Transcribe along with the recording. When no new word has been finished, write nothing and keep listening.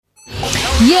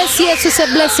Yes, we say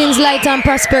blessings, light and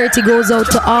prosperity goes out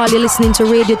to all. You're listening to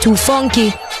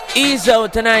Radio2Funky.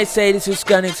 Eesah tonight say this is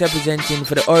Connix representing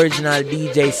for the original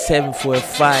DJ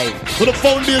 745. For the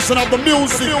foundation of the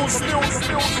music.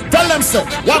 Tell them so,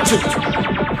 watch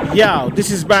it. Yo,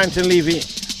 this is Barrington Levy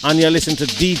and you're listening to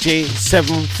DJ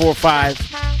 745.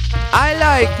 I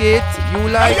like it, you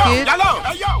like it?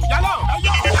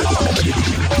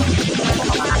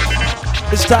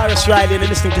 It's Taurus Riley and you're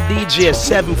listening to DJ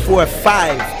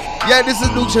 745. Yeah, this is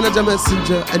Luke Shanaja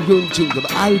Messenger and you're in tune to the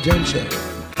Irie Jamms Show.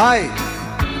 Hi,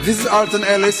 this is Alton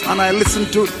Ellis and I listen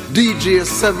to DJ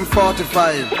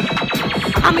 745.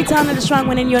 I'm Etana the Strong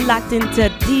One and you're locked into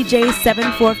DJ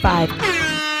 745.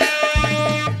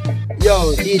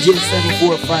 Yo, DJ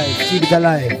 745, keep it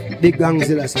alive. Big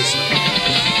Gangzilla session.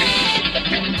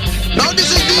 Now this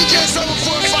is DJ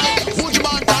 745,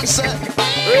 Woodman Dancer.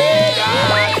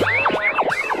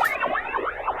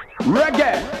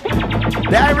 Reggae,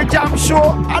 the Irie Jamms Show,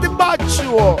 and the Bad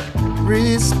Show.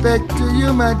 Respect to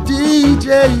you, my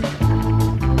DJ.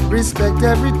 Respect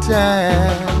every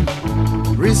time.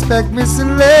 Respect me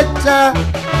selector.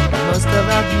 Must have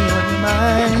had me on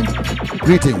mind.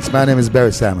 Greetings, my name is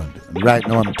Barry Salmon. And right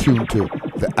now I'm tuned to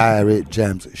the Irie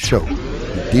Jamms Show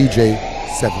with DJ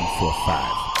 745.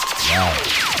 Wow.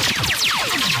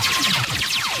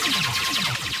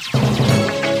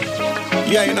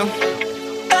 Yeah, you know.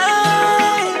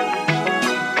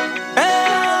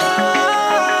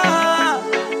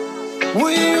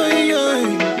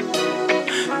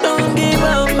 Don't give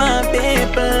up, my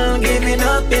people. Giving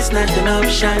up is not an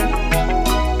option.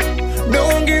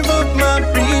 Don't give up, my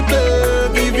people.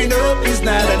 Giving up is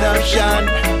not an option.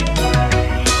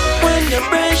 When the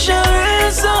pressure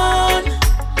is on,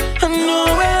 and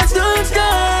nowhere to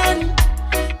stand,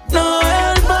 no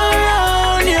help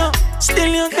around you,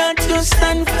 still you got to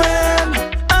stand firm.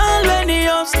 All when the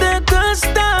obstacles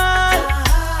start,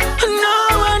 no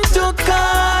one to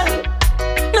call,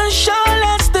 no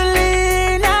shoulders to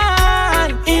lean on.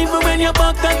 Even when you're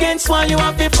back against one, you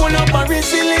have to pull up a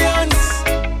resilience.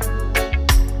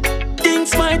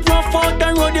 Things might rough out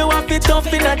the road, you have to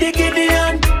tough in a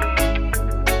Gideon.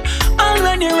 All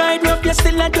when you ride rough, you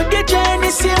still like to the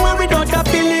journey, same way without a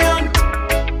billion.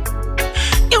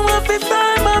 You have to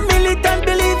firm and militant,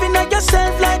 believe in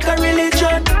yourself like a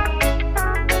religion.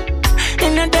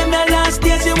 In them the last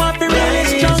days, you have to really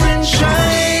strong and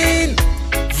shine.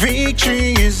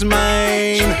 Victory is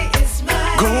mine.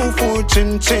 Go forth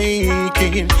and take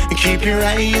it. Keep your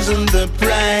eyes on the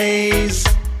prize.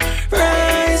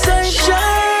 Rise and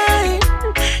shine.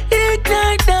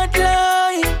 Ignite that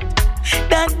light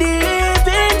that deep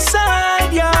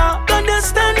inside you. Gonna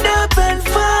stand up and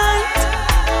fight.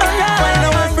 Find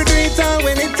out what we do it all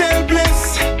when it's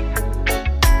helpless.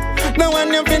 Now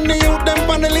when you've been the youth, them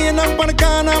on the lane, up on the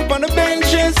corner, up on the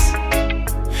benches.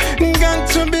 Got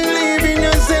to believe in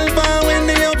yourself, and when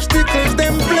the obstacles,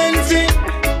 them plenty.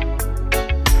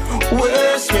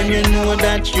 Worse when you know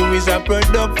that you is a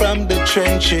product from the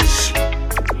trenches.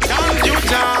 Thank you,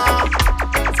 Jah,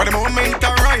 for the moment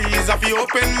I rise, I feel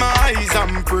open my eyes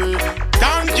and pray.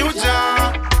 Thank you,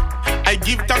 Jah, I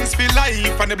give thanks for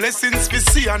life and the blessings we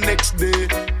see our next day.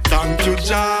 Thank you,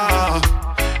 Jah.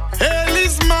 Hail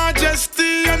His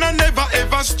Majesty and I never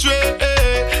ever stray.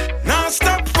 Now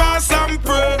stop fast and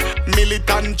pray.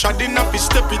 Militant treading up,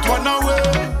 step it one away.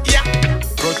 Yeah.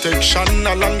 Protection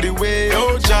along the way,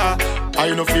 oh Jah.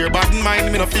 I no fear bad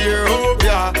mind, me no fear, oh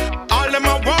yeah. All them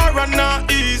a war and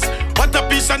not ease. What a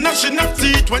piece of gnashing of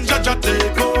teeth when Jah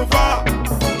take over.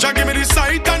 Jah give me the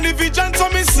sight and the vision so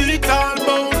me see it all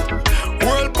about.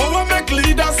 World power make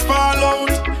leaders fall out.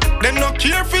 Them no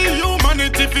care for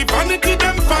humanity, for vanity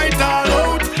them fight all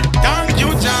out. Thank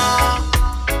you, Jah,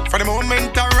 for the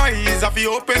moment I rise, I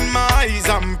feel open my eyes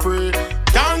and pray.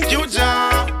 Thank you,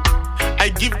 Jah, I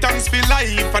give thanks for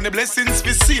life and the blessings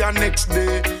we see our next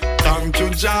day. Thank you,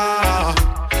 Jah.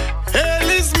 Hail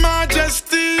His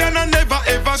Majesty and I never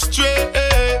ever stray.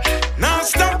 Now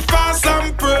stop fast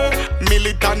and pray.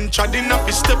 Militant treading up,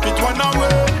 step it one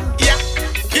away. Yeah.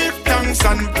 Give thanks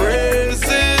and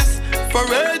praises for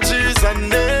ages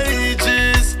and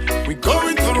ages. We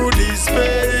going through these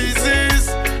phases.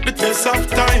 The test of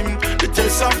time, the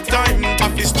test of time. I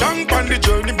feel strong on the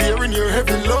journey, bearing your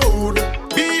heavy load.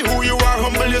 Be who you are,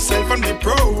 humble yourself and be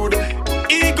proud.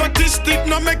 Egotistic,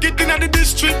 no make it in the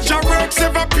district. Your works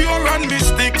ever pure and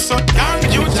mystic. So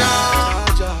thank you, Jah,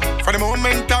 for the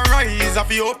moment I rise, I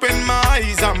feel open my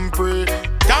eyes and pray.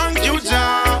 Thank you,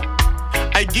 Jah,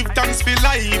 I give thanks for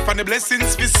life and the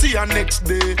blessings we see our next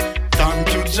day.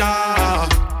 Thank you, Jah.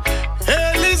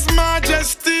 Hail His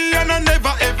Majesty and I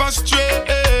never ever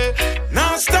stray.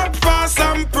 Now stop fast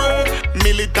and pray.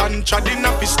 militant treading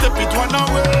up, step it one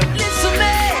away. Listen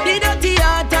me, the dirty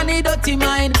heart and the dirty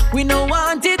mind, we no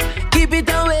want it. Keep it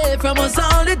away from us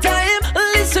all the time.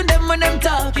 Listen them when them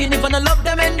talking. If I don't love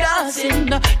them endorsing,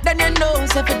 then you know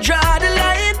so if you draw the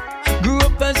line. Grew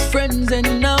up as friends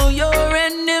and now you're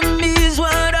enemies.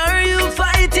 What are you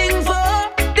fighting for?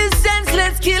 This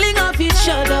senseless killing of each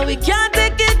other, we can't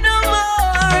take it no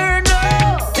more.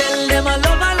 No, tell them I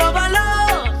love, I love, I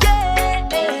love.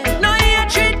 Yeah, no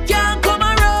hatred can't come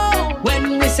around.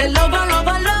 When we say love, I love,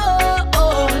 I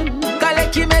love,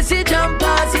 collect your message and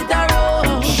pass it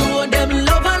around. Show them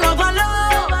love, I love, I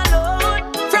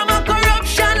love. From a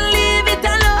corruption, leave it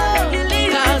alone.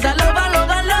 Cause I love, I love,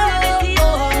 I love.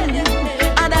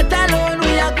 And that alone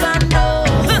we are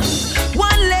condone.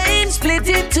 One lane split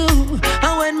it two.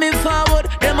 And when me forward,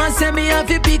 them a say me have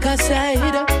to pick a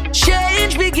side.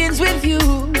 Change begins with you.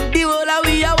 The whole of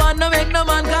we are one, no make no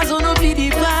man cause who no be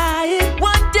divide.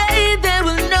 One day they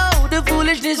will know the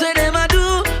foolishness that them a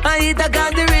do. And it a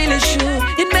cause they really should.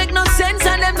 It make no sense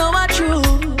and them know what true.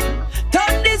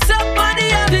 Turn this up on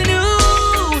the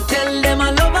avenue. Tell them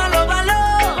I love, I love, I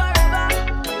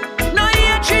love. No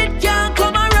hatred can't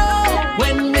come around.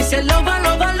 When we say love, I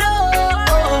love, I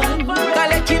love.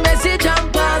 Collect your message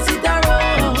and pass it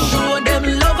around. Show them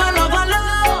love, I love, I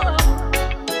love.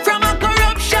 From a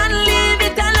corruption, leave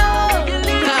it alone.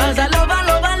 Cause I love, I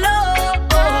love, I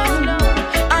love.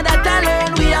 And that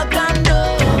alone we are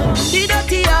condone. The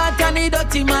dirty heart and the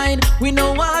dirty mind, we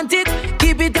no want it.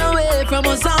 Keep it away from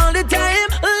us all the time.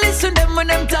 Listen them when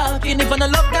them talking. If I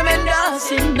don't love them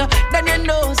endorsing, then you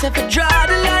know so if you draw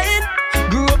the line.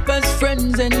 Grew up as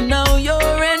friends and now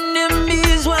you're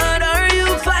enemies. What are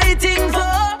you fighting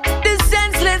for? This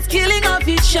senseless killing of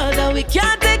each other, we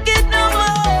can't take it no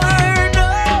more.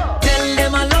 No, tell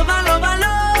them I love, I love, I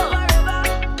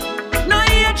love. No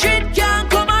hatred can't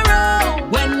come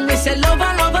around. When we say love,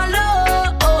 I love, I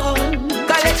love.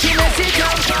 Collect your message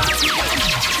and pass it.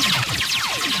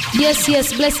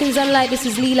 Yes, blessings and light. This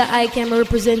is Leela I-Octane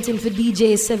representing for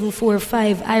DJ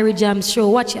 745 Irie Jamms Show.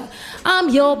 Watch ya. I'm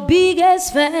your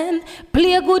biggest fan.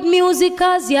 Play good music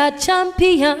cause you're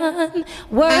champion.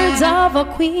 Words of a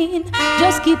queen.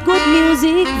 Just keep good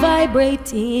music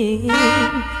vibrating.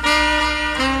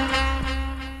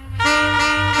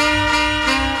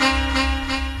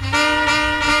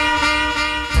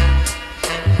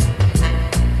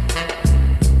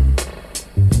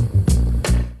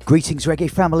 Greetings, reggae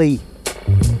family.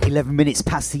 11 minutes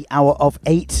past the hour of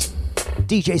 8.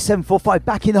 DJ 745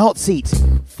 back in the hot seat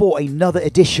for another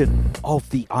edition of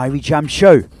the Irie Jamms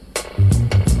Show.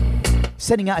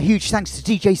 Sending out a huge thanks to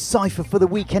DJ Cypher for the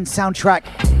weekend soundtrack.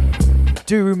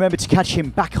 Do remember to catch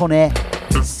him back on air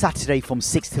Saturday from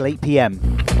 6 till 8 p.m.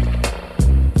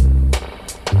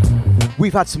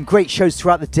 We've had some great shows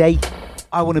throughout the day.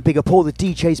 I want to big up all the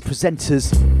DJs,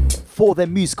 presenters for their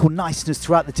musical niceness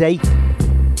throughout the day.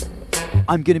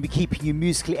 I'm going to be keeping you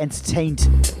musically entertained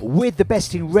with the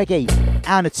best in reggae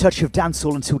and a touch of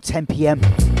dancehall until 10 p.m.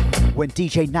 when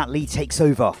DJ Nat Lee takes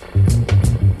over.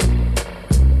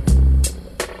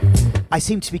 I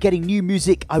seem to be getting new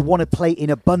music I want to play in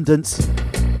abundance,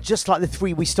 just like the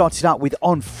three we started out with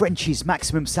on Frenchie's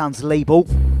Maximum Sounds label.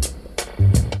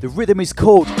 The rhythm is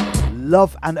called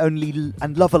Love and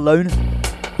Love Alone.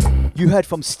 You heard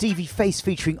from Stevie Face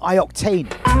featuring I-Octane,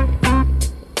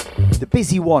 The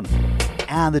Busy One,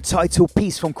 and the title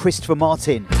piece from Christopher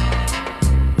Martin.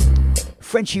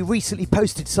 Frenchie recently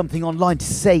posted something online to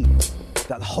say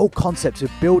that the whole concept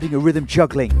of building a rhythm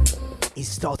juggling is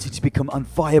starting to become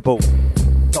unviable.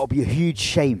 That'll be a huge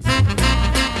shame.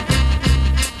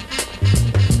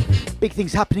 Big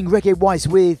things happening reggae-wise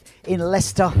in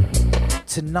Leicester.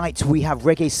 Tonight we have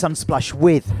Reggae Sunsplash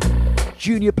with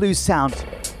Junior Blues Sound,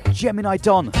 Gemini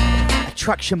Don,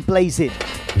 Attraction Blazing.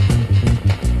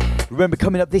 Remember,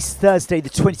 coming up this Thursday, the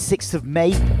 26th of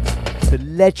May, the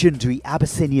legendary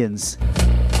Abyssinians.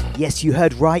 Yes, you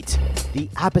heard right. The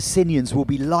Abyssinians will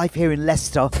be live here in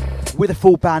Leicester with a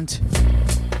full band.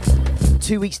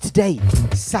 2 weeks today,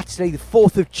 Saturday the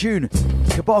 4th of June,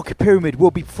 Kabaka Pyramid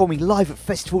will be performing live at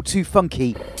Festival 2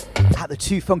 Funky at the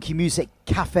 2 Funky Music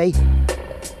Cafe.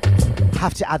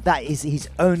 Have to add that is his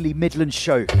only Midlands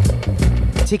show.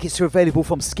 Tickets are available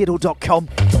from skiddle.com.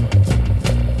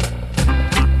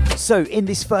 So, in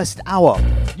this first hour,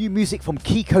 new music from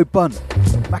Kiko Bun,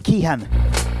 Macka,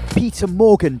 Peter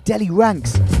Morgan, Delhi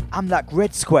Ranks, Amlak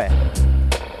Redsquare.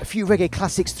 A few reggae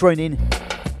classics thrown in,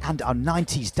 and our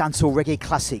 90s dancehall reggae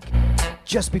classic.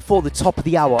 Just before the top of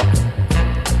the hour,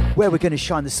 where we're going to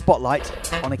shine the spotlight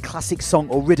on a classic song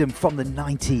or rhythm from the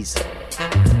 90s.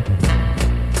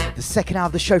 The second hour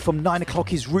of the show from 9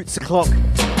 o'clock is Roots O'Clock.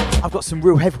 I've got some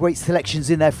real heavyweight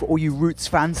selections in there for all you Roots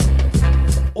fans.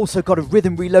 Also got a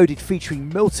Rhythm Reloaded featuring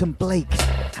Milton Blake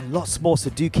and lots more,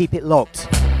 so do keep it locked.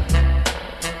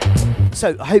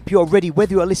 So I hope you're ready,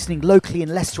 whether you're listening locally in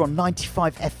Leicester on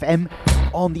 95 FM,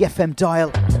 on the FM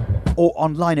dial, or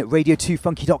online at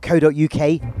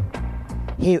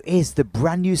radio2funky.co.uk. Here is the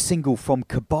brand new single from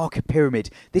Kabaka Pyramid.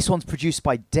 This one's produced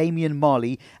by Damian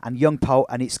Marley and Young Pal,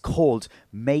 and it's called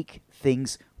Make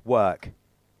Things Work.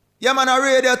 Yeah, man,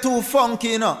 Radio2Funky,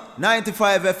 you know,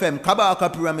 95 FM,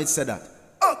 Kabaka Pyramid said that.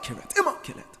 Accurate,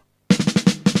 immaculate.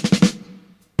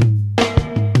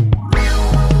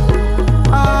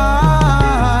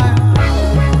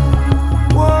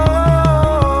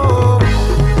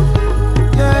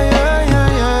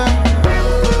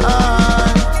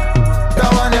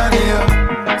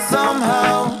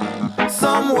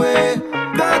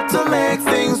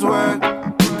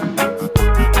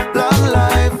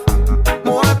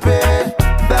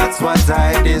 What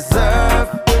I deserve.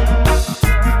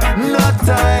 No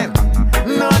time,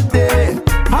 no day,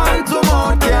 hand to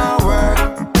mouth can't work.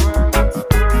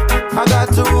 I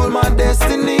got to rule my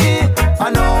destiny.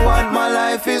 I know what my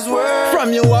life is worth.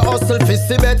 From you a hustle for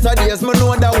see better days. Me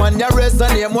know that one you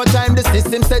resonate. More time the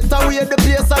system set away. The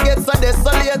place I get so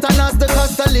desolate. And as the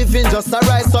cost of living just a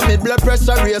rise. So me blood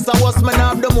pressure race. And what's man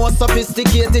have the most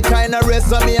sophisticated kind of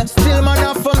resume. Still man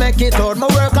have to make it out. Me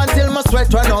work until my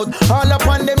sweat run out. All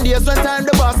upon them days when time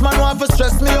the boss man want to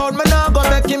stress me out. Me not gonna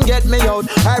make him get me out.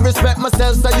 I respect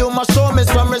myself so you must show me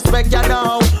some respect, you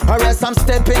know. Or else I'm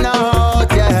stepping out,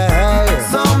 yeah.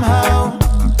 Somehow,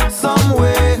 some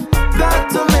way, got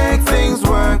to make things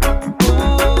work.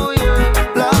 Ooh, yeah.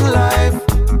 Long life,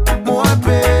 more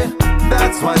pay,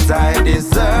 that's what I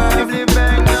deserve.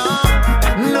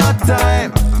 No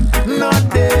time, no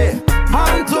day,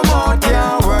 hand to mouth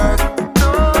can't work.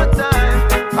 No time,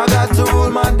 I got to rule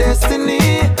my destiny.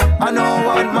 I know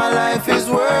what my life is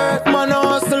worth. Man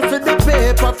hustle for the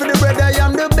paper, for the bread I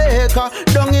am the baker.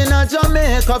 Down in a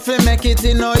Jamaica, fi make it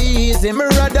no easy. Me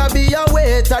rather be a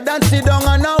waiter than sit down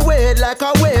and a wait like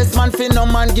a waste man. Fi no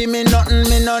man give me nothing,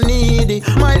 me no needy.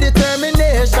 My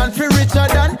determination fi richer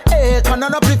than Akon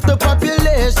and uplift the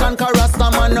population. Cause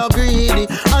Rasta man no greedy.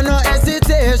 And no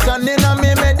hesitation in a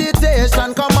me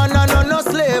meditation. Come on, I no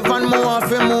slave and more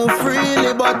fi move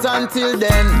freely. But until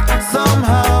then,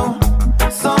 somehow,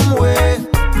 some way,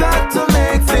 got to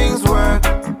make things work.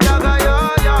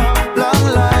 Long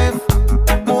life,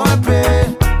 more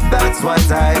pay, that's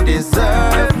what I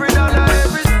deserve. Every dollar,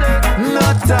 every cent.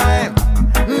 No time,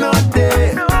 no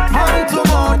day, hand to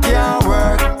mouth can't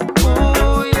work.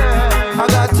 Ooh, yeah. I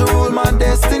got to rule my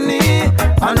destiny.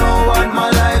 I know what my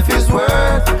life is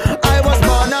worth. I was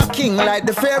born a king like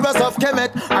the pharaohs of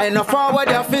Kemet. I know forward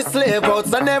of his slave out,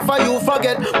 so never you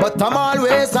forget. But I'm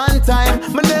always on time,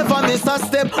 me never miss a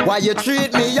step. Why you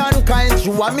treat me unkind?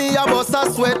 You want me a bust a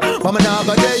sweat. But me not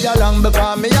go there long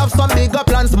because me have some bigger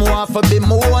plans. More for be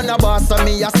more on a boss. So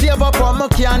me a save up what me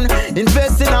can.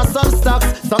 Invest in some stocks,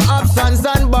 some options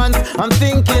and bonds. I'm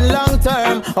thinking long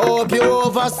term. I hope you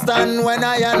overstand when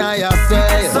I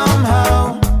say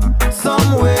somehow,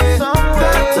 some way,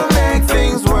 got to make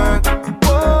things work.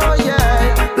 Oh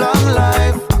yeah, long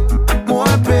life, more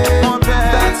pay,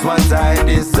 that's what I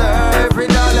deserve. Every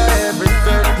dollar, every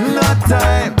cent. No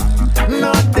time,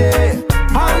 no day,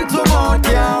 hand to mouth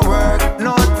can't work.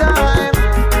 No time,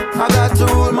 I got to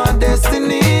rule my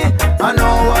destiny. I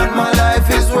know what my life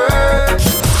is worth.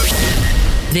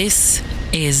 This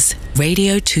is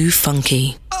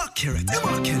Radio2Funky. Accurate,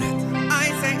 immaculate.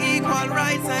 I say equal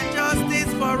rights and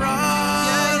justice for all. I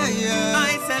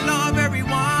say love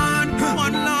everyone,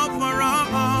 one love for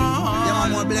all. Yeah,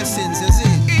 man, more blessings, you see.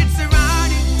 It's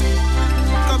Serani,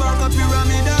 Kabaka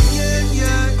Pyramid again,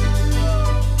 yeah.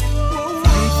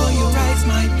 Fight for your rights,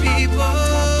 my people,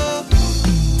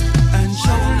 and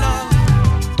show love.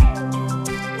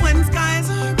 When skies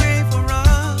are gray for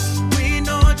us, we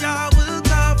know Jah will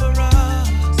cover us.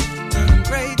 Turn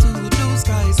gray to blue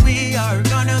skies, we are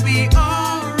gonna be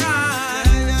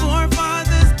alright.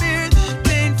 Forefathers bear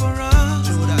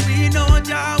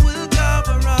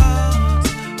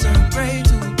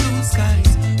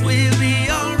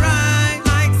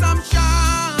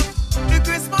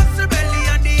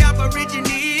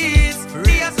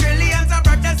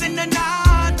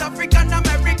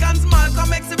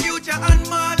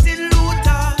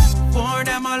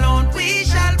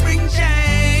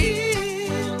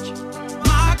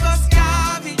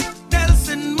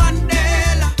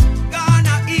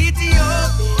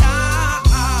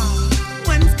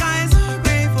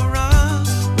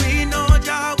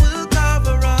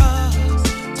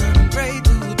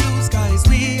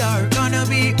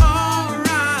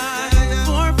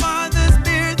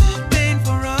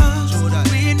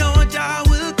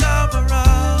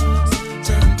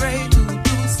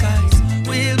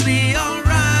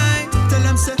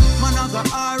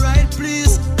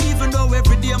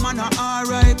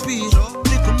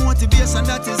Jesus, and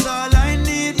that is all I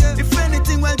need. If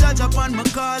anything, well, judge upon my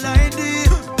call ID.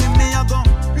 Give me a gun,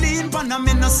 lean pan,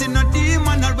 me no see no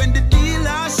demon. Or when the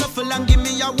dealer shuffle and give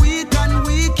me a week, and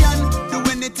we can do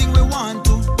anything we want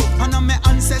to. And I'm my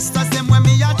ancestors, them when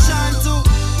me a chant to.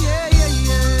 Yeah, yeah,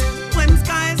 yeah. When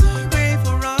skies are gray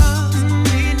for us,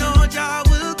 we know Jah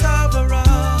will cover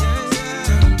us.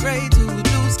 Turn gray to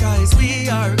blue skies, we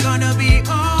are gonna be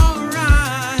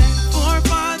alright.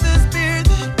 Forefathers bear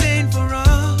the pain for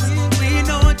us, we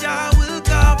know Jah will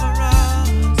cover us.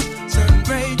 Turn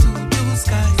gray to blue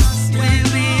skies, we'll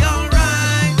be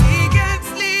alright. We can't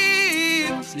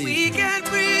sleep, we can't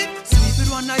breathe. Sleep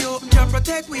with one eye open, Jah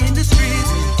protect we in the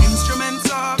streets. Instruments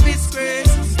of His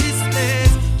grace,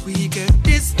 displays, we get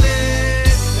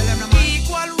displaced.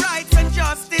 Equal rights and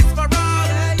justice for all.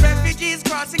 Refugees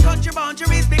crossing country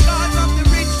boundaries because of the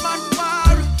rich man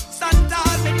war. Stand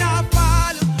tall, me not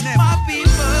fall. My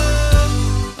people,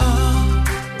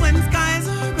 when skies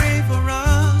are gray for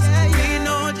us, we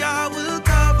know Jah will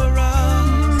cover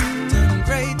us. Turn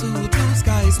gray to blue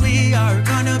skies, we are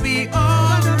gonna be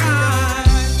alright.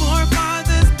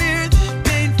 Forefathers bear the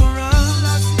pain for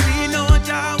us, we know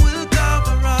Jah will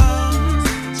cover us.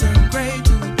 Turn gray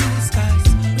to blue skies,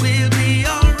 we'll be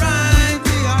alright.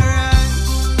 Be alright.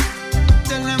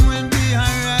 Tell them we'll be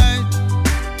alright.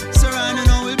 Serani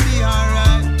know we'll be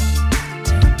alright.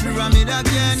 Pyramid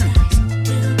again.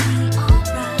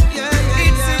 Yeah, yeah,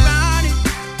 it's Serani.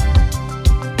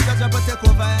 Touch up, take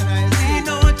over and I see. We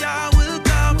know Jah will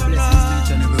cover us.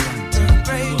 Turn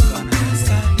gray to blue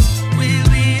skies, we'll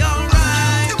be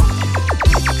alright.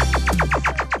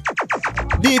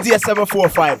 DJ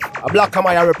 745, a Black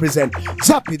Kamaya represent.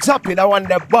 Chop it, I want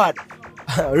that bad.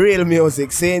 Real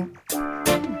music scene.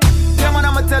 Yeah, man,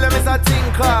 I'ma tell him it's a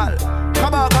thing called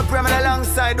Kabaka Pyramid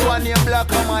alongside the one named Black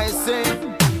Kamaya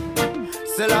sing.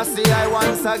 Selassie I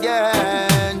once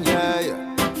again, yeah,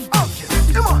 yeah. Okay,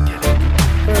 come on.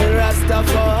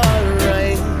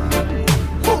 Rastafari,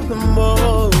 the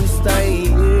most I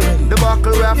hear. The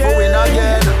buckle we have to win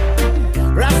again.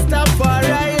 Rastafari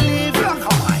live.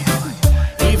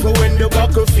 Even when the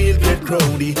battlefield get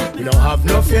crowdy, we don't have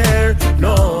no fear,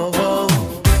 no.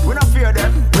 We don't fear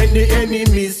them. When the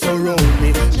enemies surround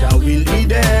me, Jah will be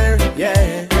there,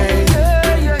 yeah.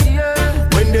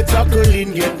 When the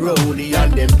tackling get rowdy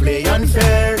and them play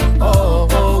unfair, oh.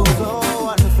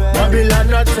 Babylon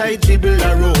not tight, dribble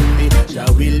around me,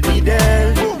 Jah will be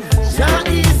there. Jah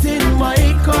is in my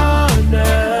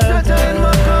corner.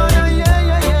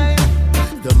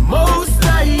 The Most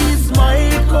High is my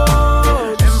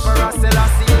coach. Emperor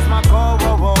Selassie is my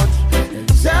coach.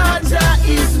 And Jah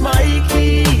is my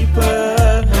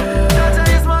keeper. Jah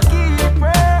is my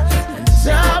keeper. And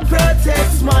Jah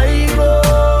protects my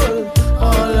goal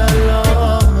all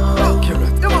along.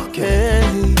 Okay.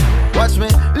 Watch me,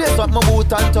 lace up my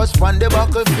boot and touch from the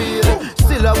battlefield.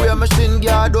 Still I wear my shin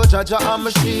guard, oh Jah and my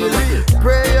shield.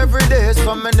 Pray every day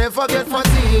so me never get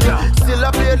fatigued. Still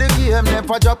I play the game,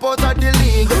 never drop out of the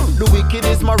league. The wicked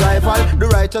is my rival, the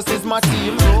righteous is my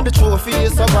team. The trophy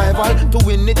is survival, to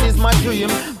win it is my dream.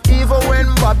 Even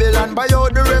when Babylon buy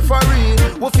out the referee,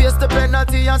 we face the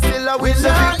penalty and still I win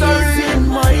the victory. Jah is in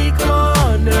my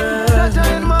corner.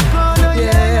 Jah in my corner,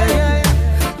 yeah.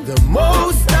 The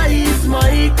Most High is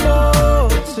my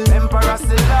coach. Emperor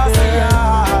Selassie,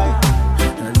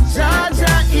 and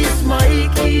Jah is my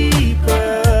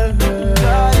keeper.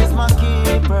 Jah is my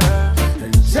keeper.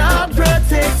 And Jah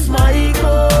protects my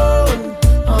goal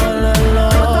all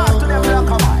along.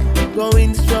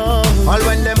 Going strong. All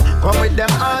when them come with them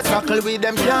hard tackle with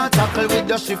them can't tackle with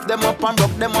the shift them up and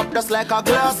broke them up just like a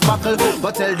glass buckle.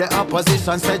 But tell the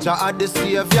opposition say Jah are the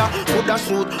savior. Coulda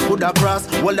shoot, coulda cross,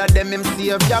 all of them him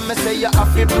savior. Me say you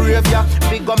have to brave ya.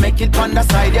 We go make it on the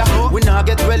side ya. We not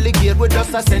get relegated, we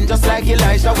just ascend just like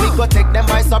Elijah. We go take them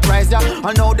by surprise ya.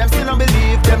 I know them still don't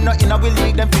believe them not in our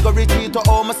league. Them figure retreat to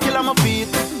all my skill on my feet.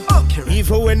 Okay.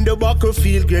 Even when the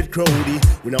battlefield get crowdy,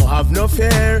 we don't have no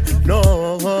fear, no.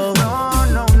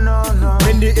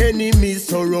 When the enemies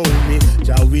surround me,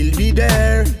 Jah will be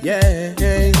there, yeah.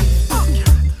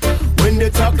 When the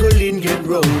tackling get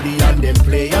rowdy and them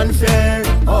play unfair,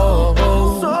 oh.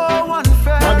 So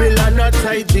unfair. Babylon not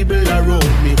tight, dribble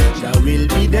around me, Jah will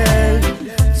be there.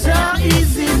 Jah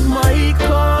is in my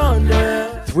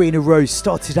corner. 3 in a row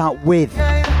started out with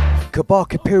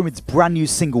Kabaka Pyramid's brand new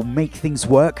single, Make Things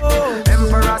Work.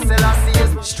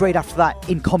 Straight after that,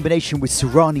 in combination with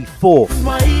Serani 4,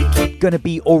 Gonna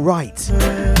Be Alright.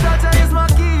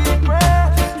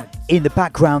 In the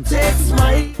background,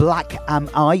 Black Am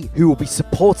I, who will be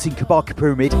supporting Kabaka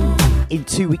Pyramid in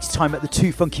 2 weeks' time at the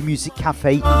 2 Funky Music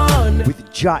Cafe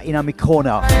with Jah in my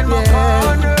corner.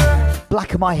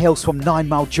 Black Am I hails from 9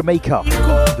 Mile, Jamaica,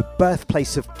 the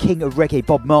birthplace of King of Reggae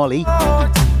Bob Marley.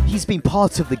 He's been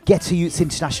part of the Ghetto Youths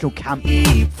International Camp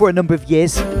for a number of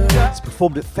years. He's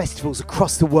performed at festivals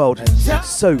across the world.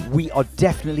 So we are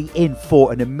definitely in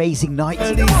for an amazing night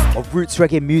of roots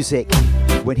reggae music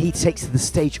when he takes to the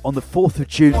stage on the 4th of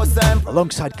June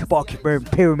alongside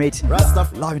Kabaka Pyramid,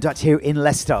 live and direct here in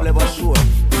Leicester.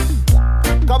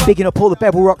 Bigging up all the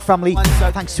Bevel Rock family.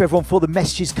 Thanks to everyone for the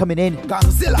messages coming in.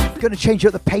 Going to change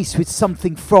up the pace with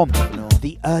something from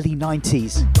the early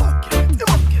 90s.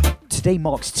 Today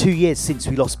marks 2 years since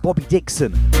we lost Bobby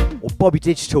Dixon, or Bobby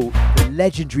Digital, the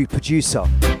legendary producer.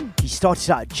 He started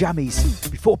out at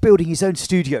Jammies before building his own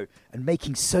studio and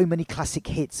making so many classic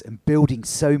hits and building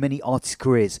so many artist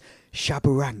careers.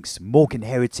 Shabba Ranks, Morgan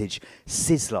Heritage,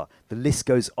 Sizzla, the list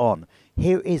goes on.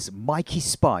 Here is Mikey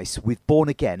Spice with Born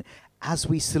Again as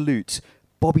we salute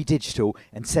Bobby Digital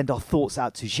and send our thoughts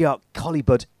out to Jacques,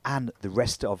 Collibud and the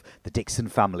rest of the Dixon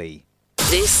family.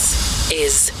 This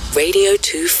is Radio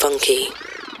 2 Funky.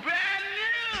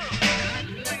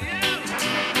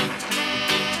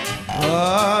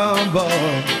 Oh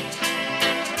boy,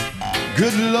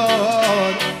 good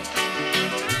Lord.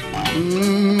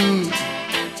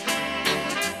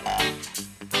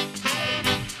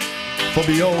 For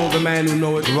behold the man who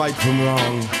knoweth right from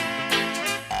wrong,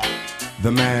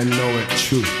 the man knoweth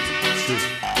truth.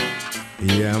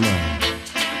 Yeah, man.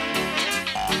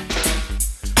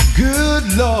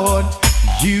 Good Lord,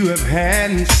 you have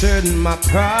answered my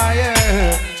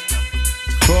prayer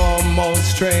for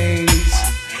most strains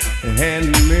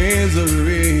and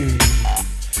misery.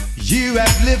 You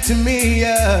have lifted me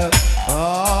up,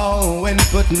 oh, and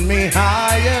put me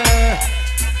higher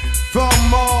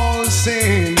from all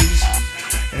sins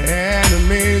and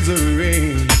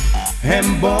misery.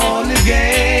 Am born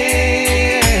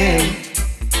again.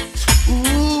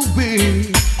 Ooh,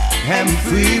 we am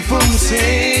free from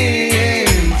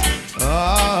sins.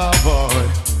 Oh boy,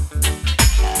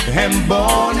 am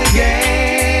born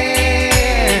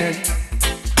again.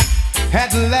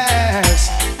 At last,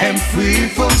 am free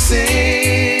from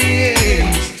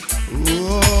sins.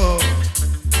 Ooh.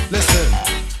 Listen,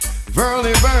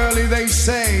 verily, verily, they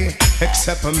say,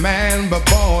 except a man but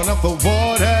born of the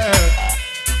water,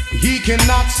 he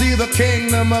cannot see the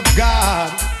kingdom of God.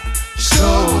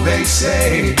 So they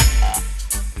say,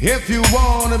 if you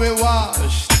want to be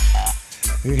washed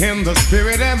in the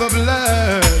spirit and the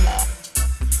blood,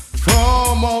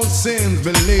 from all sins,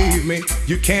 believe me,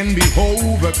 you can be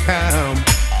overcome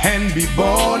and be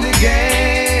born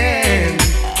again.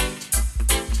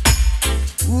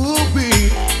 Ooh,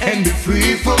 and be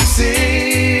free from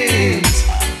sins.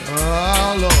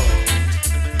 Oh Lord,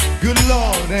 good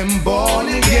Lord, I'm born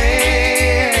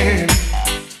again.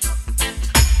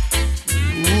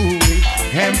 Ooh,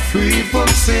 I'm free from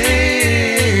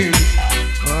sin.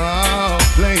 Oh,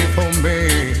 play for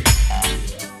me.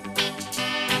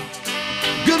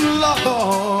 Good Lord,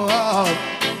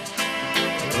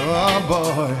 oh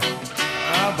boy,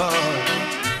 oh boy.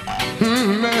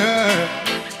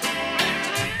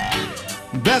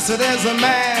 Blessed is a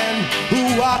man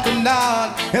who walketh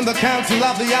not in the counsel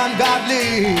of the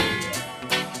ungodly.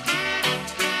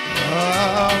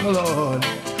 Oh Lord.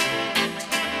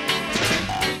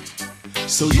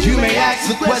 So you may ask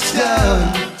the question,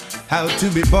 how to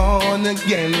be born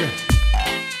again?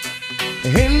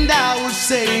 And I will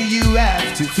say you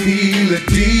have to feel it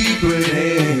deep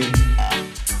within.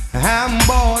 I'm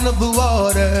born of the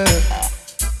water,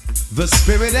 the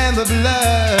spirit and the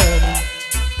blood.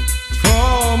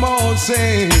 From all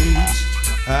sins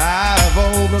I've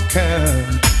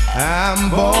overcome. I'm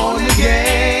born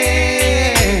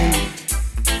again.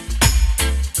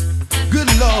 Good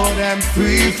Lord, I'm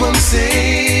free from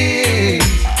sin.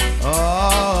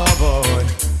 Oh boy.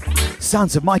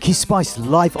 Sounds of Mikey Spice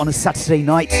live on a Saturday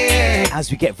night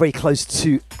as we get very close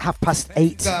to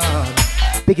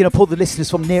 8:30. Bigging up all the listeners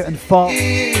from near and far.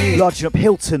 Larging up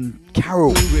Hilton,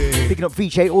 Carol. Bigging up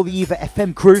VJ, all the Eva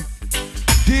FM crew.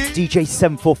 DJ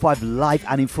 745 live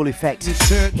and in full effect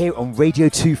here on Radio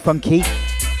 2 Funky,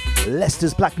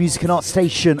 Leicester's Black Music and Art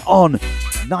Station on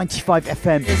 95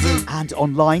 FM and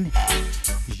online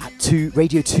at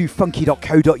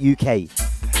radio2funky.co.uk.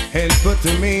 And put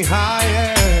me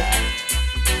higher.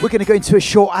 We're going to go into a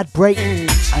short ad break and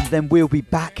then we'll be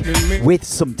back with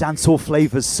some dancehall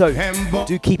flavas. So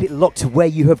do keep it locked to where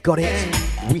you have got it.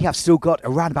 We have still got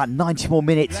around about 90 more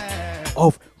minutes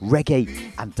of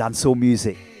reggae and dancehall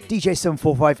music. DJ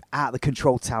 745 at the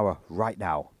control tower right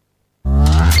now.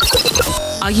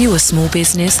 Are you a small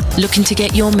business looking to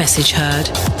get your message heard?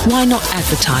 Why not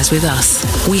advertise with us?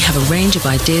 We have a range of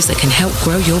ideas that can help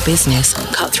grow your business,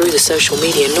 cut through the social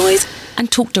media noise,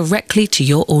 and talk directly to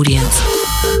your audience.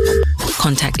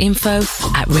 Contact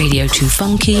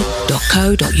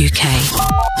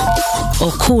info@radio2funky.co.uk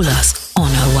or call us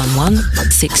on 011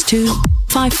 62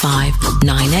 55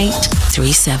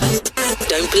 9837.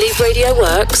 Don't believe radio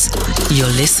works? You're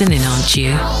listening, aren't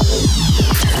you?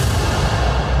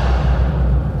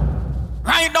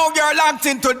 Right now you're locked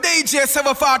into DJ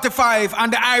 745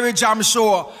 and the Irie Jamms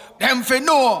Show. Them fi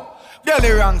know,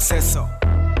 Delly Rank says so.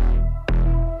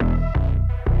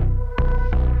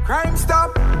 Crime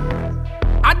Stop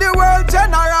at the World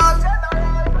General.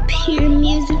 Pure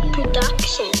Music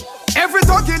Production. Every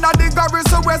talk in the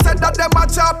garrison we said that them a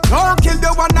chop. Don't kill the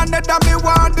one another, me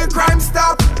want the crime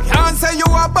stop. Can't say you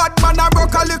a bad man, I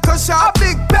broke a little shop.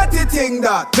 Big petty thing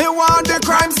that, me want the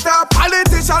crime stop.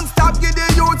 Politicians stop, give the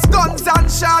youths guns and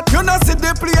shot. You know see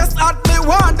the place at, me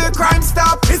want the crime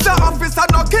stop. It's the officer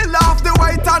no kill off the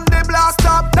white and the black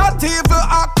stop. Not evil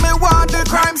act, me want the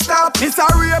crime stop. It's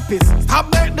a rapist, stop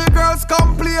make the girls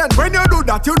complain. When you do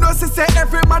that, you know see say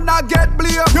every man a get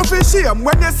blame. You feel shame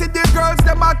when you see the girls,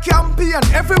 them a campaign.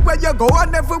 Everywhere you go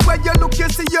and everywhere you look, you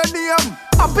see your name.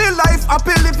 Happy life,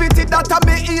 happy liberty, that a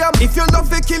me aim. If you love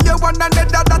to kill you one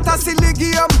another, that a silly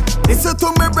game. Listen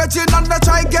to me, Reggie, and me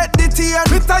try get the teen.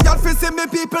 Me tired for see me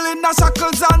people in the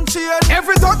shackles and chain.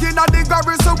 Every dog in the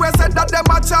garrison we said that them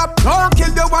a chop. Don't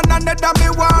kill you one another, me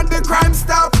want the crime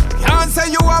stop. Can't say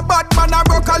you a bad man, I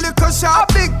broke a little shop.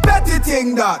 Big petty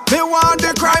thing that, me want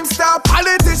the crime stop.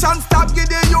 Politicians stop, give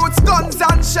the youths guns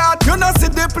and shot. You know see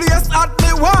the place at,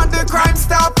 me want the crime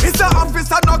stop. It's the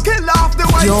officer no kill off the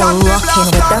white and the black.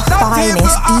 With the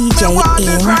finest DJ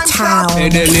in town. Hey,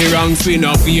 the ranks, we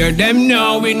no fear them,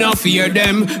 no, we no fear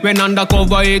them. When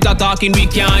undercover it a talking, we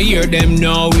can't hear them,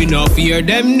 no, we no fear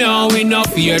them, no, we no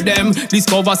fear them.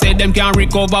 Discover said them can't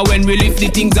recover when we lift the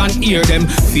things and hear them.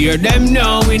 Fear them,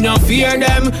 no, we no fear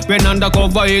them. When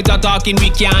undercover it a talking,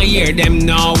 we can't hear them,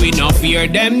 no, we no fear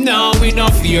them, no, we no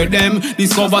fear them.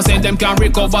 Discover said them can't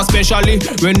recover, especially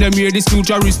when them hear this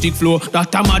futuristic flow.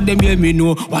 That time at them hear me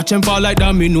know. Watch them fall like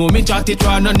that, me know. Me chat it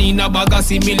run and in a bag of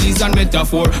similes and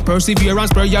metaphor.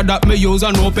 Perseverance prayer that me use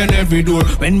and open every door.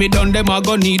 When me done them I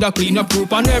gonna need a clean up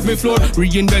group on every floor.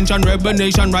 Reinvention,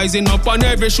 revelation rising up on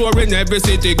every shore. In every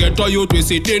city get a youth we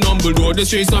sitting humble door. The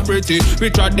streets not pretty. We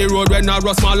trod the road when I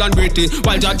was small and gritty.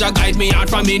 While Jaja guide me out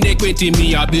from iniquity.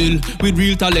 Me a build with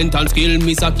real talent and skill.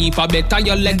 Me a keep a better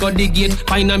your leg go dig it.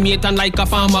 Find a mate and like a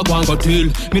farmer go and go till.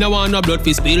 Me no want no blood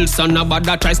fi spill. Son a bad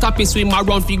that try stop me swim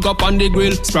around fig up on the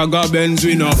grill. Spragga Benz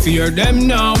we no fear them,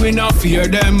 no, we no fear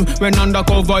them. When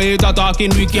undercover it a talking,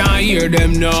 we can't hear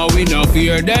them. No, we no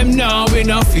fear them, no, we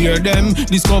no fear them.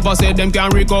 Discover said them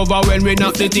can recover when we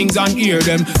knock the things and hear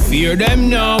them. Fear them,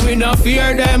 no, we no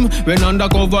fear them. When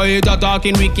undercover it a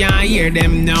talking, we can't hear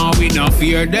them. No, we no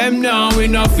fear them, no, we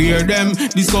no fear them.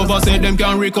 Discover said them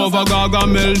can recover. Gaga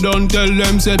Mel don't tell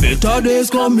them say better days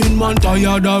coming. Man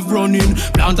tired of running.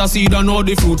 Plant a seed and all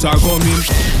the fruits are coming.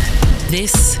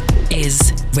 This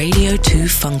is Radio 2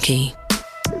 Funky.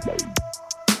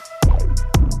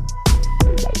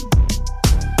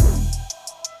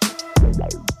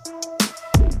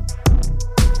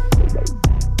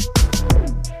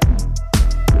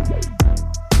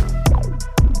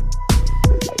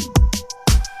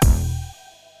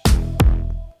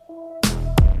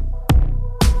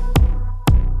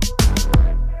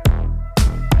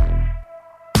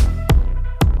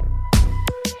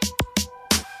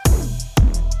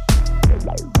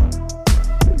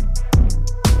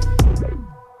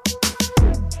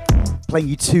 Playing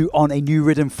you two on a new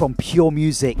rhythm from Pure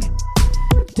Music.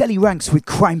 Delly Ranks with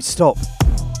Crime Stop.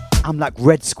 Amlak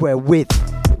Redsquare with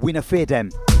We No Fear Them.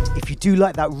 If you do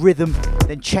like that rhythm,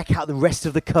 then check out the rest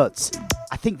of the cuts.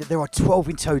 I think that there are 12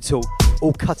 in total,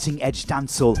 all cutting edge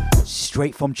dancehall,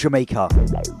 straight from Jamaica.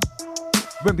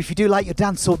 Remember, if you do like your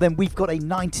dancehall, then we've got a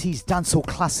 90s dancehall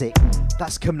classic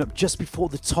that's coming up just before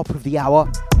the top of the hour.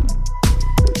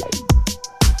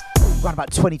 Around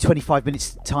about 20-25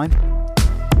 minutes time.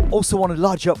 Also want to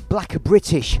large up Blacker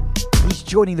British. He's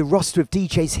joining the roster of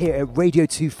DJs here at Radio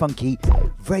 2 Funky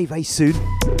very, very soon.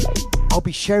 I'll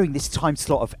be sharing this time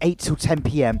slot of 8 till 10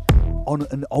 p.m. on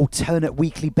an alternate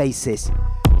weekly basis.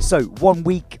 So 1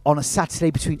 week on a Saturday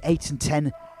between 8 and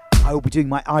 10, I will be doing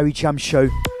my Irie Jamms show.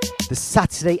 The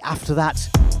Saturday after that,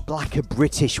 Blacker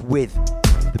British with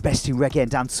the best in reggae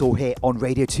and dancehall here on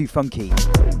Radio 2 Funky.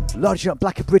 Larging up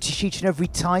Blacker British each and every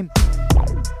time.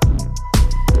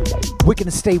 We're going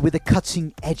to stay with the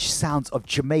cutting edge sounds of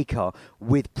Jamaica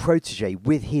with Protege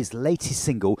with his latest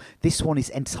single. This one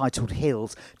is entitled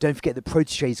Hills. Don't forget that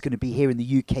Protege is going to be here in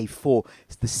the UK for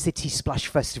the City Splash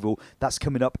Festival. That's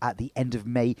coming up at the end of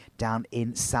May down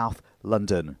in South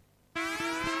London.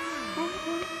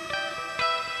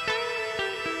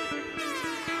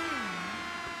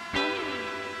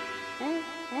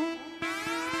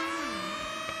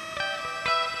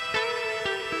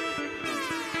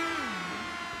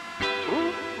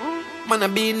 Man, I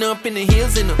been up in the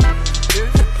hills, you know.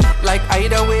 Like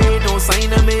either way, no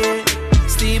sign of me.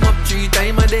 Steam up 3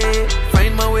 times a day,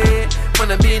 find my way. Man,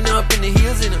 I been up in the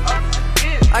hills, you know.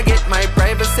 I get my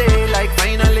privacy, like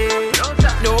finally.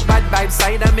 No bad vibes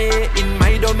side of me, in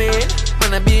my domain.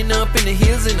 Man, I been up in the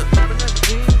hills, you know.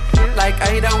 Like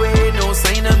either way, no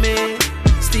sign of me.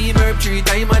 Steam up 3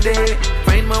 times a day,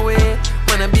 find my way.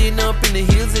 Man, I been up in the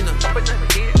hills, you know.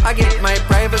 I get my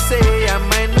privacy, I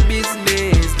mind my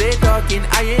business. They talking,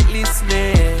 I ain't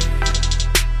listening.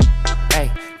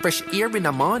 Hey, fresh air in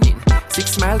the morning.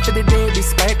 6 smiles for the day,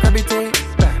 despite gravity.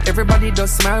 Everybody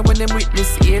does smile when them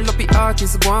witness. Hail up the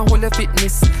artists, go and hold the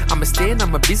fitness. I'ma stay in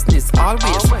on my business,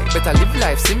 always. Better live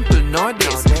life simple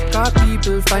nowadays. Cause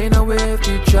people find a way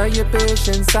to try your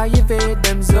patience. I evade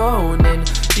them zoning.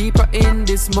 Deeper in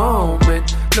this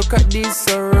moment. Look at this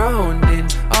surrounding.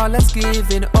 All that's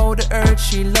giving, all the earth,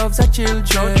 she loves her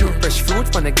children. Fresh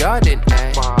fruit from the garden,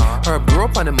 eh? Herb grow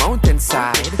up on the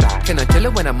mountainside. Can I tell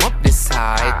her when I'm up this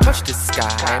side? Touch the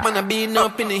sky. Man, I been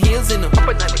up in the hills, you know.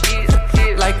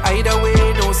 Like either way,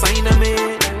 no sign of me.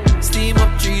 Steam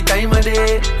up 3 times a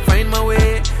day, find my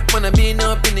way. Man, I been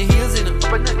up in the hills, you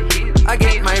know. I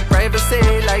get my privacy,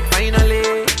 like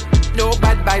finally. No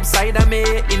bad vibes side of me,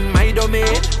 in my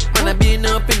domain. Man, I been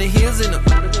up in the hills, you know.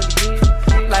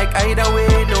 Like either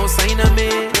way, no sign of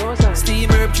me. Steam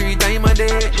up 3 times a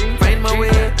day, find my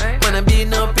way. Man, I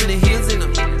been up in the hills, you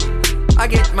know. I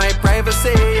get my privacy,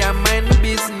 I mind my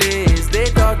business. They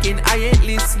talking, I ain't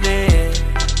listening.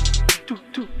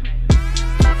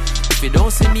 If you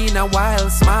don't see me in a while,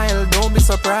 smile, don't be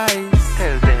surprised.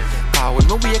 Tell them. When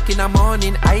me wake in the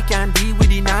morning, I can't deal with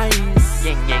the nice.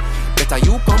 Better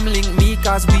you come link me,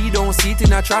 cause we don't sit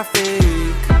in a traffic.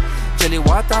 Jelly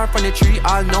water from the tree,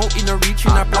 all now in a reach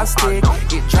in a plastic.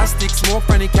 It drastic smoke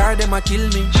from the car, them a kill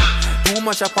me. Too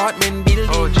much apartment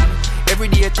building. Every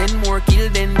day 10 more kill,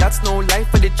 then that's no life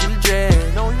for the children.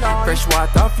 Fresh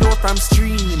water flow from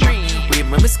stream. Where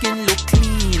my skin look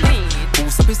clean.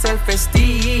 Boost up your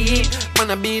self-esteem.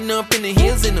 Man, I been up in the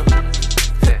hills, you know.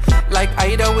 Like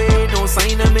either way, no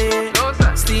sign of me.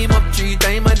 Steam up 3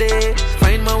 times a day,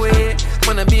 find my way.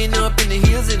 Man, I been up in the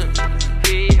hills, you know.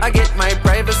 I get my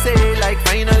privacy, like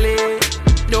finally.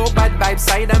 No bad vibes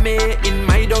side of me, in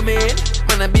my domain.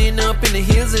 Man, I been up in the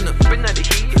hills, you know.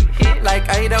 Like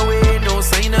either way, no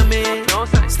sign of me.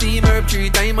 Steam up 3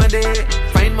 times a day,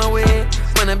 find my way.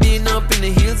 Man, I been up in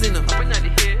the hills, you know.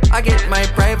 I get my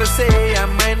privacy, I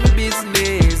mind my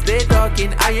business. They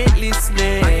talking, I ain't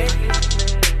listening.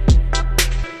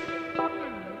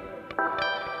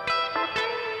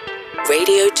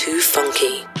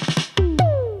 Radio2Funky.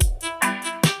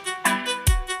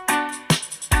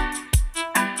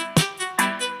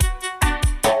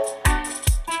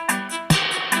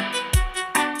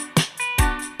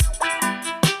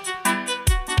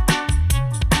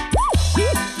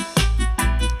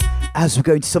 As we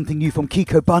go into something new from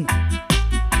Kiko Bun,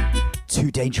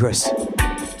 Too Dangerous.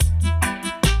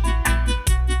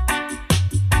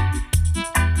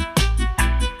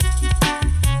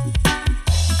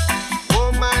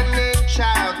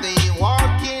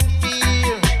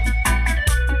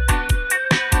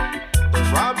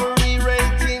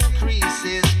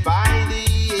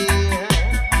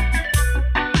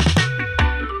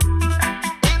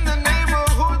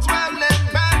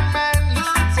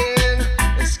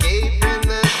 Escaping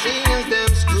the scenes,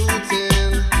 them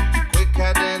scooting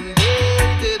quicker than they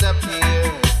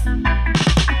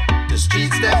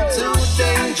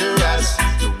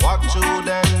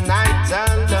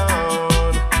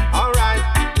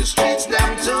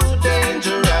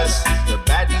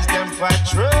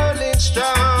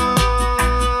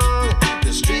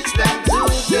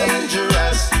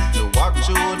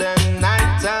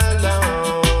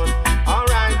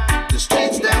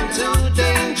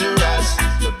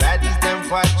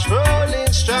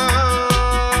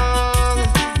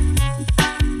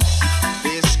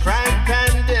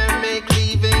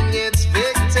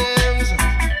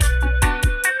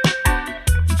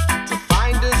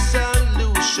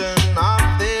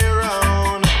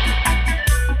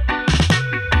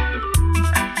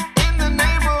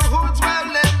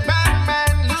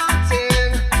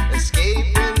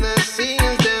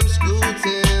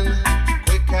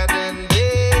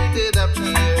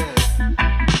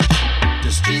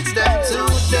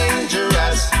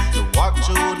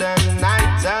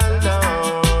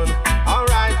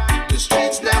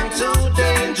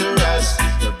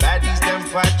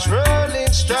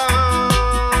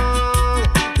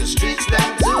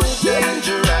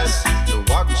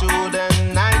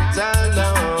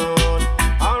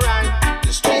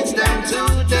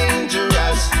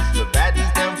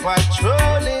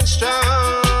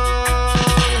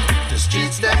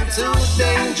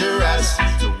dangerous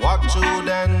to walk through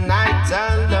the night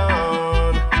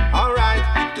alone.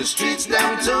 Alright, the streets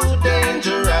them too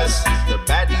dangerous. The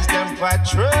baddies them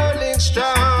patrolling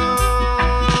strong.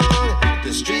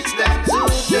 The streets them too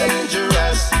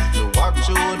dangerous to walk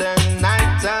through the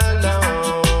night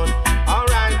alone.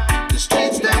 Alright, the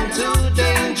streets them too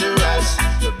dangerous.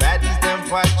 The baddies them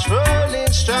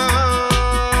patrolling strong.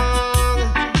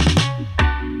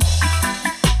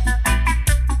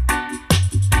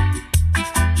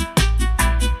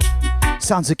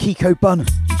 Sounds of Kiko Bun.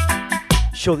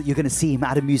 Sure that you're going to see him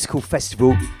at a musical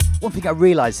festival. One thing I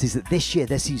realised is that this year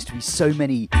there seems to be so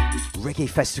many reggae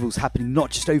festivals happening,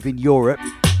 not just over in Europe,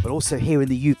 but also here in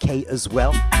the UK as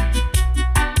well.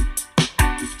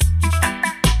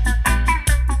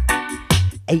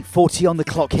 .40 on the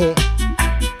clock here.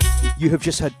 You have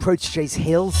just heard Protege's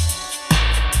Hills.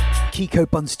 Kiko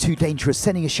Bun's Too Dangerous.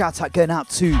 Sending a shout out going out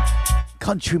to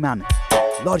Countryman.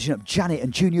 Larging up Janet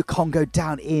and Junior Congo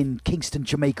down in Kingston,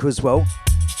 Jamaica as well.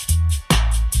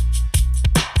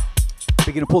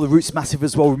 Bigging up all the Roots Massive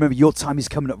as well. Remember, your time is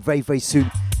coming up very, very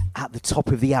soon at the top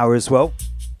of the hour as well.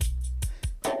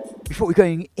 Before we're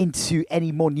going into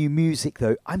any more new music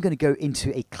though, I'm going to go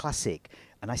into a classic.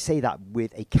 And I say that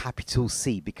with a capital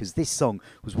C because this song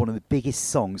was one of the biggest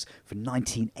songs for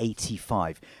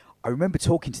 1985. I remember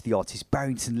talking to the artist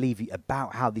Barrington Levy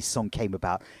about how this song came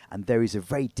about, and there is a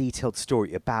very detailed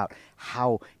story about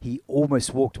how he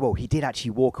almost walked, well, he did actually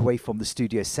walk away from the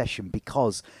studio session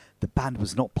because the band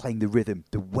was not playing the rhythm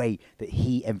the way that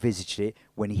he envisaged it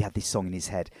when he had this song in his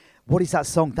head. What is that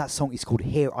song? That song is called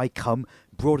Here I Come,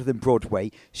 Broader Than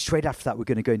Broadway. Straight after that, we're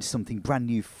going to go into something brand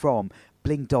new from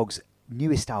Bling Dog's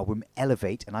newest album,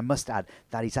 Elevate, and I must add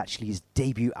that is actually his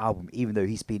debut album, even though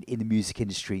he's been in the music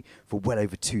industry for well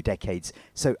over 2 decades.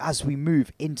 So as we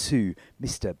move into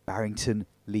Mr. Barrington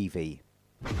Levy.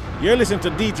 You're listening to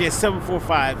DJ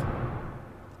 745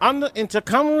 on the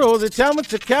intercom, Rosie, tell me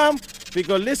to come. We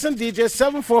go listen, DJ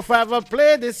 745, I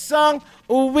play this song.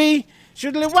 Ooh wee,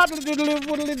 shoodly waddly doodly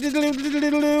woodly diddly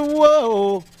diddly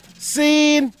whoa.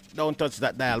 Scene. Don't touch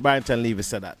that dial. Barrington Levy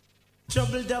said that.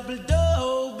 Trouble double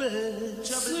double,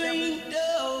 swing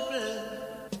double.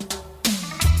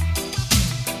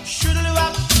 Shoodly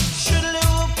wop,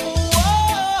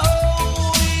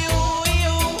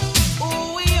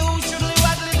 whoa, you, shoodly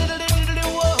waddly diddly diddly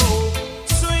whoa.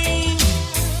 Swing,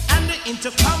 and the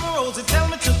intercom Rosie tell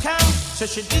me to come. So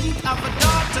she didn't have a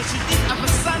daughter, she didn't have a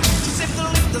son. She said the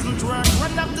lift doesn't work,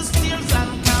 run up the stairs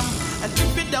and come. And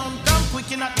if you don't come quick,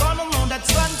 you're not gonna know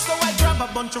that's run. So I grab a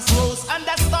bunch of rose and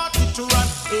I started to run.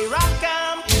 Here I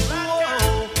come,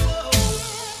 whoa.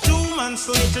 2 months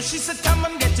later, she said, come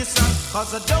and get your son.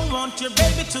 Cause I don't want your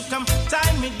baby to come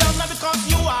tie me down. Now because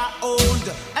you are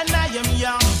old and I am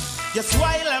young. Yes,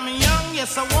 while I'm young,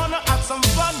 yes, I wanna have some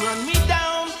fun. Run me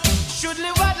down.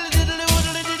 Shoodly waddly diddly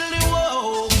woodly diddly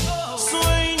whoa.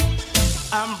 Swing,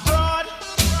 I'm broad,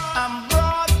 I'm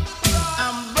broad,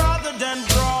 I'm broader than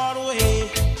Broadway.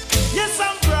 Yes,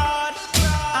 I'm broad,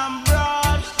 I'm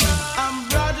broad, I'm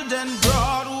broader than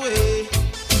Broadway.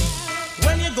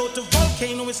 When you go to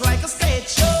Volcano, it's like a stage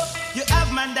show. You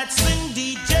have man that sing,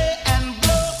 DJ and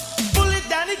blow. Pull it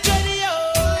down the radio.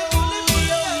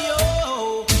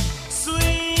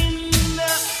 Swing,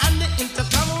 and the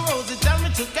intercom Rosie tell me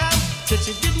to come. Said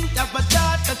she didn't have a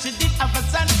daughter, she did have a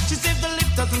son. She said the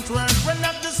lift doesn't work, run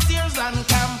up the stairs and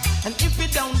come. And if you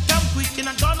don't come quick, you're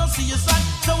not gonna see your son.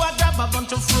 So I grab a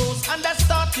bunch of rose and I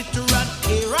started to run.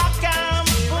 Here I come,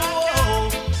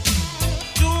 whoa.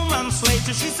 2 months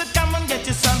later, she said, come and get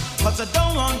your son. Cause I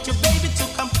don't want your baby to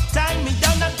come tie me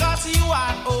down. Cause you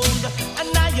are old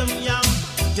and I am young.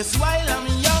 Just while I'm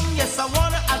young, yes, I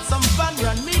wanna have some fun.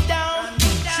 Run me down.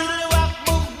 Shoodly wop,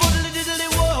 boop, boodly diddly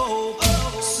whoa.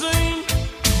 Swing,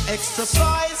 extra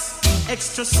size,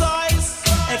 extra size,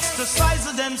 extra size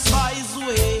than size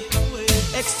way.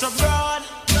 Extra broad,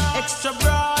 extra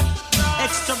broad,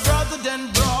 extra broader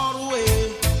than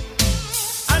Broadway.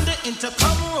 And the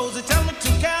intercom Rosie tell me to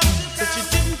come. So she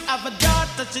didn't have a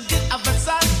daughter, she did have a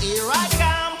son. Here I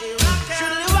come.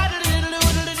 Shoodly waddly diddly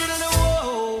woodly diddly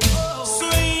whoa.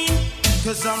 Swing,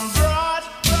 cause I'm broad,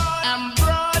 I'm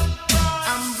broad,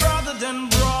 I'm broader than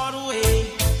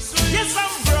Broadway. Yes,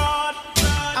 I'm broad,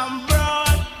 I'm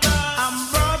broad, I'm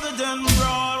broader than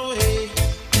Broadway.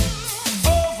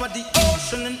 Over the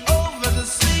ocean and over the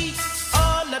sea,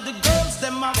 all of the girls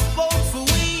them are vote for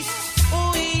we.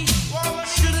 Ooh-wee,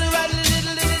 shoodly waddly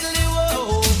diddly diddly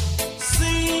whoa.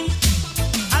 Sing,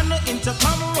 and the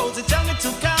intercom Rosie tell me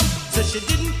to come. So she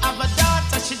didn't have a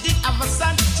daughter, she did have a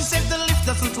son. She said the lift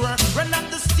doesn't work, run up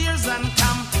the stairs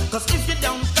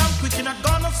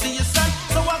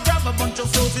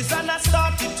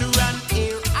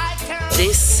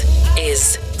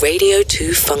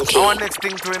Radio2Funky. Our next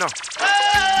thing to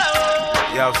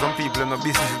you have some people in the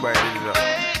business by this.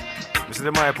 I see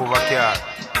them hype over car.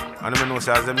 And I know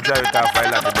say as them drive it off I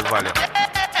like the valley.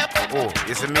 Oh,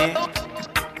 you see me?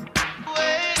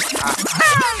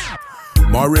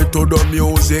 Married to the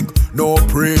music, no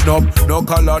prenup, no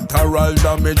collateral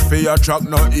damage for your track,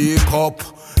 no e-cup.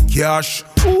 Cash,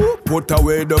 put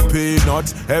away the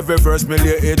peanuts. Every verse me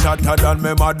lay it hotter than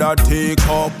my mother take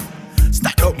up.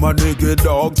 Stack up my nigga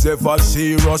dogs ever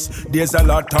serious. There's a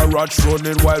lot of rats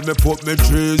running while me put me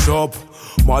trees up.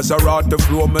 Maserati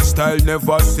flow, my style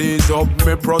never sees up.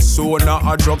 Me persona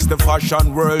a drugs the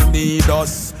fashion world need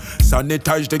us.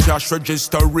 Sanitize the cash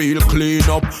register real clean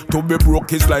up. To be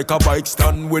broke is like a bike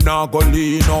stand, we not go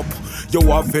lean up. You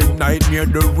have a nightmare,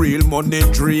 the real money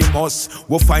dream us.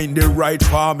 We'll find the right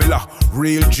formula,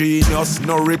 real genius.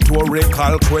 No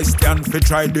rhetorical question fi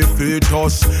try defeat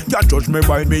us. Can't judge me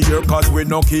by me here cause we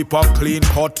no keep a clean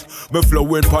cut. Me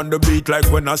flowing pon the beat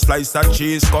like when a slice of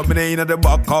cheese coming in at the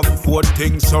back of 4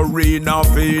 things Serena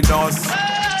Venus.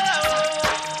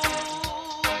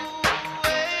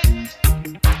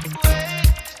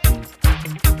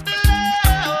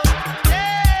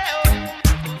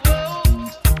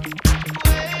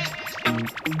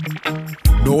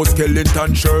 No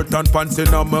skeleton shirt and pants in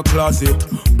my closet.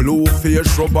 Blue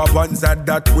face rubber bands and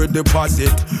that we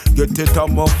deposit. Get it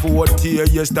on my 40,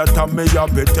 yes that I'm me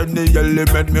habit. Any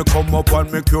element me come up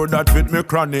and me cure that with me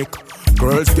chronic.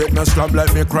 Girls get no slab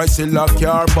like me Chrysler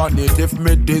car bonnet. If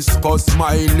me discuss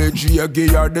mileage, yeah,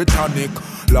 give her the tonic.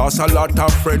 Lost a lot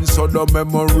of friends, so the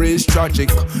memory is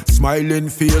tragic. Smiling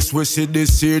face, we see the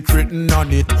seat written on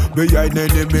it. Behind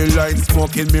enemy line,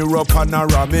 smoking mirror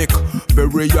panoramic.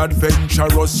 Very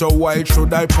adventurous, so why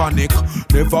should I panic?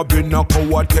 Never been a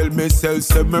coward, tell myself,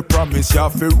 say me promise. You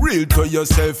feel real to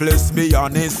yourself, let's be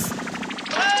honest.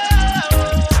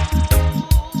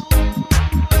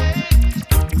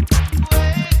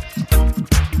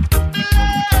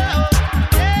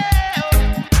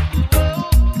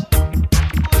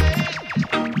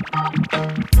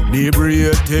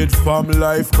 Inebriated from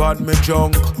life got me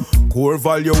junk. Core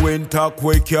value intact,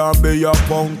 we can't be a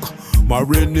punk.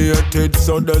 Marinated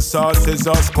so the sauce is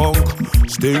a skunk.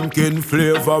 Stinking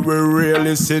flavor, we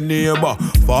really see neighbor.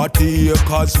 40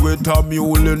 acres with a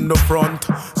mule in the front.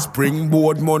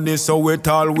 Springboard money so it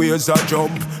always a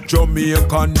jump.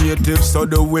 Jamaican native so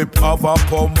the whip have a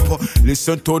pump.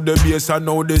 Listen to the bass and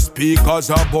now the speakers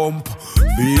a bump.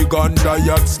 Vegan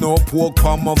diet, snow pork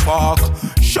from my fork.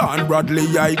 Sean Bradley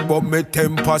hype but me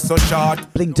temper so short.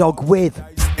 Bling Dog with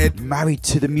Married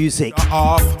to the Music.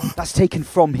 That's taken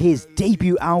from his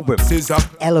debut album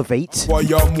Elevate,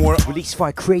 released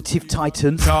by Creative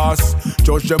Titans.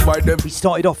 We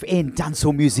started off in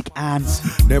dancehall music and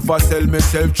never sell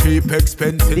myself cheap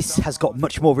expensive. This has got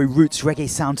much more of a roots reggae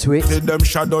sound to it. Them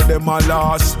shadow them a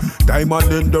last.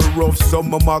 Diamond in the rough, some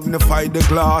magnify the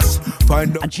glass.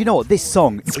 And you know what? This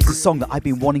song is a song that I've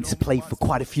been wanting to play for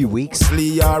quite a few weeks.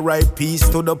 Right, peace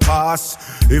to the past.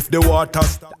 If the water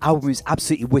the album is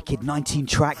absolutely wicked. 19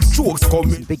 tracks,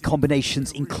 some big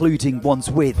combinations, including ones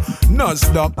with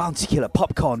Nasdaq, Bounty Killer,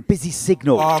 Popcorn, Busy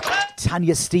Signal,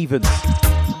 Tanya Stevens.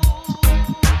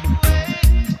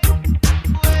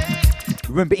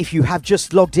 Remember, if you have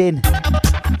just logged in,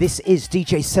 this is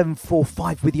DJ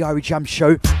 745 with the Irie Jamms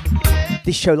Show.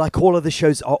 This show, like all other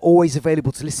shows, are always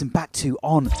available to listen back to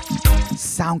on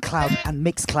SoundCloud and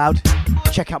Mixcloud.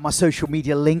 Check out my social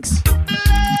media links.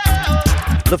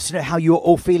 Love to know how you're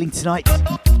all feeling tonight.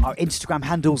 Our Instagram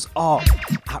handles are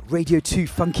at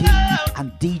Radio2Funky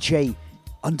and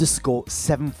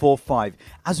DJ_745.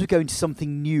 As we go into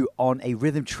something new on a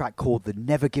rhythm track called The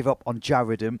Never Give Up on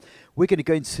Rhythm, we're going to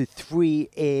go into 3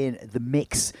 in the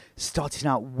mix, starting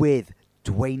out with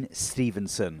Dwayne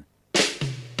Stevenson.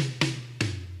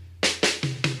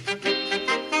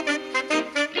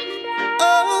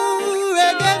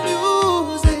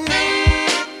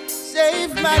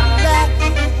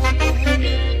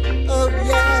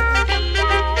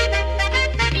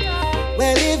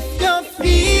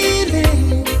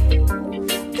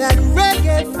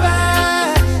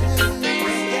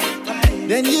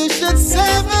 Then you should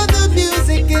savor the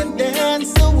music and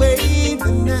dance away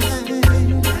the night.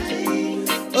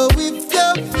 Oh, if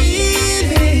you're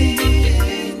feeling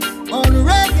on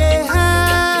reggae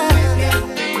high,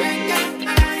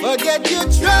 forget your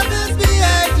troubles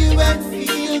behind you and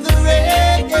feel the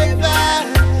reggae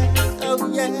vibe. Oh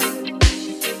yeah,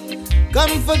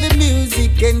 come for the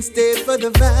music and stay for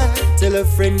the vibe. Tell a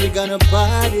friend we're gonna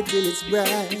party till it's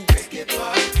bright.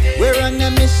 We're on a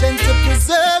mission to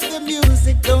preserve the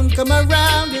music. Don't come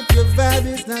around if your vibe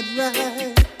is not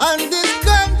right. On this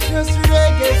conscious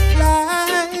reggae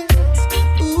flight,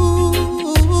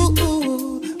 ooh,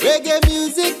 reggae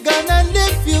music gonna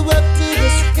lift you up to the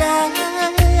sky.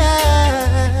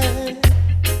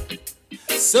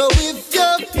 So if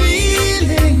you're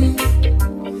feeling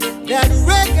that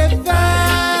reggae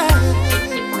vibe,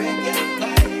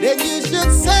 then you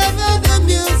should savor the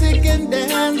music and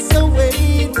dance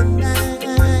away the night.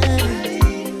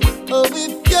 Oh,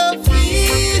 if you're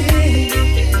feeling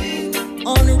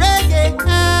on reggae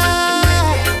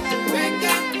high,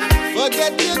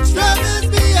 forget your troubles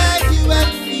behind you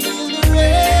and feel the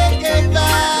reggae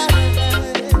vibe.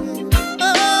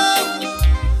 Oh,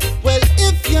 well,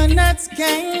 if you're not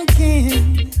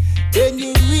skanking, then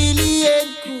you really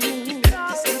ain't cool.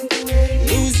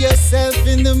 Lose yourself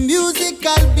in the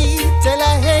musical beat. Tell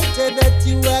a hater that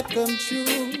you are come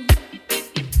true.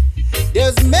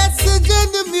 There's message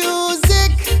in the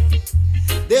music.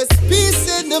 There's peace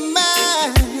in the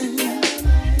mind.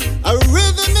 A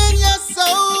rhythm in your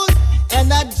soul.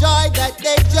 And a joy that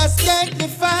they just can't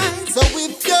define. So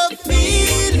if you're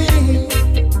feeling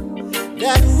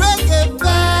that reggae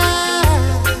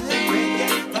vibe,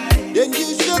 then you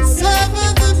should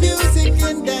savor the music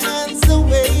and dance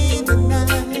away the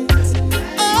night.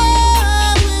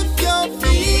 Oh, if you're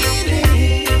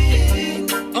feeling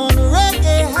on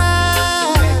reggae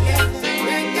high,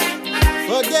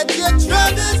 forget your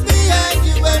troubles behind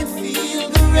you and feel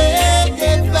the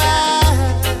reggae vibe.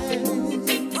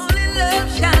 Only love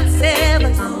shall save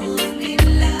us.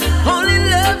 Only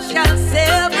love shall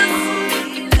save us.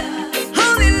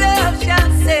 Only love shall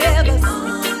save us.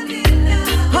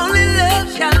 Only love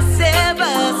shall save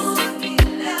us.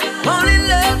 Only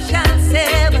love shall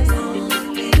save us.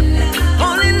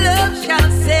 Only love shall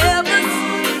save us.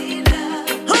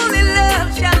 Only love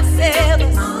shall save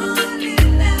us.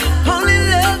 Only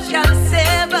love shall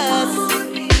save us.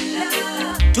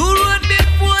 Two road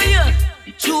before you,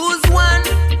 choose one.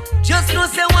 Just know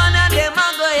say one of them a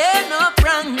go end up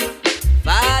wrong.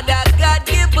 Father God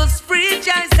give us free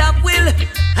choice of will,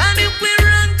 and if we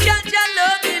wrong, judge our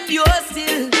love in your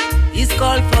still. It's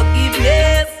called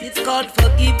forgiveness. It's called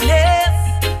forgiveness,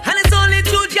 and it's only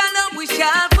through your love we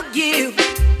shall forgive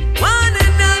one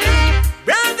another,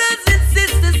 brothers and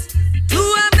sisters. To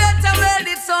a better world,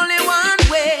 it's only one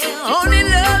way. Only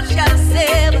love shall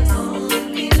save us.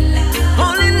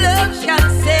 Only love shall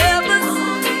save us.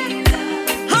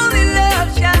 Only love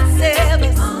shall save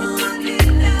us.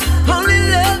 Only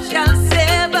love shall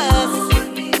save us.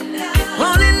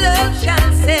 Only love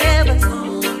shall save us.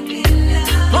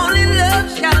 Only love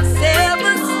shall save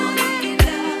us.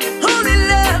 Only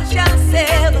love shall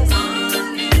save us.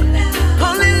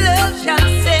 Only love shall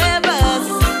save us.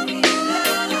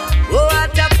 Oh,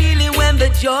 what a feeling when the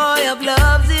joy of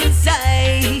love's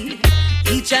inside.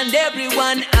 Each and every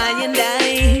one, I and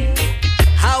I.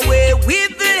 Away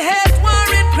with the hate, war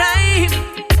and crime.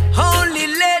 Only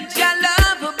let your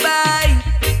love abide.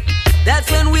 That's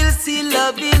when we'll see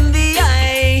love in the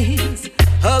eyes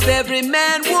of every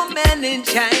man, woman, and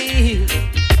child.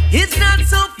 It's not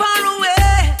so far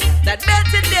away that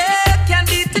better day can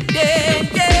be today,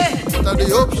 yeah. What are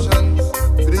the options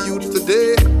for the youth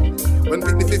today? When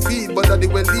picnic feed, but that the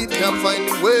well lead can't find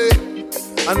the way.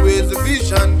 And where's the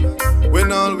vision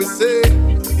when all we say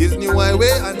is new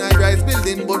highway and I rise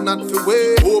building, but not for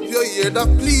way. Hope you hear that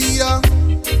clear.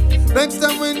 Next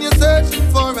time when you're searching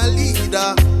for a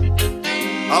leader,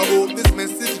 I hope this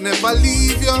message never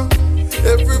leave you.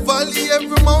 Every valley,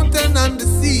 every mountain and the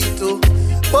sea too.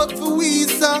 But for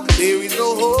Eesah, there is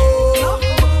no hope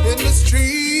in the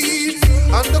streets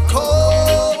and the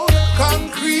cold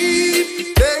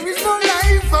concrete. There is no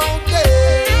life out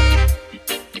there.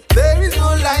 There is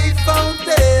no life out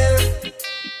there.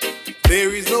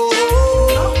 There is no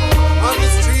hope on the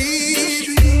streets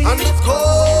and the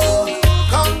cold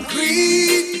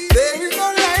concrete. There is no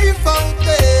life out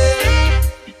there.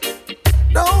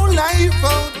 No life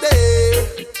out there.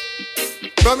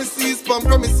 Promises from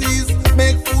promises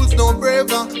make fools no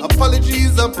braver.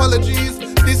 Apologies, apologies,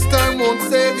 this time won't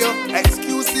save you.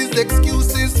 Excuses,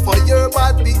 excuses for your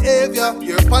bad behavior.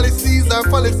 Your policies are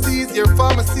policies, your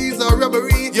pharmacies are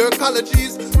robbery. Your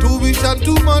colleges, tuition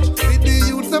too much with the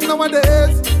youths them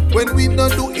nowadays. When we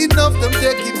not do enough, them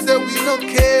they keep say we no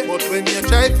care. But when you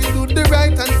try to do the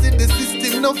right and see the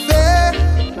system no fair,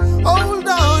 hold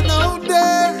on out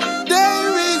there,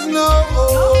 there is no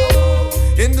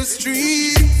hope in the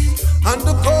streets and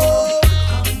the cold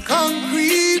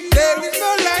concrete. There is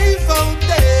no life out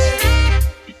there,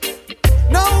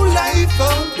 no life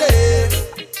out there.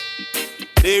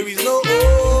 There is no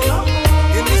hope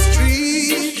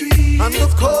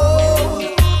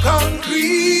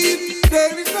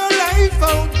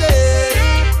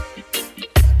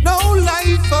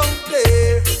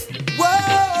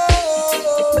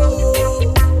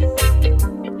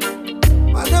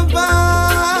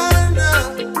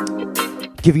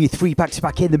Giving you 3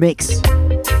 back-to-back in the mix.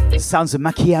 The sounds of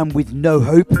Macka with No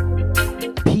Hope.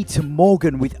 Peter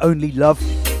Morgan with Only Love.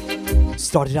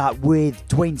 Started out with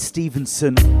Dwayne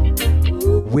Stevenson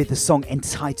with a song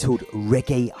entitled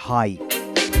Reggae High.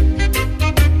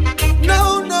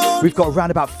 We've got around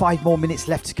about 5 more minutes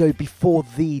left to go before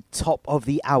the top of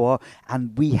the hour,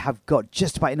 and we have got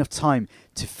just about enough time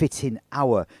to fit in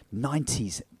our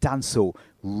 90s dancehall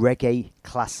reggae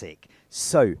classic.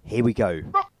 So here we go.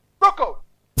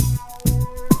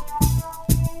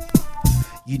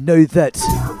 You know that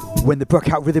when the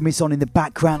Brookout rhythm is on in the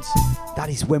background, that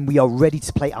is when we are ready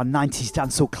to play our 90s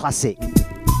dancehall classic.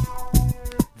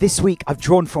 This week I've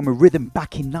drawn from a rhythm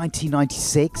back in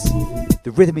 1996.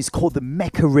 The rhythm is called the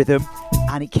Macka rhythm,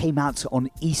 and it came out on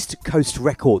East Coast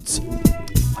Records.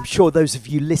 I'm sure those of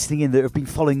you listening in that have been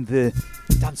following the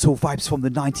dancehall vibes from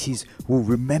the 90s will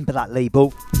remember that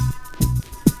label.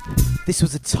 This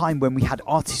was a time when we had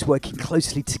artists working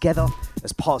closely together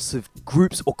as parts of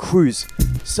groups or crews.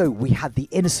 So we had the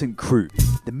Innocent Crew,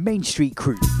 the Main Street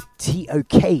Crew,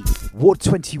 TOK, Ward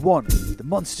 21, the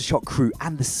Monster Shot Crew,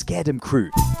 and the Scaredom Crew.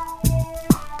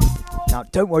 Now,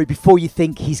 don't worry, before you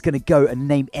think he's going to go and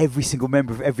name every single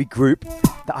member of every group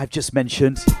that I've just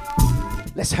mentioned,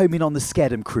 let's home in on the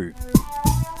Scaredom Crew.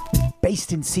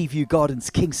 Based in Seaview Gardens,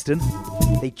 Kingston,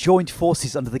 they joined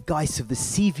forces under the guise of the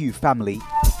Seaview family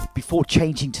before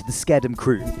changing to the Scaredom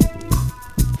Crew.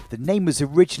 The name was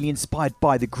originally inspired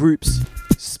by the group's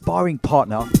sparring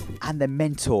partner and their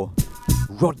mentor,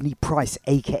 Rodney Price,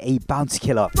 aka Bounty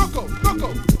Killer.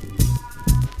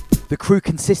 The crew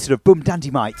consisted of Boom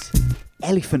Dandymite,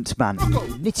 Elephant Man,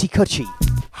 Nitty Kutchi,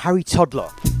 Harry Toddler.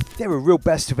 They're a real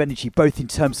burst of energy both in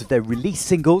terms of their release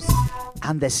singles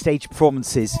and their stage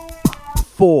performances.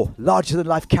 4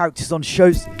 larger-than-life characters on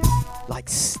shows like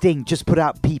Sting just put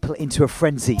out people into a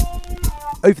frenzy.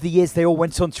 Over the years, they all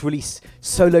went on to release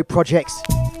solo projects.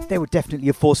 They were definitely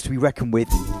a force to be reckoned with.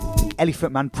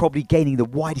 Elephant Man probably gaining the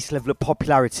widest level of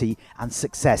popularity and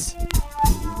success.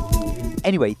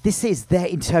 Anyway, this is their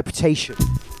interpretation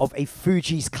of a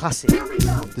Fugees classic.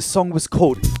 The song was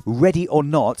called Ready or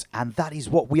Not, and that is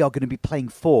what we are going to be playing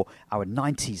for our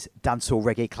 90s dancehall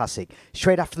reggae classic.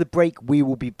 Straight after the break, we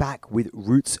will be back with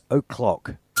Roots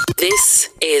O'Clock. This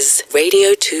is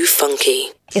Radio 2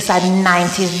 Funky. It's a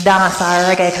 90s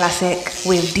dancehall reggae classic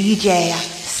with DJ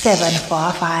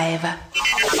 745.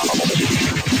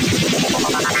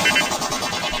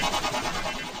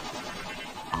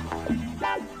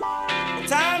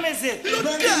 Time is it? Look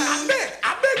there,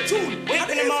 I beg tune. Wake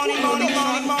in the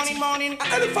morning. An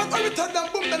elephant, I will turn down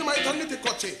boom, then I might turn it to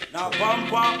Kochi. Now,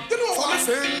 pump. You know what I'm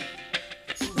saying?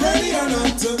 Ready or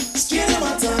not, scared them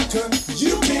attack,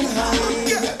 you can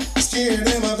hide. Scared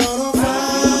them are gonna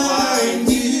find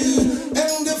you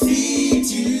and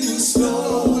defeat you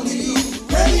slowly.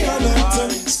 Ready or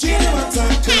not, scared them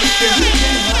attack, you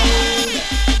can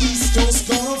hide. East Coast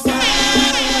gonna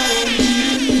find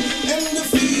you and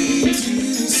defeat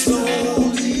you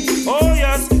slowly. Oh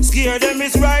yes, scared them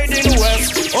is riding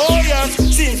west. Oh yes,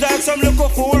 seems like some little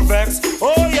fool vex.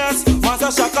 Oh yes,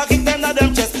 Master Shaka kick them at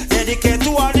them chest. Dedicate to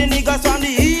all the niggas from the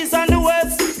east and the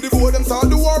west. Before them start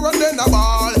the war and then a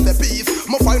ball the peace.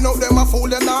 Mo find out them a fool,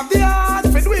 them not the hard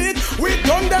fit with. We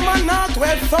done them and not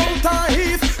west, south and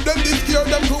east. Them this year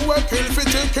them to work kill for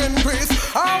chicken grease.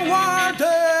 I want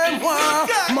them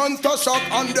Monster Shock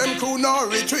and them crew no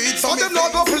retreat. So them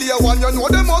not go play one, you know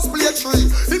them must play 3.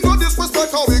 If no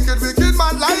disrespect a wicked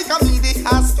man like a me, the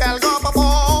Haskell go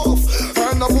above.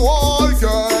 And the boy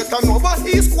get and over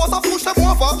his quarter push them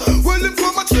over. Well him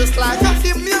come a chase like a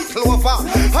him named Clover.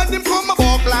 And him come a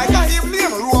walk like a him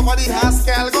named Rover. The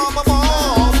Haskell go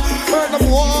above. And the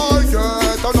boy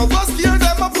get and over scare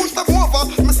them a push them over.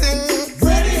 Me sing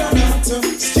ready or not,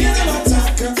 scare them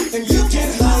attack, and you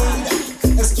can hide.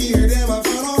 And scare them a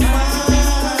gonna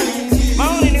find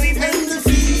you and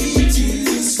defeat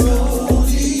you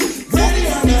slowly. Ready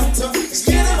or not,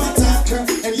 scare them attack,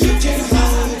 and you can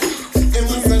hide. And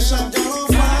once the shot gonna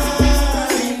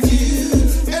find you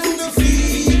and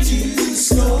defeat you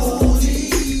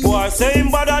slowly. Boy, same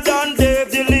better than Dave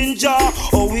the Ninja.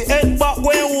 Oh, we head back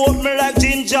when walk me like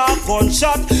ginger.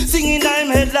 Gunshot, singing I'm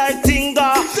head like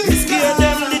Tinga. We scare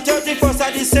them the 31st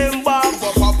of December.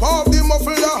 Pop off the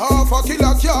muffler, half a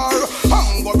killer car.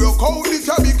 I'm gonna broke out the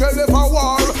cabby caliber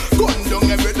war. Gun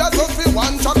down every that just fi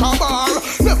one chaka bar.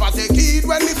 Never take heed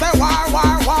when they say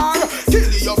war.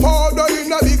 Kill your father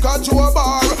in a Pikachu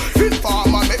bar.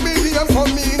 Informer make me name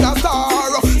come in a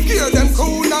star. Hear them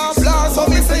cool now blast. So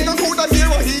me say no coulda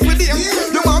hero he with them.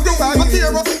 You have the right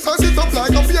hero. So sit up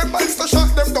like a fear monster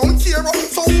shot them down hero.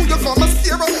 So who you come a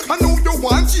scare? I know you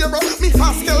want hero. Me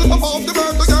Haskell above the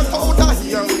bird to get out of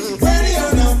here.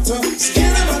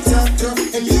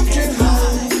 and you can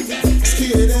hide.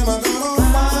 Scared them are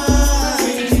gonna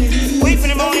find you. Wait for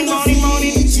the morning.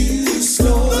 You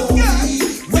slowly.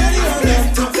 When you're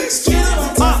left up, scared them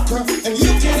are tougher, and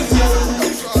you can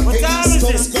hide. What time is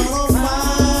Stuff's it? gonna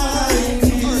find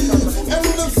you and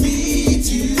defeat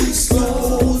you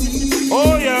slowly.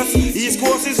 Oh yes, East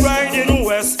Coast is riding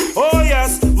west. Oh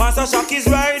yes, Master Shock is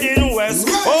riding west.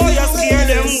 Oh yes, scare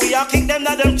them, we are kick them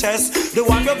at them chest. The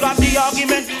one who got the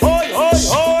argument, oi.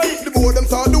 The boy them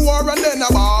start the war and then a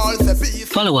ball to peace.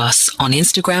 Follow us on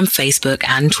Instagram, Facebook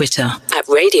and Twitter at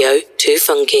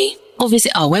Radio2Funky or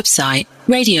visit our website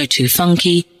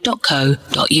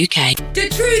radio2funky.co.uk. The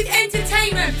Truth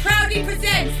Entertainment proudly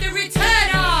presents the return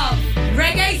of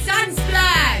Reggae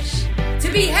Sunsplash, to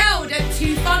be held at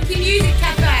 2 Funky Music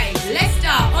Cafe,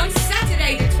 Leicester, on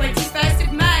Saturday the 21st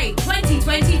of May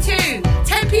 2022,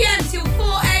 10 p.m. till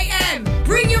 4 a.m.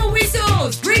 Bring your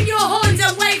whistles, bring your horns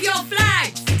and wave your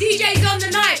flags. DJs on the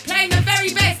night playing the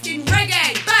very best in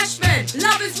reggae, bashment,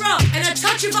 lovers rock and a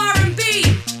touch of R&B.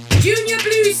 Junior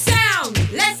Blues Sound,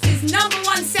 Leicester's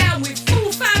 #1 sound with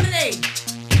full family.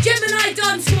 Gemini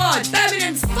Don Squad,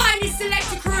 Birmingham's finest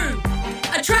selector crew.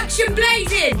 Attraction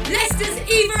blazing, Leicester's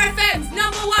Eesah FM's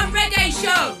 #1 reggae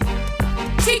show.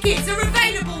 Tickets are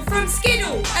available from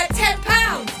Skiddle at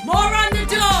 £10. More on the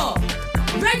door.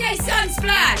 Reggae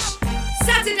Sunsplash,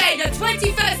 Saturday the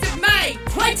 21st of May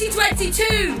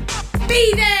 2022.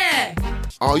 Be there.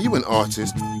 Are you an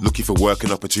artist looking for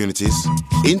working opportunities?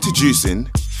 Introducing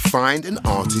Find an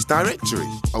Artist Directory,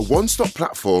 a one-stop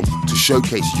platform to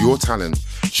showcase your talent,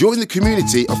 join the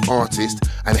community of artists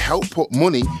and help put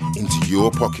money into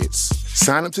your pockets.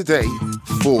 Sign up today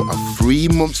for a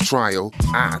 3-month trial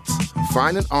at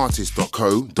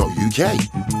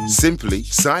findanartist.co.uk. Simply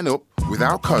sign up with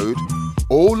our code,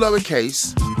 all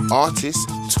lowercase,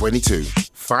 artist22.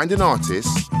 Find an Artist,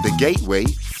 the gateway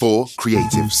for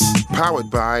creatives. Powered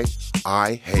by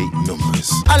I Hate Numbers.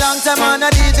 A long time on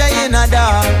a DJ in a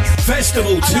dance.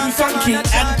 Festival 2 Funky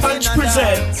and Punch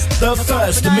presents the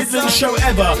first Midland show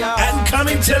ever and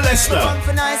coming to Leicester.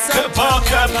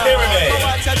 Kabaka Pyramid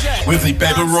with the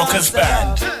Beggar Rockers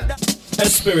Band. A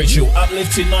spiritual,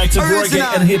 uplifting night of reggae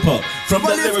and hip-hop from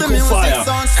the lyrical fire,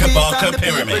 Kabaka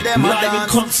Pyramid, live in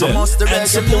concert and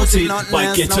supported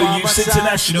by Ghetto Youth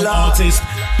International artist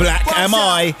Black Am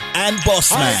I and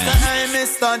Bossman. Hey,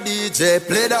 Mr. DJ,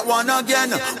 play that one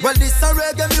again. Well, this a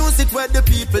reggae music where the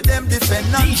people them defend.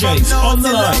 DJs on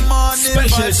the line,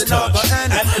 Specialist Touch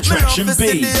and Attraction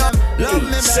B.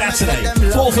 Saturday,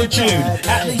 4th of June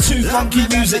at the 2 Funky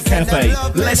Music Cafe,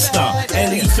 Leicester,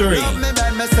 LE3.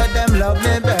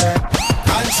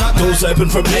 Doors open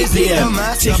from 8 p.m.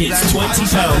 Tickets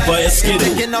 £20 via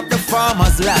Skiddle.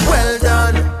 Well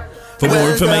done. For more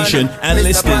information and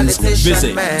listings,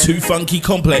 visit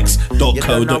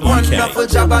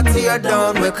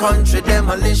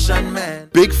 2funkycomplex.co.uk.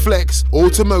 Big Flex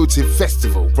Automotive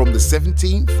Festival from the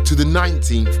 17th to the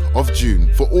 19th of June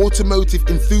for automotive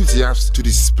enthusiasts to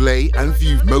display and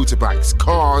view motorbikes,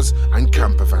 cars and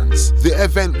camper vans. The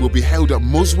event will be held at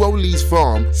Muswell Lees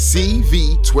Farm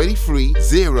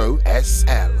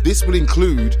CV230SL. This will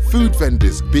include food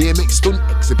vendors, BMX stunt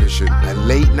exhibition and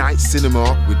late night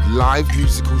cinema with live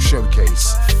musical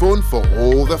showcase. Fun for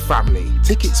all the family.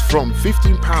 Tickets from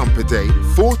 £15 per day,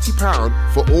 £40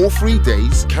 for all 3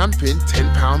 days, camping £10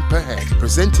 per head.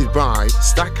 Presented by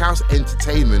Stackhouse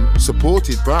Entertainment,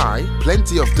 supported by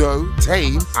Plenty of Dough,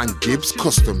 Tame and Gibbs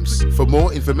Customs. For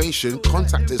more information,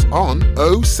 contact us on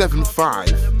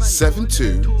 075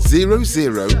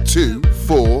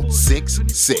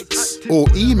 72002466 or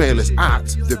email us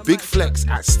at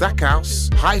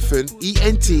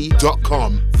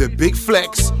thebigflex@stackhouse-ent.com. The Big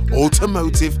Flex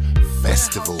Automotive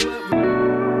Festival.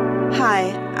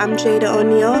 Hi, I'm Jada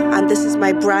O'Neill, and this is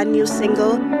my brand new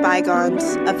single,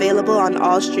 Bygones, available on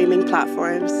all streaming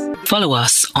platforms. Follow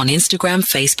us on Instagram,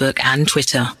 Facebook and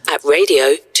Twitter at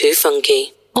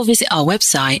Radio2Funky or visit our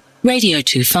website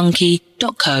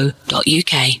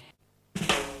radio2funky.co.uk.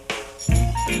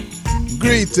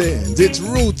 Greetings, it's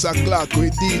Roots O'Clock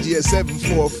with DJ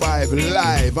 745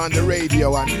 live on the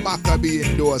radio and Macka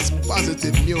endorsed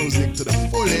positive music to the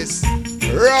fullest.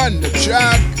 Run the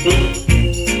track.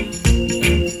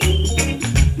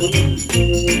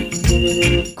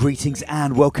 Greetings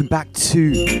and welcome back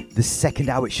to the second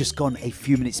hour. It's just gone a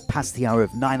few minutes past the hour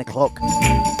of 9 o'clock.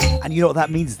 And you know what that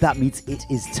means? That means it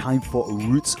is time for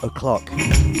Roots O'Clock.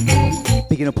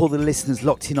 Bigging up all the listeners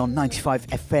locked in on 95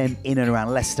 FM in and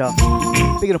around Leicester.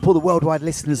 Bigging up all the worldwide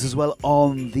listeners as well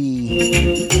on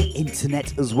the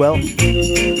internet as well.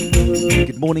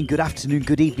 Good morning, good afternoon,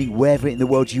 good evening, wherever in the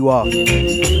world you are.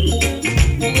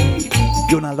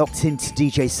 You're now locked into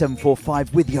DJ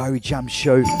 745 with the Irie Jamms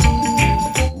Show.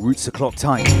 Roots o'clock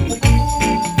time.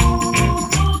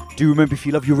 Do remember, if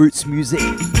you love your roots music,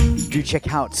 do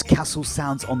check out Castle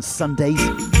Sounds on Sundays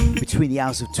between the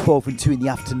hours of 12 and 2 in the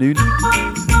afternoon.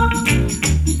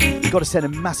 Got to send a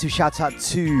massive shout out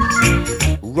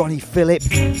to Ronnie Phillip.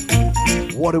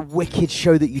 What a wicked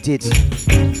show that you did.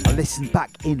 I listened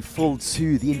back in full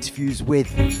to the interviews with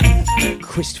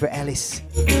Christopher Ellis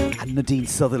and Nadine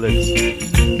Sutherland.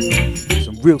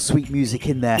 Some real sweet music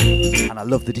in there, and I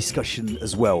love the discussion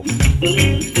as well.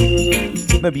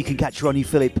 Remember, you can catch Ronnie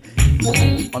Phillip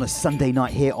on a Sunday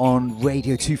night here on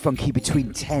Radio2Funky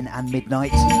between 10 and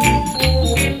midnight.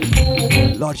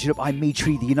 Larging up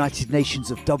Imetri, the United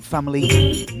Nations of Dub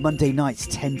Family, Monday nights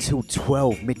 10 till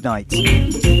 12 midnight.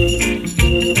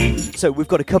 So we've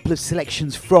got a couple of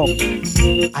selections from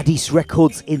Addis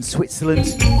Records in Switzerland.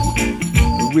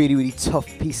 A really, really tough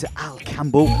piece of Al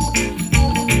Campbell.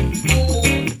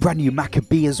 Brand new Macka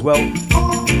B as well.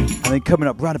 And then coming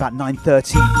up around about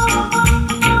 9:30,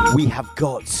 we have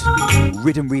got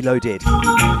Riddim Reloaded.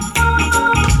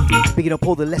 Picking up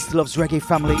all the Leicester Loves Reggae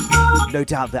family. No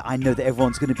doubt that I know that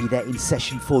everyone's going to be there in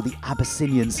session for the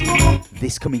Abyssinians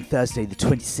this coming Thursday, the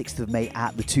 26th of May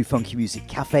at the 2 Funky Music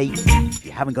Cafe. If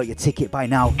you haven't got your ticket by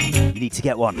now, you need to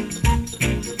get one.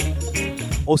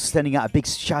 Also sending out a big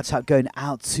shout out going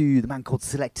out to the man called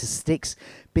Selector Sticks.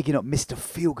 Bigging up Mr.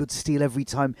 Feelgood Steel every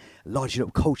time. Larging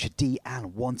up Culture D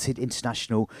and Wanted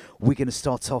International. We're going to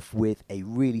start off with a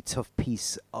really tough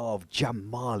piece of Jam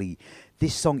Marley.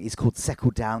 This song is called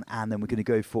Settle Down, and then we're going to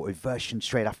go for a version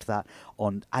straight after that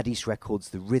on Addis Records.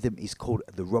 The rhythm is called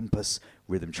the Rumpus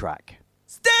rhythm track.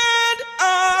 Stand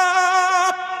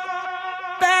up,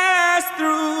 pass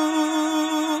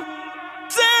through,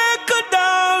 settle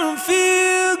down,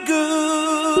 feel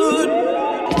good.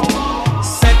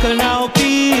 Settle now,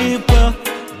 people.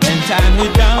 When time we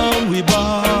down, we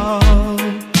bow.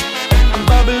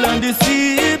 Babylon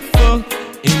deceitful.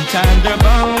 In time they're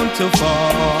bound to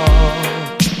fall.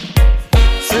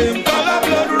 Same color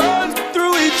blood runs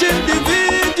through each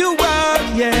individual,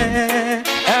 yeah.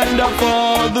 And of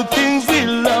all the things we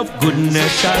love,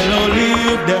 goodness shall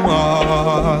outlive them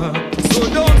all. So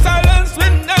don't silence me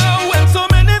now when so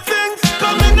many things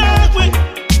coming our way.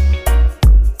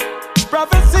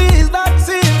 Prophecies,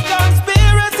 vaccines,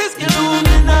 conspiracies,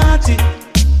 Illuminati.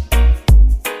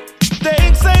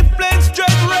 Things say planes,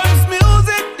 dread runs,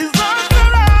 music is on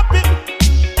therapy.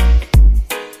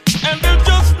 And there's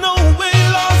just no way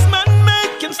lost man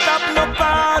can stop no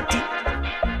party,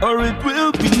 or it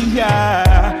will be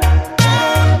that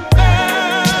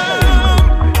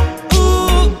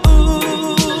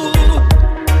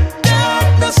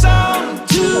sound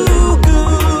too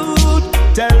good.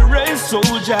 Tell race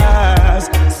soldiers,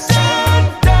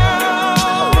 stand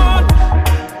down,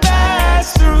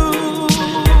 pass through,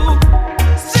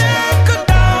 settle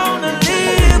down and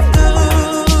live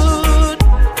good.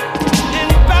 In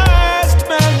past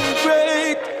men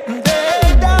great, they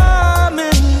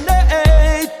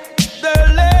dominate. Their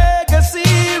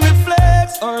legacy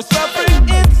reflects our suffering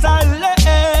in silence.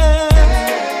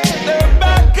 They're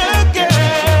back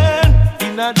again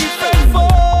in a different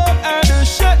form and a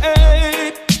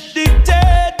shape.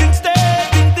 Dictating,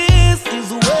 stating this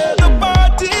is where the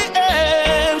party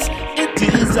ends. It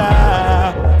is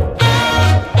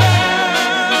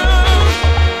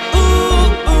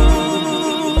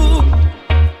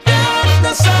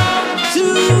the sound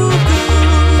too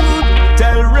good.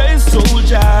 Tell race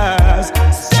soldiers,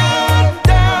 stand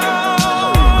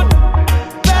down,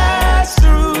 pass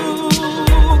through,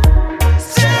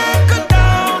 settle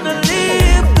down and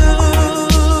live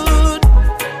good.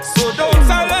 So don't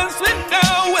silence me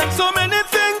now when so many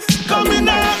things coming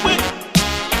our way.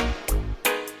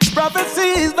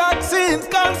 Prophecies, vaccines,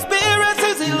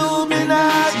 conspiracies,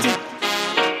 Illuminati.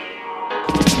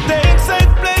 Things say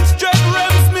planes, dread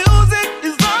realms, music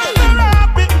is on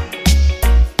therapy.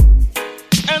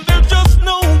 And there's just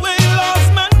no way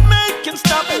lost man can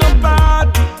stop the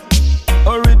party,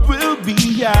 or it will be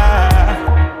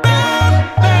bam,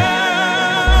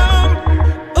 bam.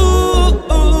 Ooh,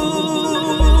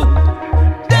 ooh,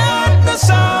 that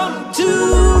sound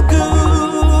too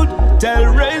good. Tell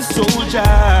race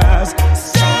soldiers,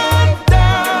 stand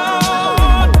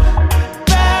down,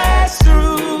 pass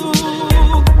through,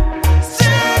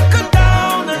 settle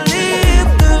down and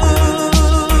live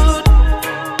good.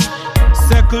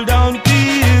 Settle down,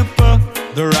 people.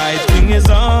 The right thing is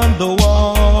on the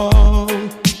wall.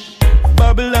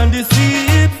 Babylon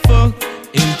deceitful.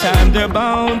 In time they're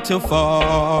bound to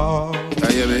fall. You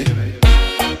hear me?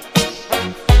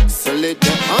 So let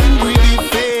the hungry be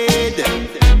fed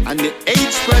and the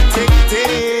age spread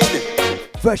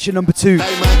protected. Version number 2.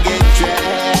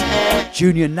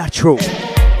 Junior Natural.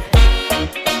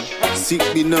 Sick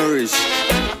be nourished.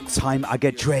 Time I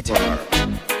Get Dread.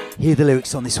 Hear the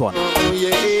lyrics on this one. Oh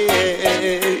yeah.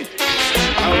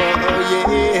 Oh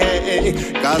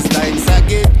yeah. Cause times I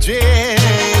get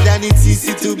dread and it's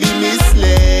easy to be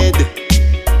misled.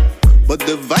 But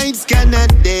the vibes cannot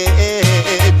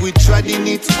dead. We treading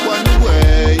it one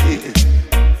way.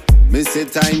 Me say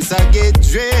times I get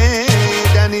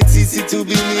dread and it's easy to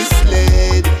be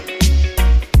misled.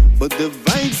 But the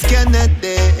vibes cannot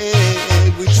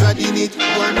dead. We treading it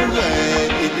one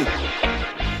way.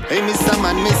 Hey, Mr.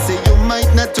 Man, me say you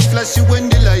might not to flash you when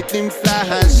the lightning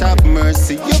flash. Have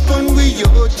mercy upon we,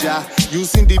 your Jah.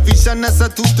 Using division as a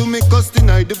tool to make us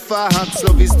deny the facts.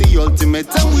 Love is the ultimate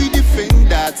and we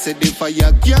defend that. Say the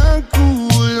fire can't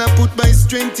cool. I put my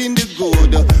strength in the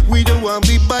good. We don't want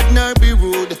be bad nor be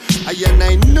rude. I and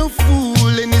I no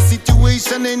fool. Any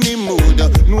situation, any mood.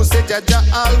 No say Jah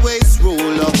always roll.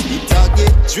 It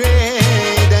target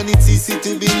dread and it's easy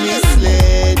to be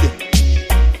misled.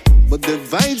 But the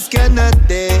vibes cannot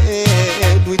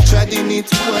dead. We treading it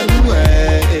one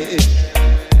way.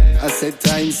 I said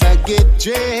times I get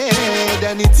dread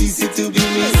and it's easy to be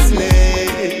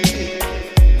misled.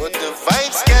 But the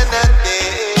vibes cannot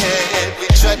dead. We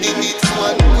treading it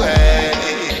one way.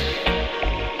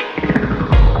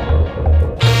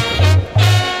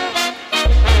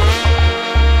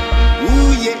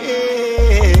 Ooh yeah.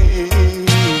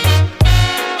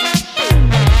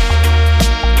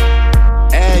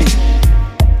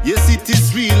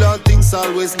 Real, all things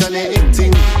always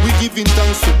connecting. We giving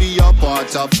thanks to be a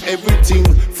part of everything.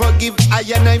 Forgive I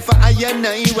and I for I and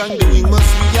I. Wrongdoing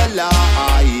must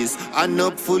realize. And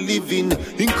up for living.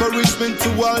 Encouragement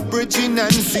to all bridging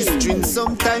and sistering.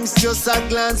 Sometimes just a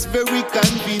glance very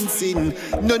convincing.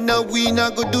 None of we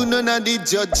not go do none of the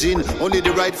judging. Only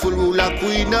the rightful ruler,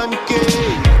 queen and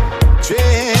king.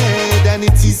 Dread and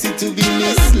it's easy to be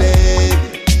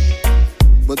misled.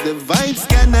 But the vibes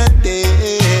cannot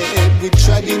dead. We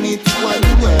treading it one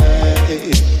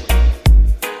way.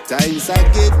 Times I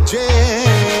get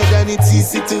dread and it's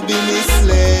easy to be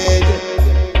misled.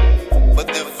 But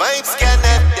the vibes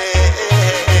cannot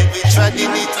dead. We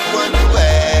treading it one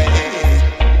way.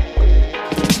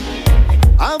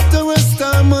 After a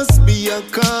storm must be a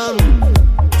calm.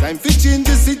 Time to change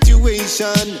the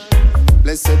situation.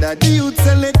 Blessed are the youths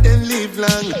and let them live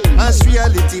long. As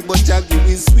reality, but Jah give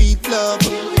me sweet love.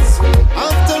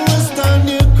 After a storm,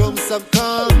 here comes a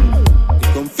calm. It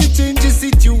come to change the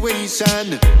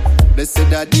situation.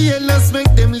 Blessed are the elders,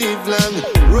 make them live long.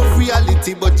 Rough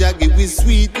reality, but Jah give me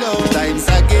sweet love. Times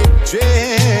I get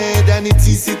dread and it's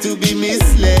easy to be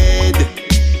misled.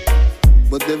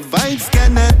 But the vibes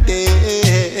cannot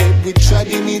dead. We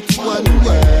treading it one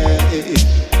way.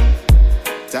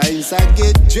 Times I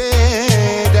get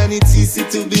dread and it's easy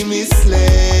to be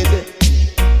misled.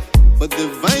 But the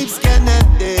vibes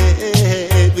cannot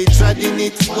dead. We treading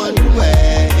it one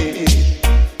way.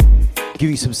 Give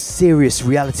you some serious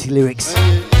reality lyrics.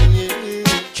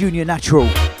 Junior Natural.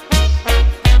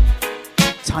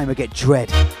 Time I Get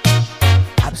Dread.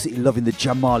 Absolutely loving the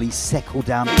Jamali Sekle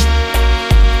down.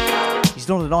 He's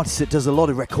not an artist that does a lot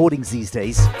of recordings these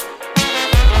days.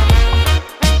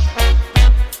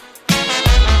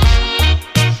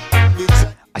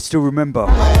 I still remember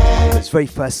those very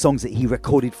first songs that he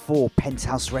recorded for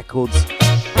Penthouse Records,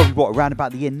 probably around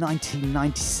about the year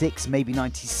 1996, maybe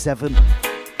 97.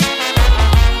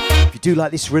 If you do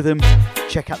like this rhythm,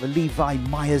 check out the Levi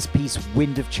Myers piece,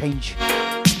 Wind of Change.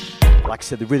 Like I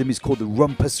said, the rhythm is called the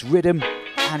Rumpus Rhythm,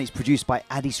 and it's produced by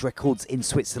Addis Records in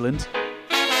Switzerland.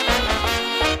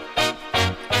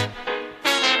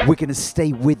 We're going to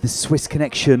stay with the Swiss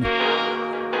connection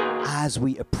as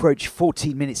we approach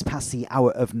 14 minutes past the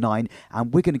hour of 9,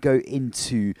 and we're going to go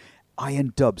into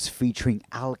Iron Dubs featuring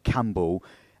Al Campbell,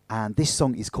 and this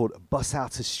song is called Bus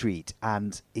Outer Street,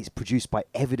 and it's produced by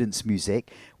Evidence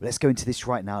Music. Well, let's go into this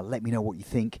right now. Let me know what you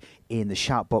think in the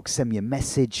shout box. Send me a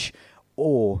message,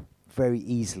 or very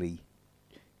easily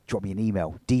drop me an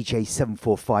email,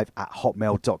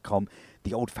 dj745@hotmail.com,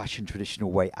 the old-fashioned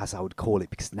traditional way, as I would call it,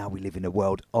 because now we live in a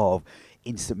world of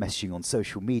instant messaging on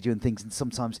social media and things, and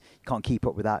sometimes you can't keep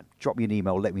up with that. Drop me an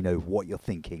email, let me know what you're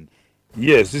thinking.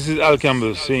 Yes, this is Al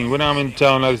Campbell saying, when I'm in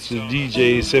town, I listen to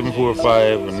DJ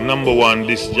 745, #1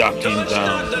 disc jockey in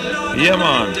town. Yeah,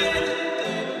 man.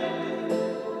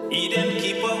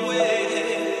 Keep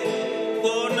away.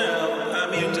 For now,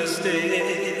 I'm here to stay.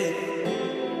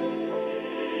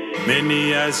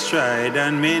 Many has tried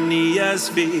and many has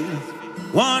failed.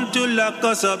 Want to lock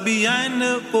us up behind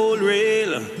the pole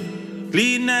rail.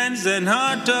 Clean hands and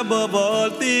heart above all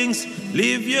things.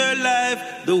 Live your life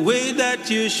the way that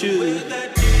you should.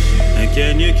 And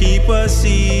can you keep a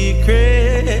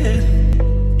secret?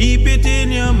 Keep it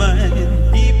in your mind.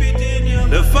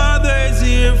 The Father is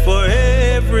here for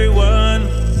everyone.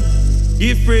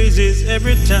 Give praises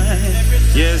every time.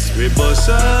 Yes, we bust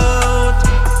out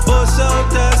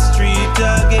the street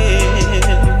again.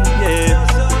 Yeah.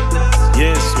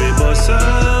 Yes, we bust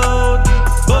out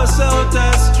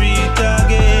the street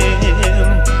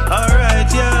again.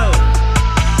 Alright, yo.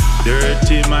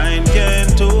 Dirty mind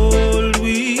can't hold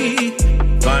we.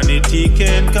 Vanity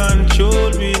can't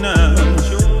control me now.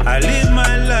 I live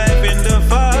my life in the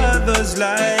Father's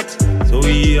light, so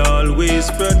He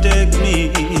always protect me.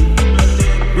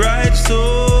 Bright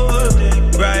soul,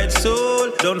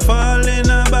 don't fall in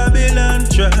a Babylon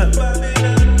trap.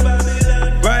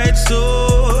 Bright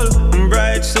soul,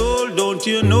 don't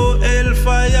you know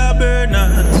hellfire burn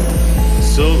out?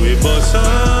 So we bust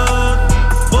out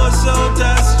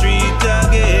the street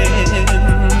again.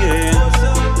 Yeah.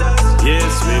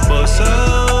 Yes, we bust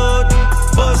out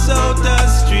the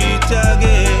street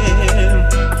again.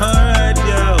 Alright,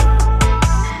 yo.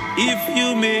 If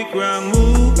you make wrong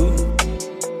move,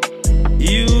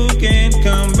 you can't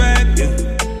come back.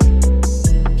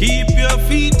 Keep your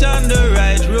feet on the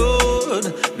right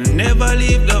road. Never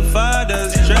leave the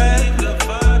Father's track.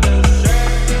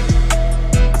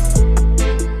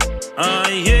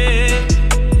 Yeah.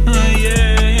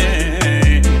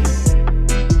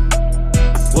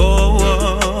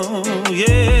 Whoa,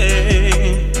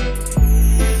 yeah.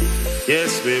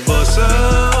 Yes, we bust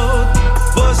out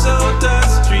the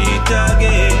street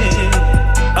again.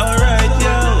 Alright,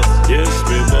 yo. Yes,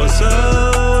 we bust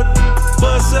out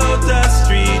the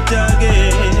street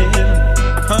again.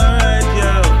 Alright,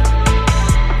 yo.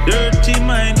 Dirty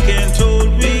mind can't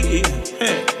hold me.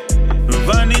 Hey.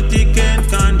 Vanity can't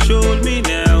control me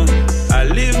now. I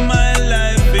live my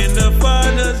life in the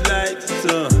Father's light,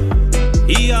 so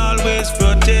He always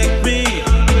protect me.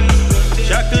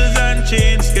 Shackles and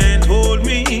chains can't hold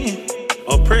me.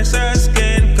 Oppressors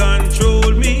can't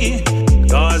control me.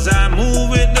 'Cause I move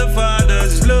with the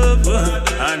Father's love.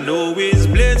 I know His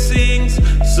blessings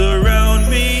surround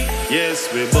me. Yes,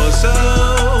 we bust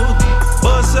out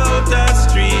the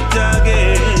street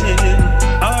again.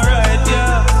 Alright,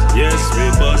 yeah. Yes, we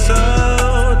bust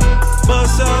out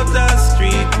the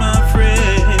street, my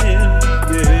friend.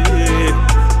 Yeah.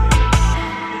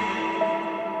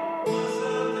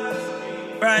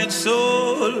 Bright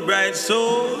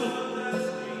soul,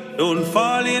 don't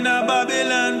fall in a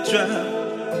Babylon trap.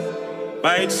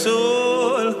 Bright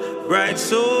soul,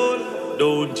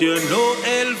 don't you know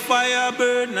hellfire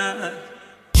burn out?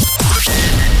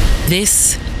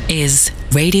 This is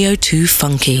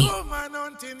Radio2Funky.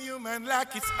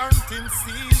 Like it's hunting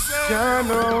season.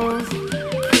 Journals.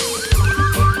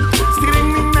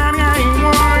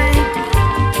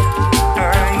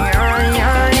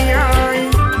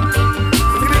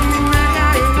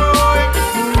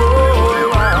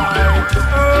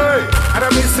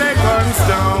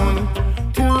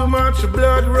 Too much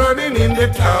blood running in the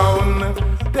town.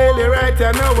 Tell you right,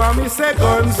 I know why me say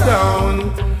guns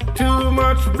down. Too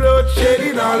much blood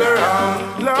shedding all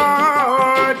around.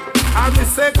 Lord, I me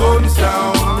say guns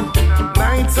down.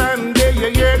 Nights and day you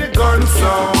hear the gun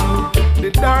sound.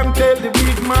 The damn tell the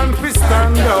big man fi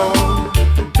stand down.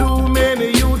 Too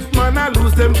many youth man I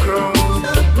lose them crowns.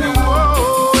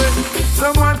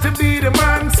 Some want to be the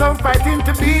man, some fighting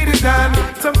to be the dan.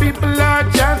 Some people are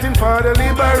chanting for the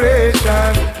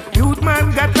liberation. Youth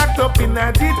man got locked up in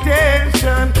a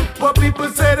detention, but people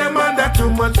say them under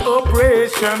too much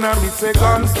oppression. And me say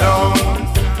guns down.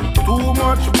 Too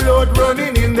much blood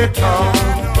running in the town.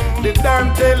 The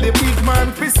damn tell the big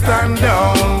man fi stand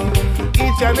down.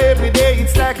 Each and every day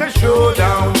it's like a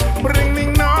showdown.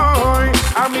 Bringing noise,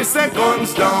 and me say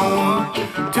guns down.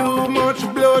 Too much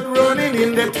blood running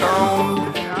in the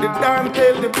town. The damn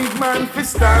tell the big man fi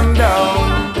stand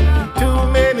down. Too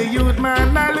many youth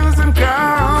man are losing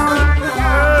count.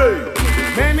 Hey.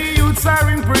 Many youths are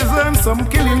in prison, some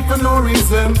killing for no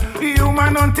reason.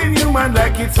 Human hunting human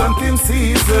like it's hunting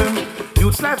season.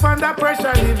 Youth's life under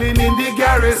pressure, living in the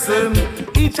garrison.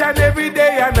 Each and every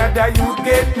day another youth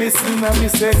get missing. And me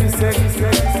say,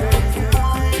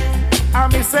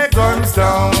 and me say guns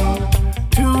down.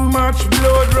 Too much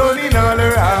blood running all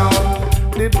around.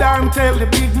 The damn tell the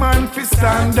big man fi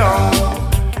stand down.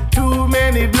 Too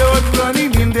many blood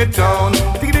running in the town.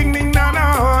 Ding ding na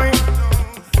na.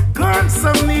 Guns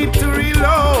some need to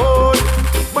reload,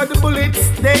 but the bullets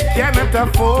they cannot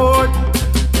afford.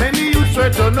 Many youths try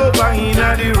to turn over in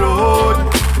the road.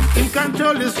 He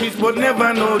control the streets but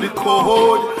never know the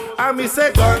code. I miss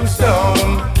a guns down.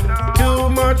 Too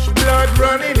much blood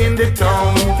running in the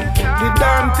town. The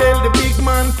damn tell the big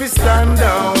man to stand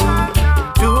down.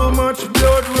 Too much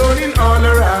blood running all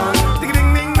around. Ding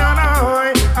ding ding na na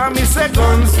hoy. I miss a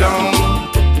guns down.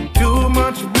 Too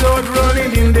much blood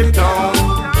running in the town.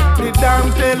 The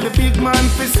damn tell the big man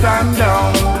to stand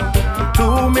down.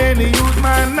 Too many youth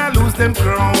man na lose them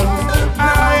crown.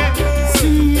 I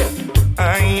see.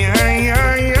 I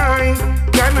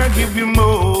gonna give you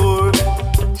more.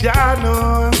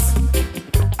 Janos.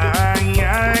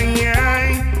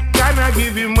 Gonna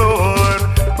give you more.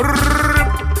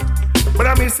 But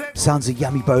I miss it. Sounds of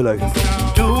Yami Bolo.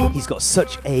 He's got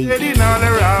such a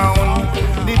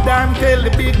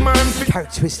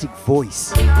characteristic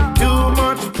voice.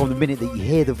 From the minute that you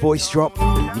hear the voice drop,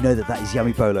 you know that is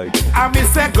Yami Bolo. I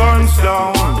miss a guns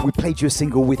down. We played you a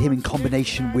single with him in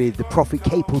combination with the Prophet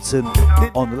Capleton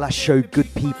on the last show,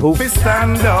 Good People. This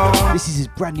is his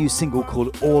brand new single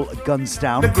called All Guns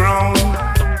Down.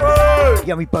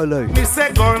 Yami Bolo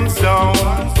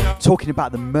talking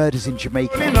about the murders in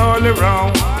Jamaica.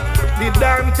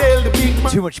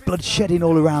 Too much blood shedding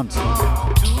all around.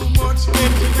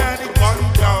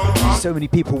 So many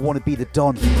people want to be the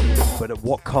Don, but at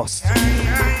what cost?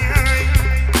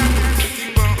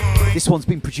 This one's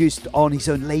been produced on his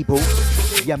own label,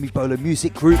 Yami Bolo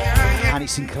Music Group, and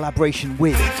it's in collaboration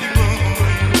with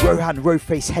Rohan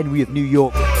Roadface Henry of New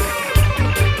York.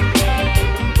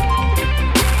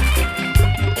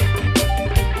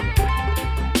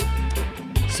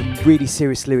 Some really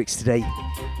serious lyrics today,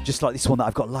 just like this one that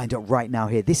I've got lined up right now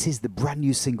here. This is the brand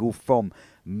new single from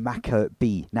Macka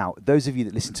B. Now, those of you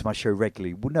that listen to my show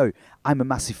regularly will know I'm a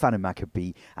massive fan of Macka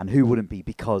B, and who wouldn't be,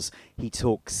 because he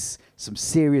talks some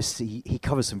serious, he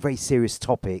covers some very serious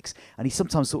topics, and he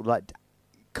sometimes sort of like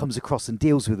comes across and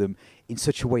deals with them in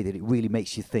such a way that it really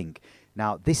makes you think.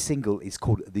 Now, this single is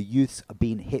called The Youths Are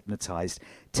Being Hypnotized.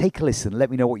 Take a listen,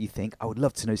 let me know what you think. I would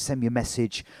love to know. Send me a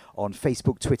message on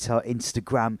Facebook, Twitter,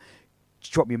 Instagram.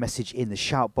 Drop me a message in the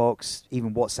shout box,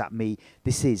 even WhatsApp me.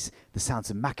 This is the sounds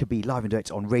of Macka B live and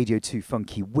direct on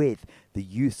Radio2Funky with The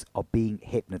Youth Are Being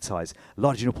Hypnotized.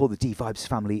 Larging up all the D-Vibes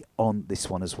family on this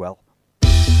one as well.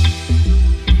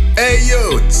 Hey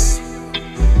youths,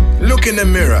 look in the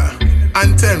mirror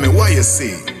and tell me what you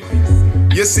see.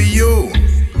 You see you,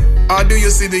 or do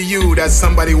you see the you that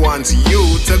somebody wants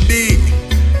you to be?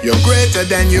 You're greater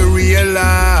than you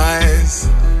realize.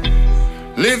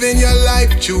 Living your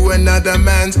life through another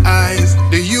man's eyes.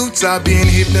 The youths are being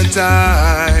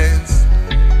hypnotized.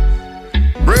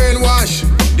 Brainwash,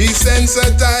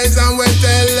 desensitize, and we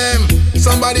tell them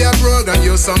somebody a program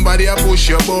you, somebody a push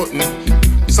your button.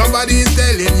 Somebody is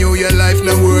telling you your life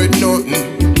no worth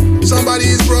nothing. Somebody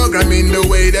is programming the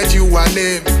way that you are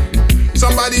live.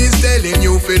 Somebody is telling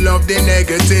you feel love the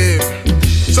negative.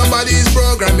 Somebody is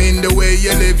programming the way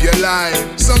you live your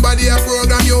life. Somebody a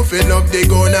program you feel love the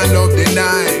gun and love the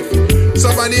knife.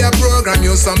 Somebody a program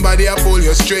you, somebody a pull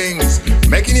your strings,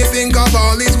 making you think of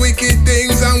all these wicked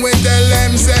things. And we tell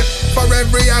them say, for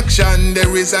every action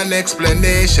there is an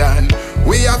explanation.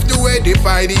 We have to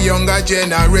edify the younger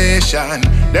generation.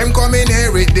 Them come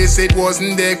inherit this, it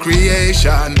wasn't their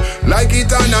creation. Like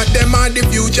it or not, them are the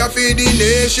future for the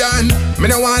nation. Me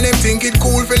no want them think it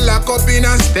cool for lock up in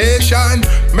a station.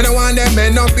 Me no want them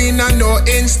end up in a no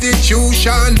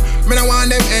institution. Me no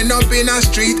want them end up in a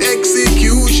street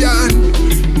execution.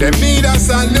 Them need a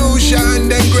solution,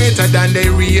 them greater than they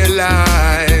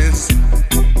realize.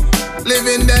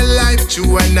 Living their life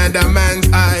through another man's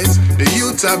eyes. The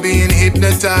youths are being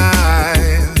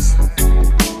hypnotized.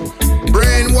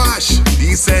 Brainwash,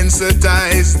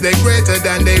 desensitized. They're greater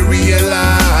than they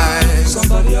realize.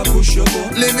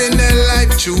 Living their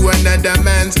life through another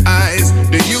man's eyes.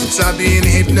 The youths are being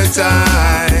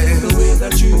hypnotized. The way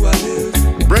that you are living.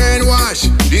 Brainwash,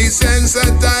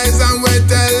 desensitized, and we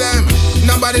tell them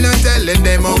nobody not telling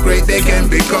them how great they can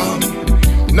become.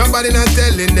 Nobody not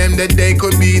telling them that they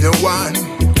could be the one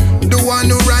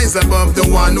who rise above, the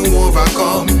one who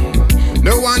overcome,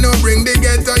 the one who bring the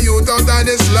ghetto youth out of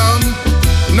the slum.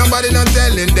 Nobody not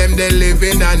telling them they live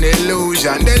in an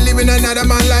illusion. They live in another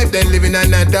man's life, they live in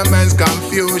another man's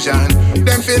confusion.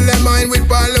 Them fill their mind with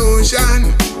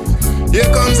pollution. Here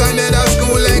comes another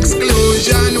school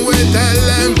exclusion. We tell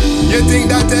them, you think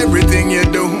that everything you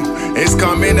do is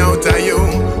coming out of you.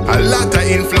 A lot of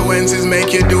influences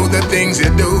make you do the things you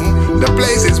do. The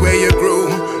places where you grew,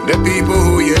 the people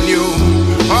who you knew.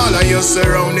 All of your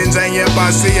surroundings and your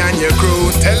posse and your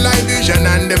crew. Television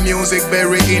and the music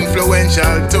very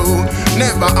influential too.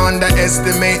 Never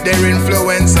underestimate their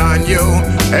influence on you.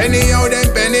 Anyhow they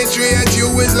penetrate you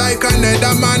is like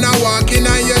another man a walking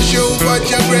on your shoe. But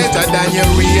you're greater than you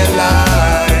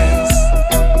realize.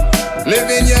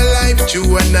 Living your life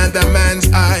through another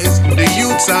man's eyes. The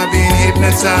youths are being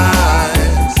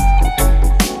hypnotized,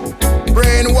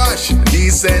 brainwashed,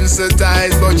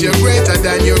 desensitized. But you're greater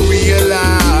than you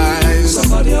realize.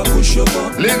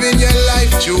 Living your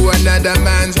life through another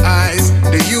man's eyes.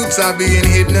 The youths are being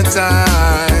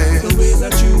hypnotized,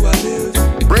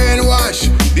 brainwashed,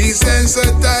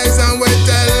 desensitized. And we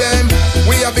tell them,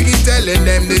 we have to keep telling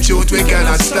them the truth, we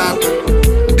cannot stop.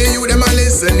 The youth them a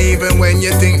listen even when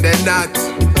you think they're not.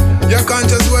 Your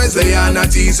conscious words, they are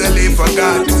not easily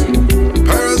forgot.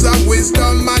 Pearls of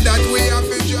wisdom that we have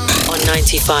to drop. On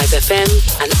 95FM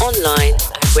and online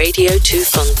at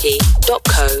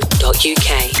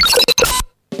radio2funky.co.uk.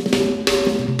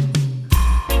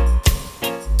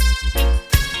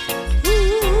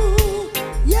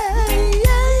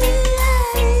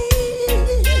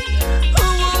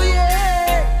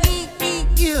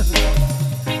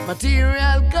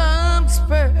 Material comes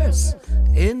first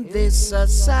in this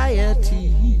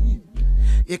society.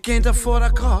 You can't afford a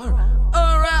car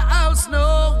or a house,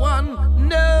 no one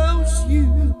knows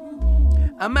you.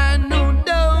 A man who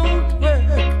don't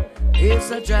work is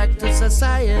a drag to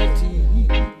society.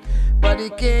 But he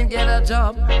can't get a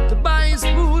job to buy his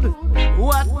food.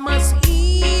 What must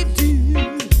he do?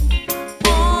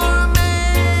 Poor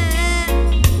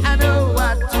man, I know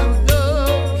what to do.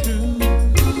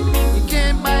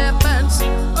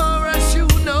 Or a shoe,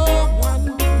 no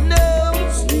one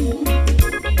knows you.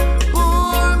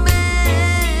 Poor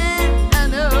man, I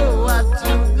know what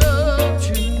to go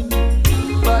through.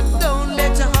 But don't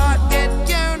let your heart get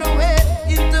carried away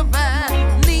into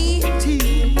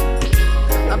vanity.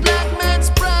 A black man's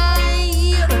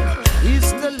pride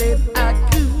is to live a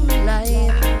good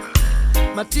life.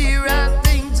 Material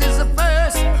things is the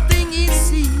first thing he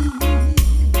sees.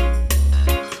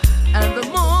 And the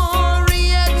more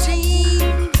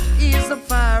the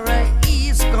fire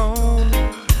is gone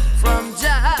from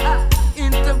Jah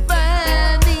into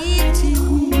vanity.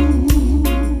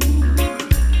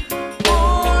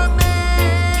 Poor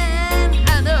man,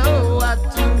 I know what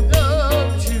to go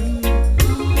through.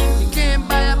 You can't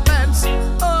buy a pants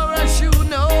or a shoe,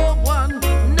 no one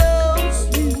knows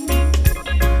you.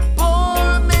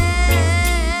 Poor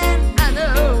man, I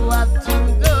know what to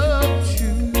go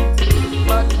through.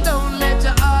 But don't let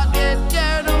your heart get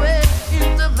carried away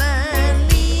into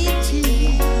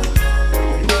vanity.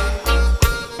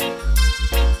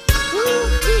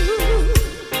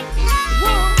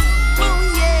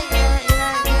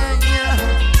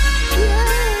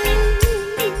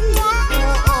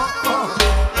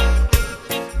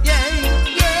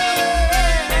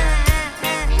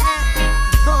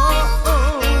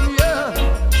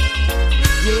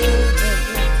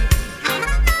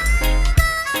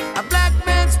 A black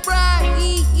man's pride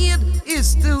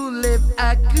is to live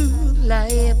a good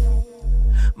life.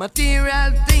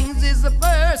 Material things is the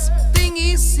first thing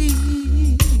he seeks.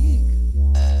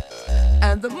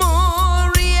 And the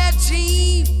more he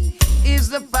achieves, is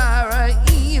the far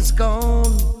he's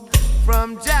gone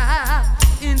from Jah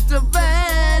into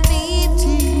vanity.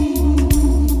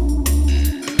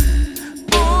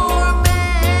 Poor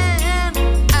man,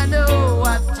 I know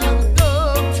what to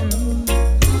go through.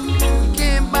 You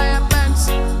can't buy a pants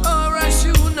or a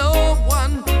shoe, no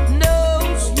one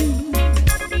knows you.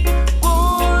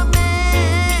 Poor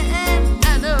man, I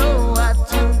know what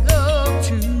to go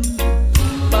through.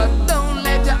 But don't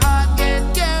let your heart get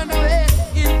carried away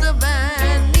into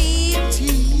vanity.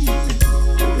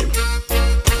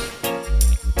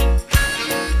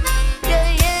 Yeah,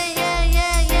 yeah.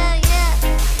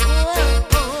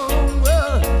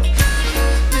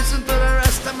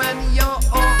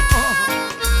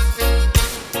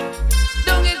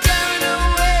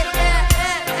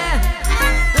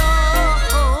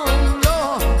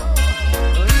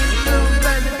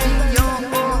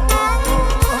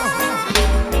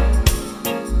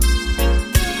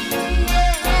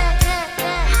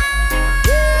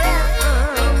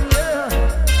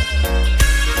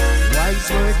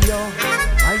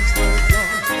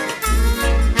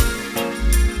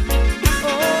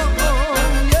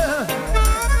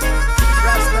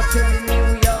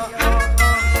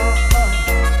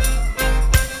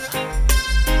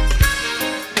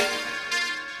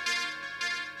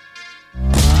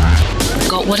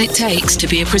 what it takes to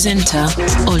be a presenter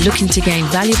or looking to gain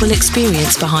valuable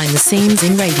experience behind the scenes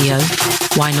in radio?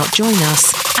 Why not join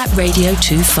us at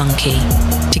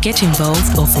Radio2Funky? To get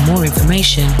involved or for more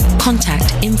information,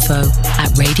 contact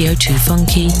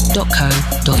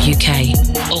info@radio2funky.co.uk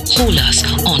or call us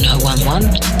on 011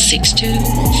 62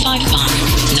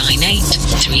 55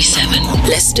 9837.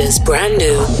 Leicester's brand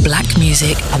new black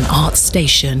music and arts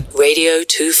station,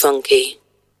 Radio2Funky.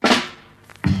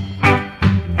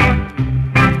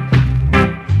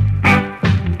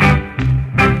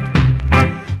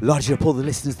 Largely up all the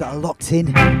listeners that are locked in.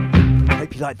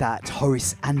 Hope you like that.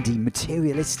 Horace Andy,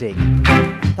 Materialistic.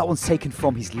 That one's taken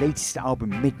from his latest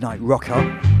album, Midnight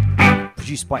Rocker.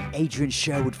 Produced by Adrian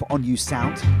Sherwood for On You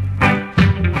Sound.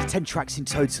 There's 10 tracks in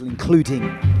total, including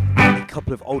a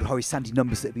couple of old Horace Andy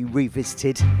numbers that have been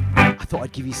revisited. I thought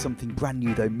I'd give you something brand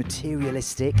new though,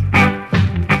 Materialistic.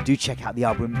 Do check out the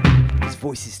album. His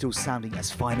voice is still sounding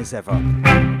as fine as ever.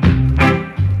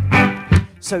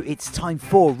 So it's time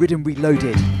for Riddim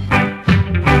Reloaded.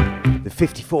 The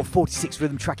 54-46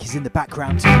 rhythm track is in the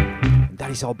background, and that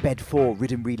is our bed for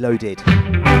Riddim Reloaded.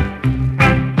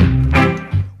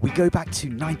 We go back to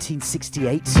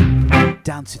 1968,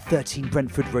 down to 13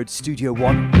 Brentford Road, Studio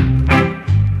 1,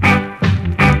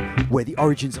 where the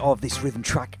origins of this rhythm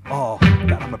track are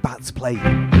that I'm about to play.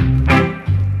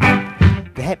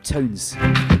 The Heptones,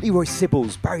 Leroy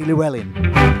Sibbles, Barry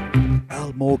Llewellyn,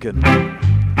 Earl Morgan,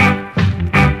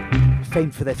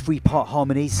 famed for their 3-part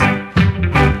harmonies.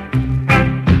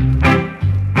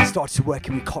 Started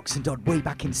working with Cox and Dodd way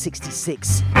back in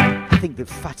 '66. I think that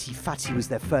Fatty Fatty was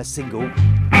their first single.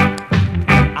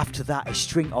 After that, a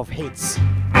string of hits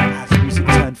as music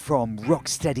turned from rock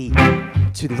steady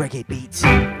to the reggae beat.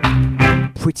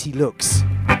 Pretty Looks,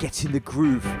 Get in the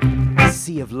Groove,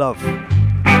 Sea of Love,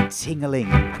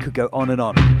 Ting-a-ling. I could go on and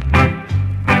on.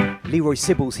 Leroy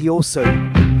Sibbles, he also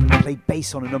played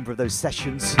bass on a number of those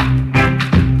sessions,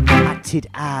 acted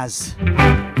as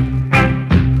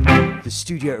the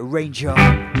studio arranger,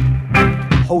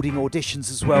 holding auditions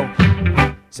as well,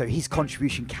 so his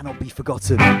contribution cannot be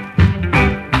forgotten.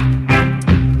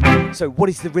 So what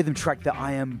is the rhythm track that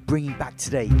I am bringing back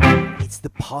today? It's the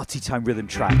Party Time rhythm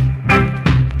track.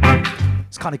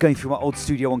 It's kind of going through my old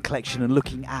Studio One collection and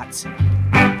looking at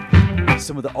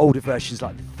some of the older versions,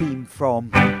 like the theme from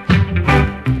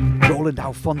Roland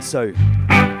Alfonso,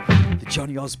 the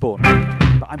Johnny Osborne,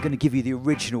 but I'm going to give you the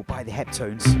original by the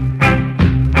Heptones.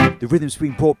 The rhythm's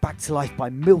been brought back to life by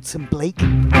Milton Blake.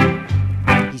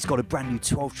 He's got a brand new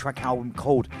 12-track album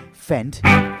called Fend,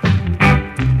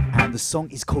 and the song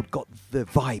is called Got the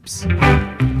Vibes.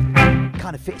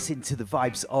 Kind of fits into the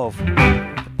vibes of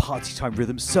the Party Time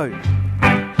rhythm. So,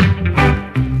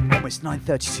 almost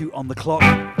 9:32 on the clock,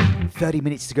 30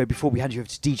 minutes to go before we hand you over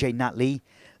to DJ Nat Lee.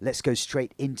 Let's go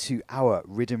straight into our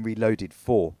Riddim Reloaded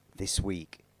for this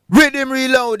week. Riddim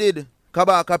Reloaded!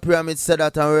 Kabaka Pyramid said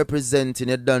that I'm representing,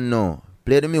 you don't know.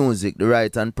 Play the music the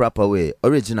right and proper way,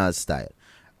 original style.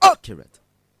 Accurate.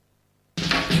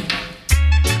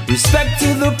 Respect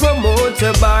to the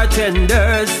promoter,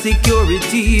 bartenders,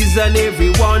 securities, and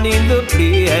everyone in the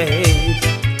place.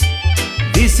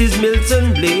 This is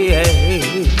Milton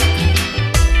Blake.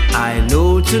 I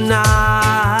know tonight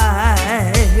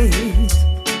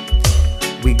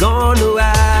we're gonna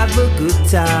have a good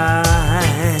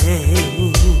time.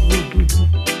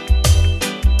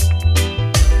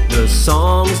 The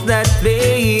songs that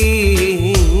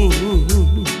play,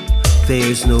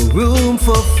 there's no room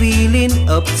for feeling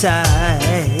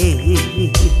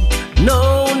uptight.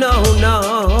 No, no,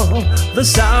 no, the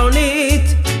sound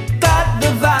it got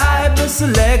the vibe, the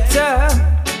selector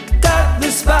got the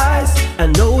spice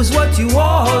and knows what you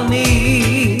all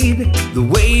need. The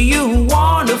way you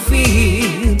wanna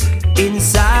feel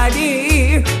inside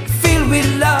here, filled with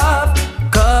love,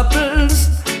 couples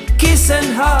kiss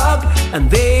and hug, and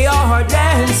they are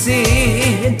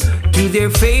dancing to their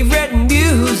favorite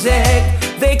music.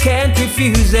 They can't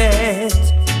refuse it.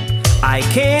 I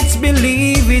can't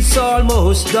believe it's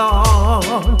almost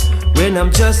dawn when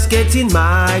I'm just getting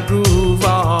my groove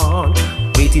on,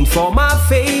 waiting for my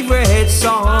favorite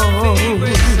song.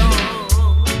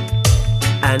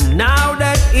 And now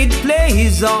that it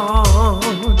plays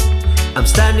on, I'm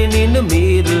standing in the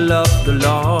middle of the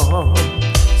lawn,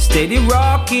 steady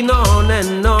rocking on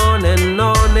and on and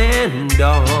on and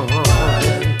on.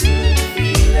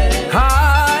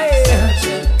 Hi,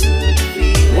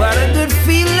 what a good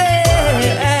feeling.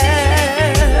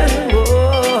 Oh,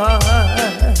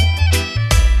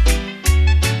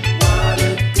 what a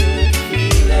good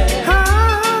feeling.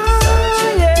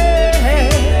 Hi,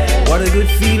 yeah. What a good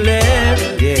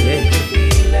feeling. Yeah.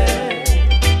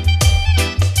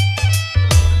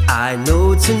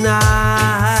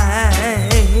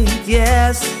 tonight.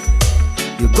 Yes,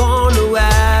 you're gonna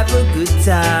have a good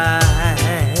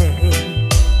time.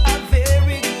 A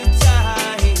very good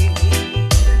time.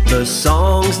 The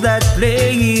songs that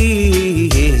play,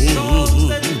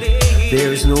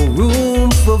 there's no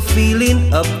room for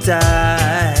feeling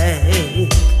uptight.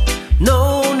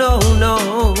 No, no,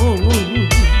 no.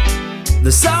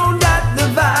 The sound that the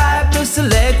vibe, the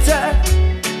selector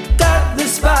got the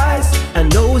spice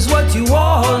and knows what you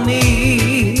all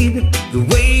need. The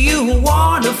way you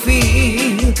wanna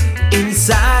feel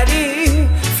inside it,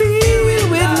 feel it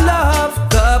with love.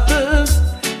 Couples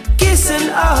kiss and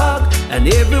hug, and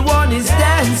everyone is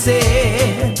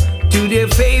dancing to their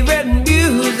favorite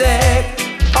music.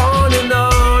 On and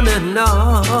on and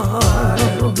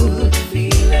on. Good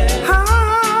feeling.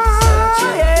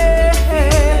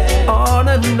 On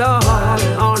and on,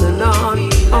 on and on,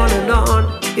 on and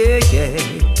on, yeah, yeah.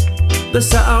 The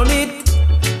sound it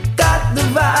got the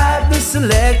vibe, the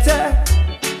selector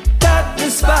got the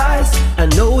spice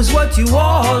and knows what you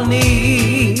all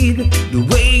need. The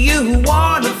way you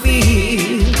wanna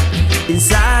feel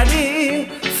inside it,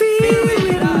 feel it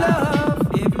with love.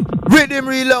 Riddim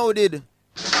Reloaded.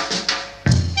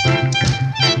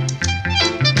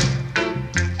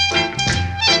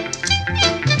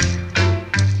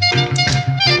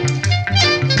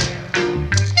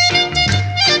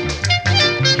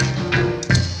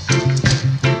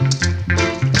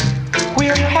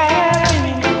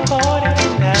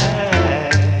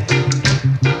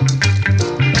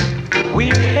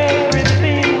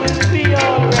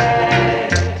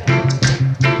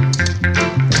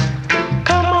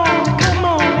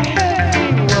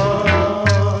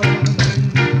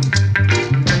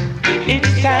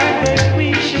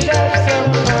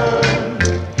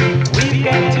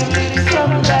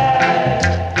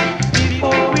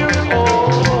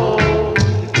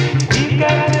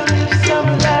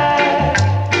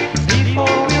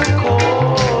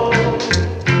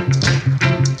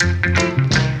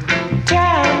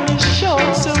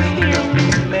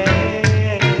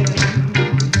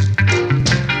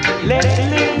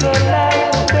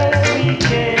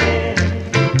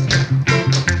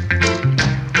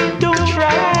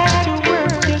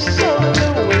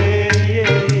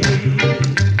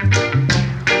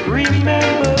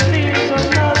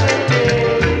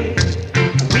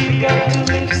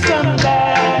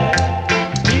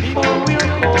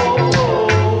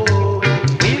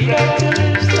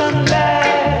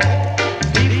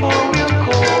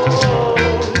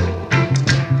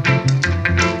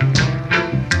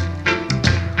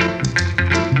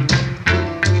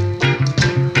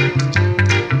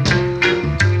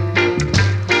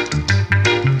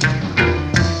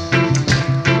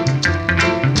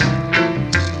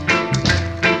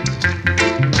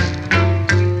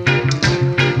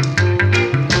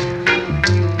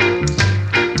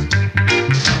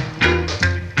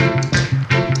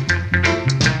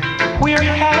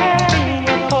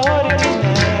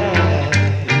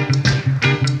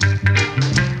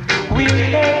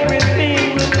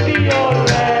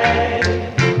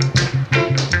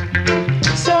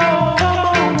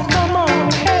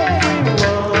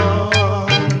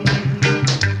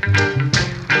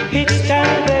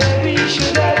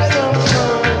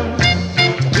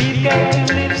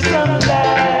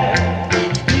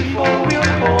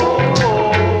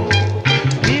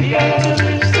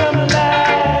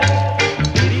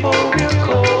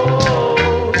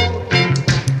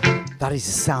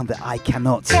 That I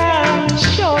cannot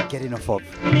get enough of.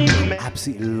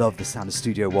 Absolutely love the sound of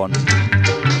Studio One.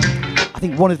 I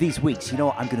think one of these weeks, you know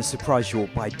what, I'm going to surprise you all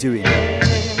by doing like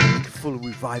a full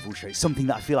revival show. It's something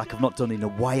that I feel like I've not done in a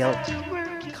while.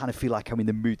 I kind of feel like I'm in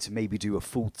the mood to maybe do a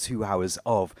full 2 hours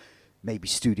of maybe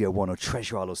Studio One or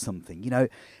Treasure Isle or something. You know,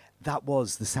 that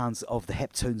was the sounds of the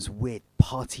Heptones with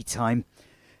Party Time.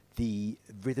 The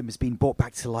rhythm has been brought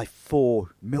back to life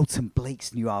for Milton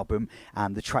Blake's new album,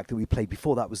 and the track that we played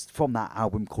before that was from that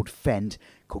album called Fend,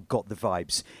 called Got the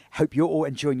Vibes. Hope you're all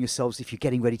enjoying yourselves. If you're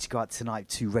getting ready to go out tonight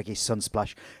to Reggae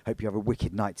Sunsplash, hope you have a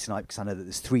wicked night tonight, because I know that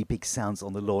there's 3 big sounds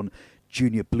on the lawn: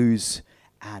 Junior Blues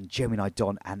and Gemini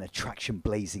Don and Attraction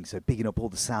Blazing. So bigging up all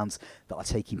the sounds that are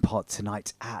taking part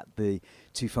tonight at the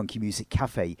 2Funky Music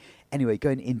Cafe. Anyway,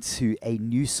 going into a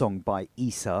new song by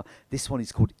Eesah. This one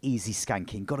is called Easy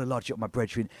Skanking. Got to large up my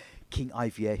brethren, King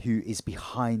Irie, who is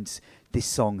behind this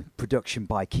song. Production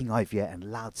by King Irie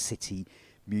and Loud City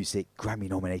Music,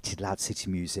 Grammy-nominated Loud City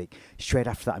Music. Straight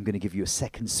after that, I'm going to give you a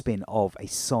second spin of a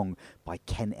song by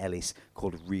Ken Ellis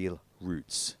called Real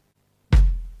Roots.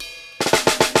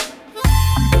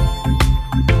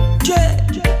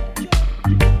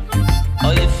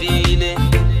 How you feeling?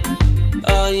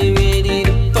 Are you ready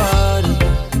to party?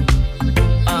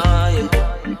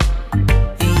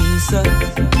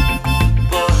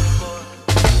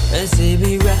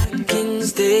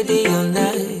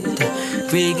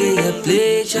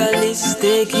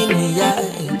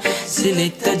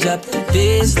 drop the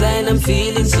bassline, I'm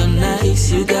feeling so nice.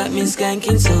 You got me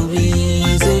skanking so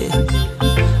easy.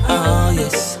 Oh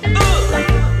yes.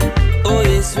 Oh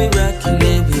yes, we rockin',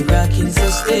 yeah, we rockin' so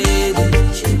steady.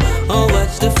 Oh,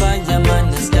 watch the fire, man,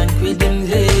 I skank with them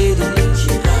lady.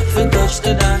 If you touch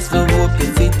the dance floor, hope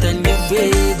you fit and you're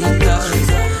ready. Cause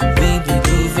we be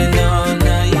grooving all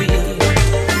night.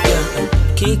 Yeah.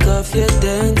 Kick off your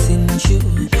dancing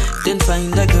shoe. Then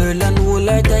find a girl and hold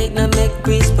her tight and make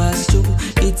breeze pass through.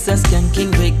 It's a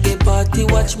skanking reggae party,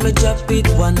 watch me drop it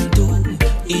 1, 2.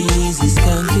 Easy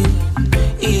skanking,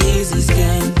 easy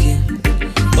skanking.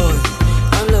 Oh,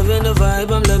 I'm loving the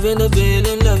vibe, I'm loving the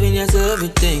feeling, loving yes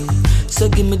everything. So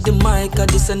give me the mic, I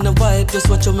this and the vibe, just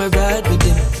watch how me ride with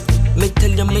them. Me tell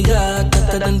you me heart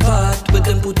hotter than pot, with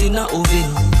them put in a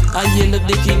oven. I yell up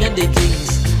the king of the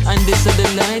kings, and this is the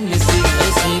line me sing.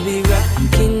 I see me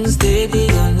rocking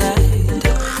steady all night.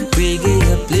 Reggae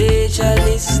a play,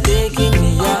 Charlie's taking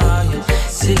me out.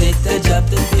 Select a drop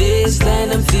the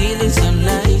bassline, I'm feeling so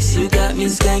nice. You got me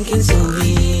skanking so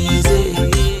easy.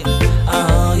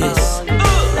 Oh yes.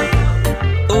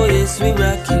 Oh yes, we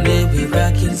rockin', yeah, we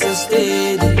rockin' so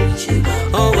steady.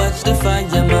 Oh, watch the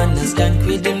fire, man, I skank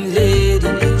with them lady.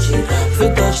 If you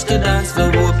touch the dance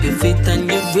floor, hope you fit and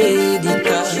you're ready.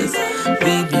 Cause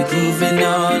baby grooving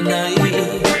all night.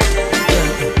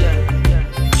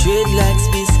 Dreadlocks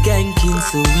be skanking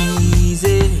so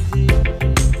easy.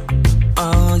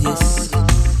 Oh yes.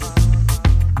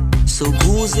 So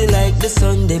cozy like the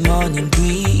Sunday morning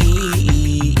breeze.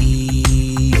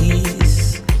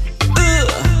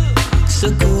 So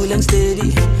cool and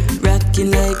steady,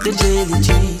 rocking like the jelly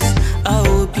trees. I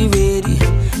hope you're ready.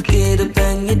 Get up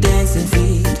and your dancing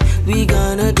feet. We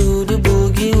gonna do the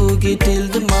boogie woogie till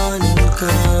the morning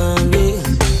come. Yeah.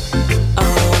 Oh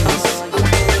yes.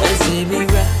 I say we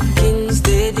rocking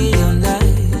steady all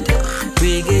night.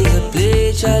 Reggae a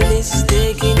play, Charlie's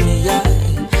taking me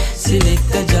high.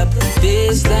 Select a drop the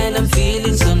bassline, I'm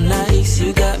feeling so nice.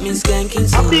 You got me skanking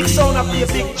so a big sound of the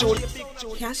big tune.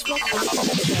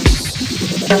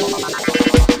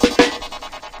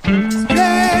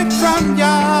 Straight from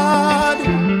yard,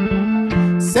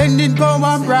 sending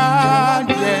power abroad,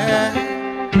 yeah.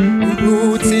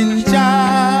 Roots in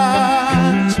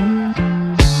charge.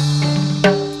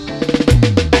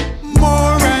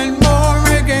 More and more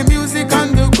reggae music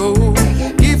on the go.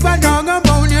 If a dog a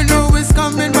bone, you know it's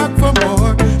coming back for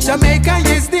more. Jamaica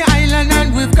is the island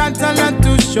and we've got a lot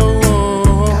to show.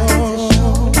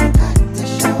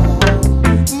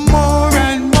 More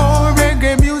and more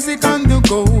reggae music on the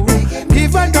go.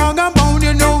 If a dog a bone,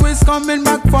 you know it's coming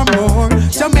back for more.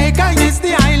 Jamaica is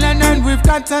the island and we've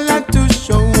got a lot to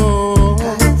show.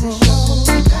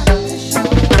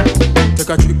 Take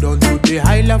a trip down to the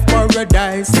Isle of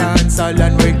Paradise. Dancehall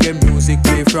and reggae music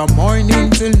play from morning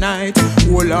till night.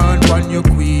 Hold on your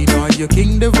queen or your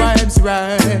king, the vibes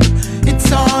right.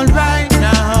 It's alright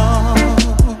now.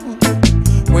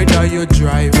 Whether you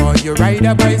drive or you ride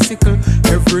a bicycle,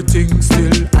 everything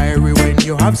still Irie when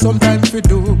you have some time to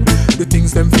do the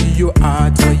things them feel your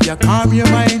heart, so you calm your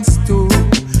minds too.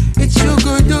 It's you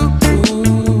good do.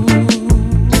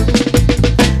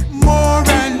 More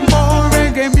and more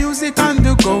reggae music on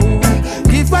the go.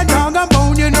 Give a dog a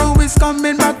bone, you know it's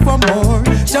coming back for more.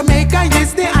 Jamaica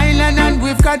is the island and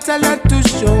we've got a lot to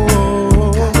show.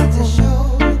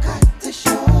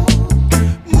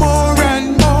 More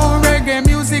and more reggae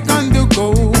music on the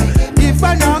go. If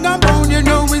a dog a bone, you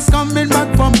know it's coming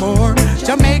back for more.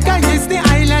 Jamaica is the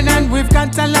island and we've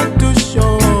got a lot to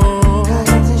show.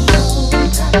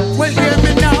 Well, hear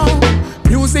me now.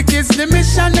 Music is the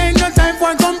mission, ain't no time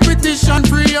for competition.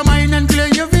 Free your mind and clear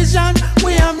your vision.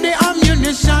 We have the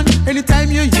ammunition.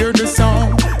 Anytime you hear the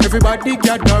sound, everybody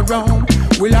gather round.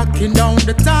 We're locking down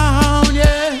the town,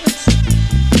 yes.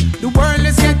 The world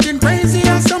is getting crazy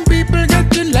and some people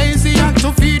getting lazy. And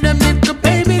to feed them little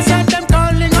babies and them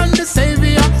calling on the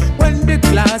savior. When the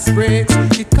glass breaks,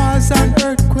 it causes an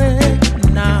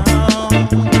earthquake now.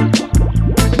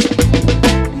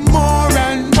 More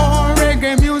and more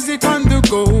reggae music on the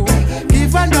go.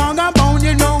 If a dog a bone,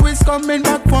 you know it's coming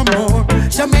back for more.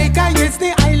 Jamaica is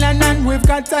the island and we've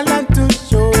got a lot to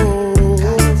show.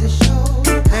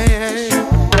 Hey.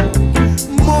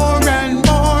 More and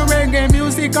more reggae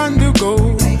music on the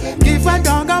go. If a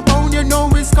dog a bone, you know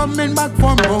it's coming back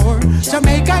for more.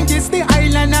 Jamaica is the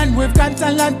island and we've got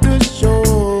a lot to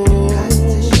show.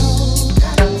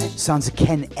 Sounds of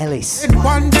Ken Ellis.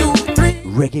 1, 2, 3.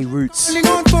 Reggae Roots.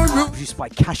 Produced by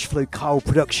Cashflow Carl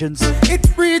Productions. It's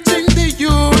reaching the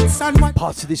youths and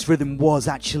part of this rhythm was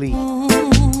actually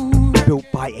built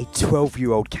by a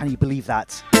 12-year-old. Can you believe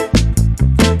that?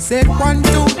 Said 1,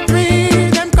 2, 3,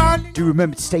 them call. Do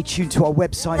remember to stay tuned to our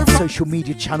website and social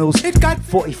media channels.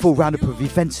 44 roundup of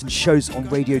events and shows on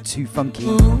Radio 2 Funky.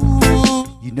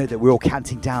 You know that we're all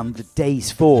counting down the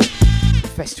days for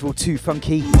Festival 2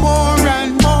 Funky. More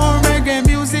and more reggae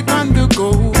music on the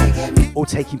go. All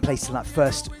taking place in that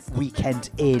first weekend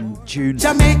in June.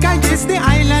 Jamaica is the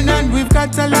island and we've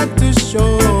got a lot to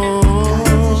show.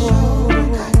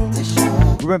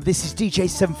 Remember, this is DJ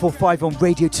 745 on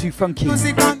Radio 2 Funky,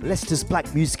 Leicester's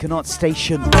black music and art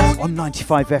station on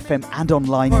 95FM and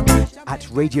online at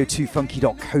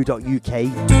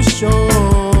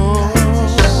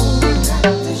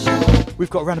radio2funky.co.uk. We've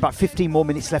got around about 15 more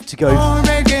minutes left to go.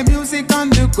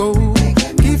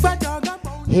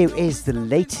 Here is the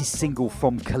latest single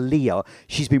from Khalia.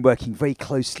 She's been working very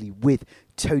closely with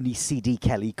Tony C.D.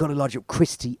 Kelly. Got to lodge up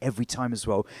Christy every time as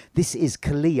well. This is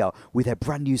Khalia with her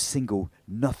brand new single,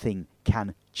 Nothing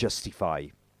Can Justify.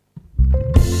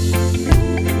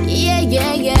 Yeah,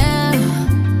 yeah, yeah.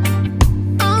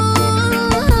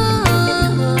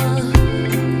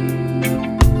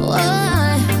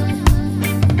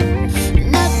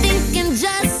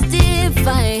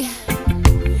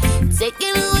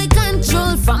 Taking away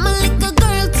control from a little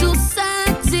girl to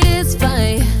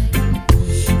satisfy.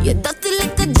 You dirty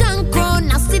little junk crow,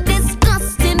 nasty,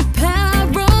 disgusting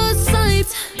parasite.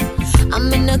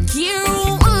 I'm in a care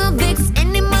who vex.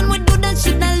 Any man would do that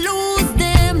should I lose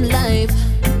them life.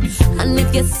 And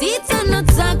if your seats are not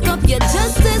tucked up, you're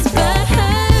just as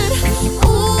bad.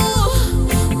 Ooh,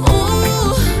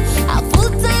 ooh, a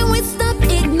full time we stop,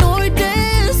 ignore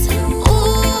this.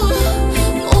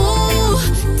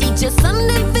 Just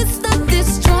something fit stop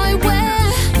destroy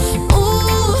where.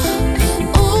 Ooh,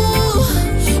 ooh,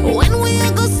 when we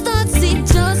are gonna start see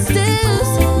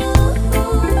justice.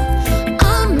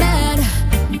 I'm mad,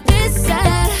 this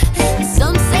sad.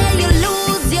 Some say you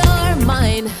lose your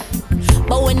mind,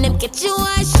 but when them get you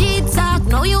as she talk,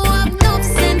 no you have no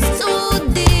sense to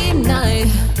deny.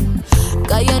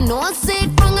 Cause you know I say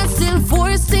it wrong and still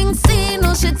forcing sin.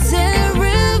 No she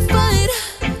terrified.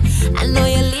 I know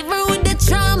you leave her with the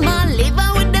trauma, leave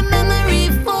her with the memory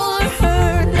for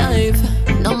her life.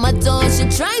 No matter how she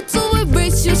try to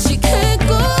embrace you, she can't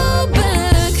go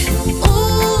back.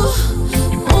 Ooh,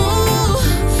 ooh,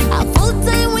 a full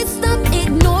time we stop,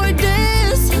 ignore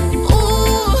this.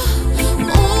 Ooh,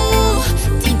 ooh,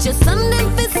 teach you something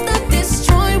fit stop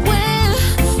destroy well.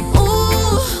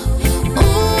 Ooh,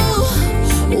 ooh,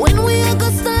 when we are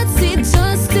gonna start see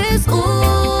justice. Ooh.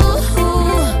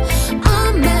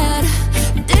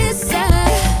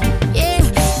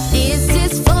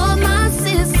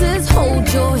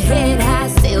 Your head high,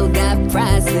 still got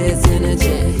priceless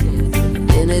energy.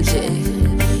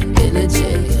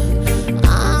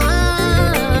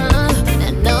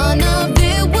 And none of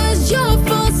it was your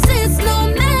fault, sis. No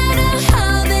matter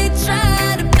how they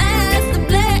try to pass the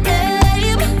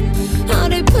blame, how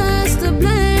they pass the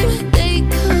blame, they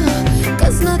could.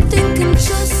 Cause nothing can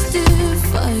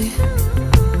justify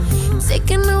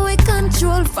taking away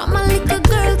control from a little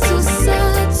girl to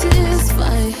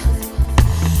satisfy.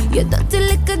 You dirty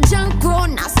little junk grow,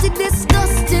 nasty,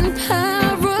 disgusting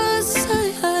parasite.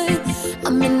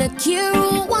 I'm in a care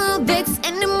who won't vex.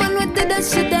 Any man with it that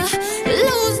should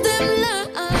lose them life.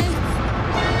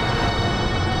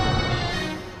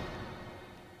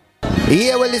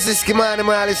 Yeah, well, this is Kimani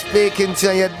Marley speaking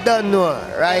to you. You don't know.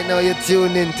 Right now, you're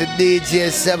tuned in to DJ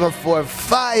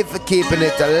 745 for keeping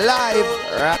it alive.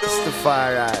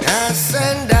 Rastafari. I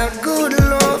send out good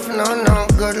love, no,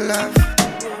 good love.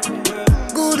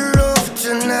 Good love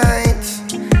tonight.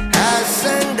 I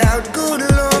send out good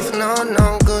love,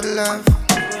 no, good love.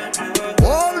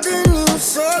 Holding you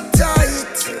so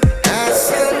tight. I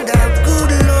send out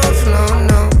good love,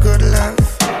 no, good love.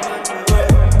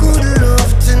 Good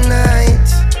love tonight.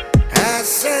 I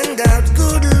send out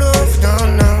good love,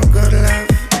 no, good love.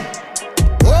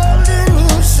 Holding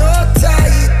you so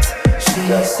tight. She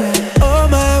said, oh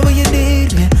my, when you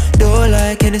need me, don't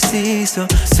like Hennessy, so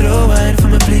slow wine for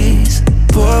me please.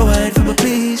 Pour wine for me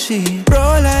please, she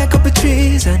roll like up a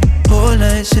trees and whole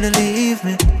night shouldn't leave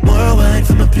me. More wine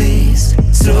for me please,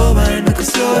 slow wine make a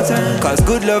slow time. Cause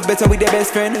good love better with your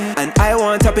best friend, and I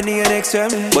want up in your next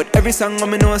term. But every song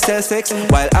I'm in no sell sex,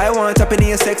 while I want up in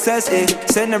your success,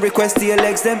 send a request to your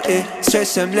legs them,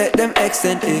 stretch them, let them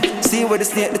extend, see what the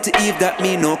snake to Eve that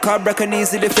me no cobra can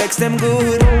easily flex them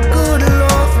good. Good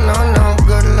love, no,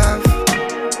 good love.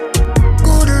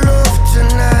 Good love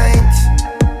tonight.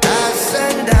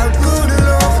 Send out good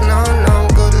love, no,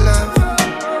 good love.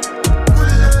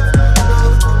 Good love,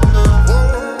 good love,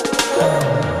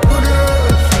 good love, good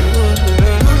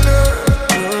love,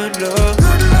 good love,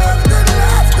 good love, good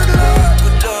love,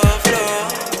 good love.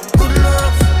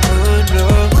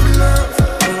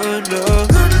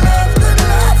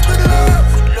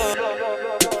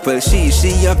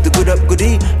 She have the good up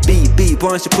goodie. B,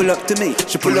 once she pull up to me.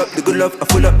 She pull up the good love, I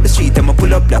pull up the street. I'ma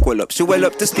pull up like well up, she well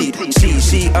up the speed.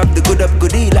 She have the good up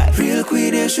goodie. Like real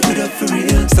queen, yeah, she good up for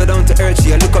real. So down to earth,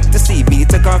 she I look up to see me.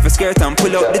 Take off her skirt and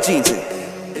pull up the jeans.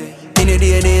 In your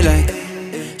DNA like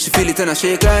she feel it and I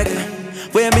shake like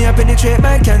where me I penetrate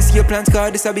my can't see your plans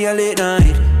cause this will be a late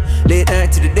night. Late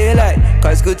night to the daylight.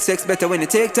 Cause good sex better when you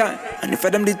take time. And if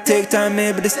I them did take time,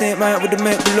 maybe the snake might would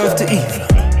make the love to eat.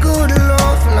 Good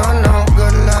love, no,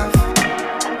 good love.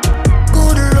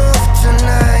 Good love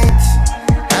tonight.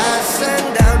 I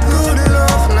send out good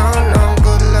love, no,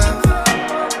 good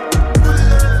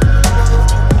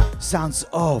love. Sounds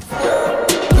of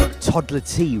Toddler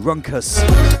T, Runkus,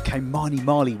 Kaimani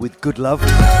Marley with Good Love.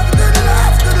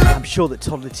 I'm sure that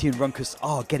Toddler T and Runkus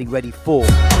are getting ready for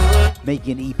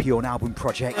making an EP or an album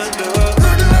project.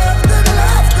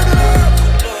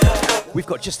 We've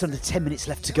got just under 10 minutes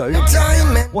left to go.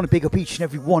 Want to big up each and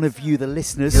every one of you, the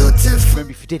listeners.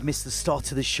 Remember, if you did miss the start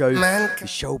of the show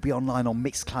will be online on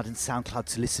Mixcloud and Soundcloud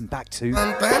to listen back to.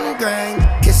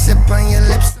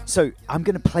 So, I'm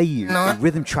going to play you a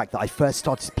rhythm track that I first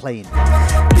started playing.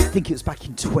 I think it was back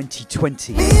in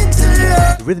 2020.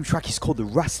 The rhythm track is called the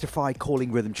Rastafari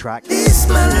Calling Rhythm Track. Produced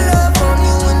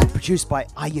by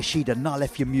Ayashida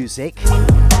Nalefia Music.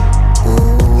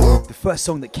 The first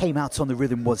song that came out on the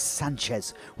rhythm was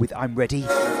Sanchez with I'm Ready.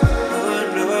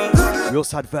 We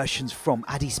also had versions from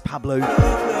Addis Pablo,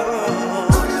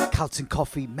 Calton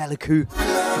Coffee, Meliku.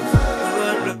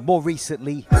 And more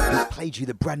recently, we played you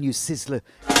the brand new Sizzla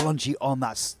Kalonji on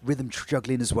that rhythm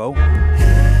juggling as well.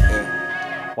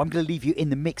 I'm going to leave you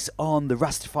in the mix on the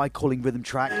Rastafari Calling Rhythm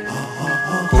track.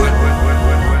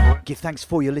 Give thanks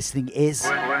for your listening ears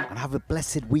and have a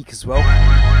blessed week as well.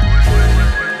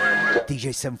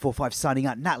 DJ 745 signing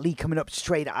out. Nat Lee coming up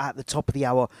straight at the top of the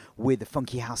hour with the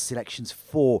funky house selections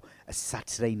for a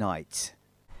Saturday night.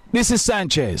 This is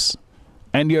Sanchez,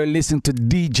 and you're listening to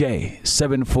DJ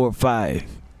 745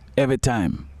 every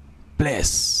time.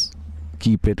 Bless.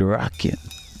 Keep it rocking.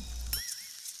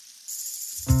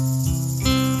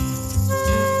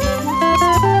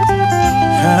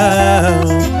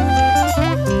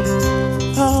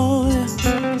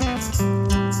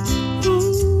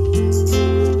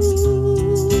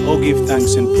 Oh, give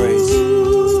thanks and praise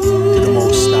to the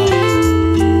Most High.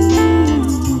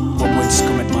 From whence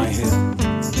cometh my help?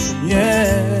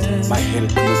 Yeah, my help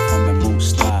cometh from the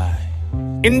Most High.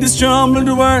 In this troubled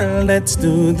world, let's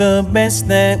do the best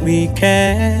that we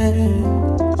can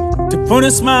to put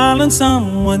a smile on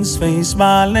someone's face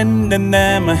while lending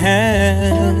them a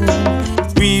hand.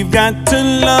 We've got to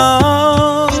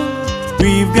love,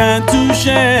 we've got to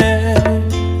share.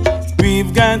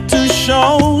 We've got to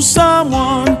show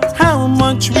someone how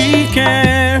much we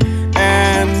care.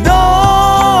 And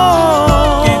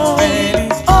oh, get ready.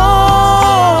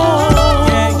 Oh,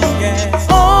 yeah.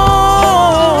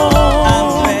 Oh,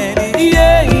 I'm ready.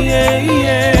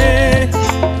 Yeah.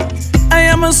 I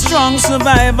am a strong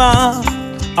survivor,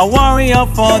 a warrior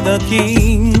for the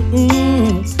king.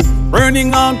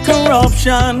 Burning out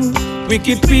corruption,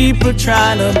 wicked people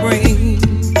trying to bring.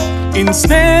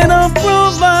 Instead of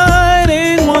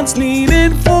providing what's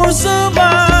needed for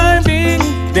surviving,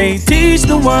 they teach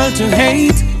the world to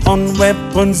hate. On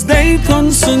weapons they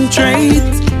concentrate.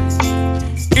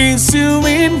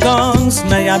 Issuing guns,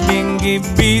 now I been give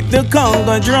beat the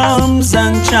conga drums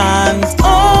and chant.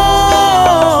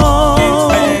 Oh, get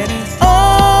ready. Oh,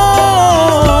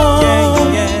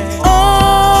 yeah.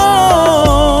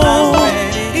 Oh, I'm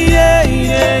ready. Yeah.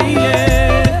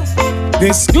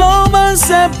 This global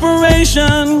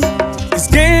separation is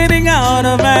getting out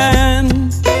of hand.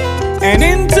 An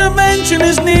intervention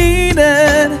is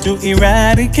needed to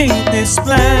eradicate this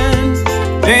plan.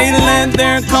 They led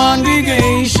their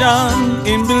congregation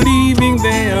in believing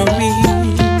they are me.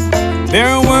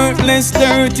 Their worthless,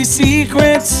 dirty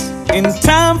secrets in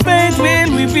time faith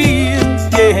will reveal.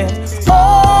 Yeah.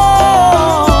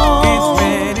 Oh, it's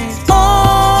ready. Oh,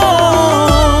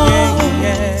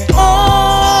 yeah. Oh,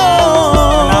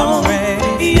 I'm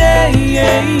ready.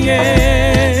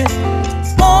 Yeah.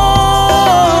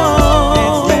 Oh,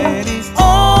 it's ready.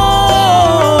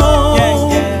 Oh, yeah.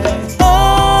 Oh,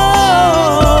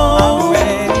 I'm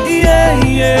ready. Yeah.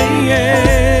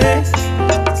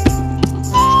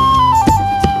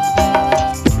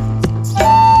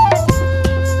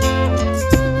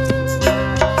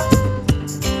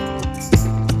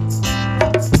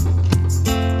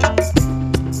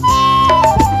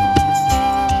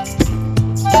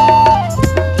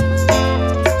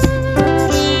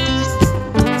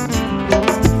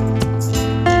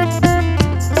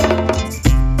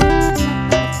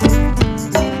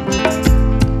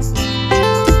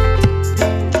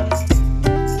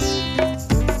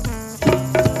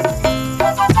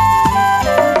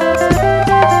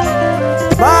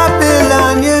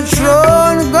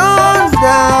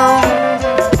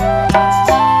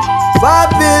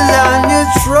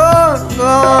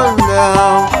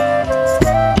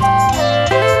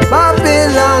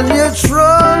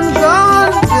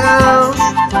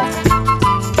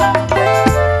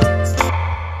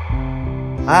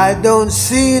 I don't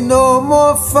see no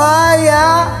more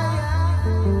fire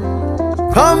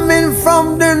coming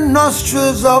from the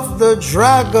nostrils of the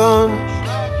dragon.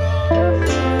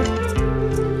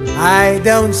 I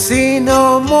don't see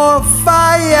no more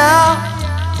fire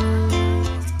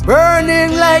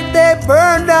burning like they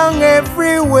burn down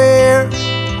everywhere.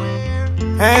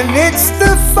 And it's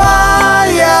the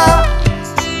fire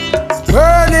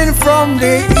burning from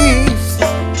the east.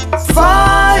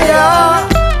 Fire,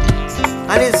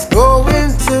 and it's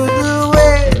going to the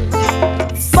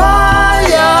west.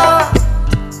 Fire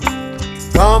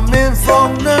coming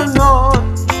from the north.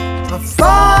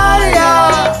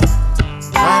 Fire,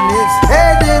 and it's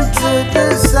heading to the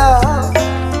south.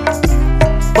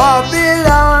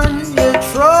 Babylon, your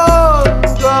throne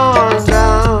gone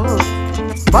down.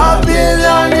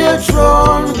 Babylon, your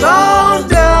throne gone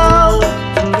down.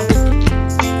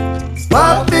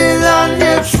 Babylon,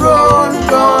 your throne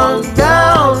gone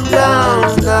down,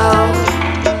 down, down.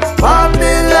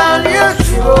 Babylon, your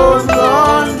throne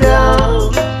gone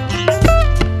down.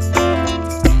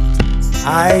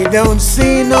 I don't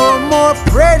see no more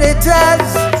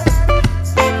predators,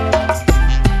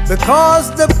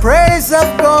 because the preys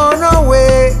have gone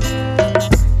away.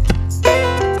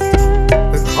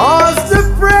 Because the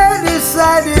prey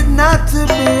decided not to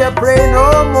be a prey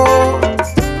no more.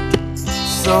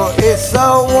 So it's a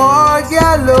war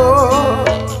galore.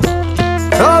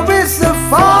 So it's a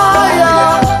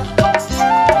fire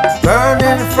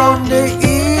burning from the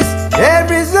east. There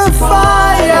is a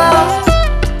fire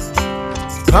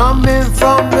coming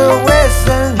from the west,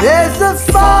 and there's a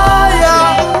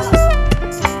fire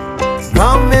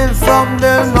coming from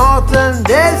the north, and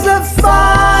there's a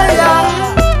fire,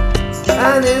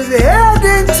 and it's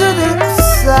heading to the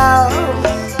south.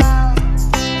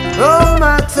 No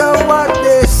matter what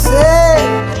they say,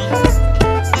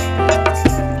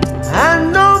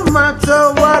 and no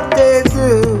matter what they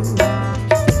do,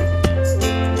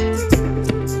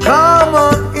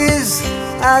 common is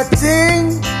a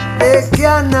thing they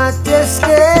cannot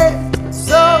escape,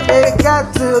 so they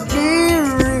got to be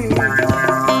real.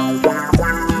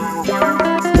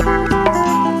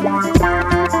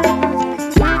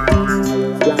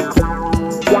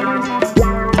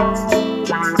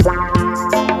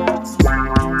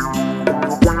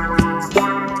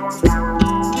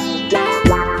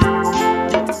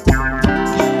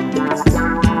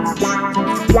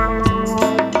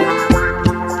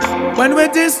 When we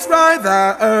destroy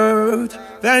the earth,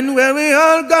 then where we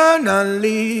all gonna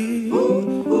live?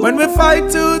 When we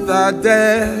fight to the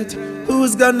death,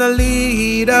 who's gonna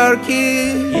lead our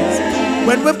kids?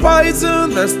 When we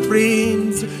poison the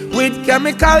streams with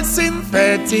chemical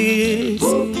synthetics,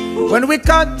 when we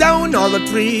cut down all the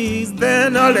trees,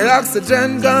 then all the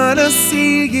oxygen gonna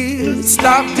see it.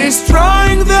 Stop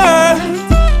destroying the earth,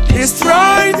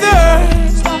 destroying the earth.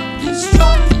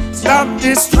 Stop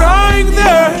destroying the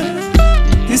earth,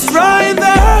 destroying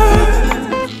the earth.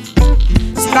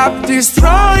 Stop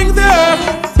destroying the earth,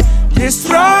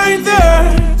 destroying the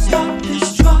earth.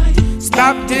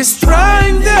 Stop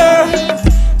destroying the earth,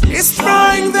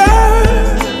 destroying the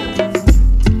earth.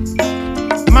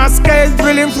 Mascade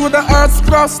drilling through the earth's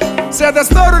crust, say the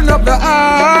storing of the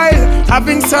oil,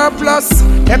 having surplus,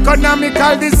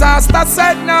 economical disaster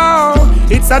said now.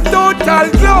 It's a total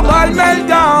global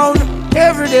meltdown.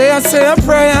 Every day I say a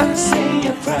prayer.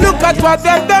 Look at what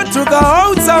they've done to the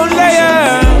ozone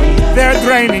layer. They're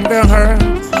draining the earth.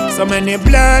 So many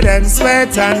blood and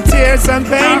sweat and tears and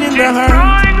pain in the earth.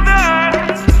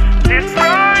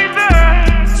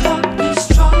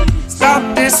 Stop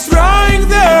destroying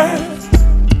the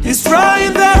earth,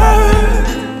 destroying the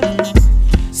earth.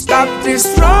 Stop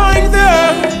destroying the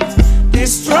earth,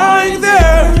 destroying the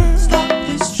earth.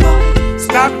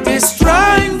 Stop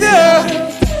destroying the earth,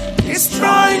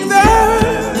 destroying the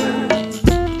earth.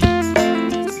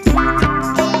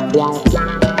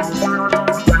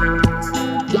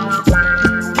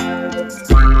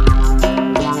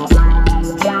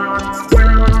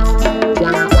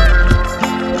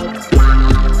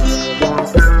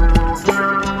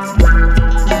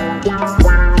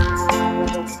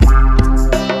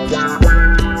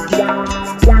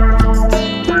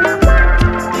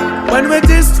 When we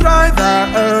destroy the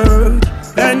earth,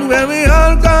 then where we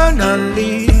all gonna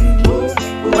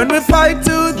live? When we fight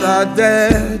to the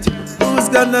death, who's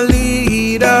gonna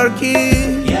lead our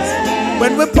kids?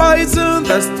 When we poison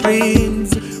the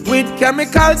streams with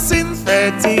chemical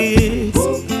synthetics,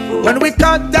 when we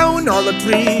cut down all the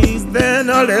trees, then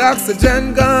all the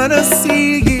oxygen gonna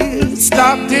see it.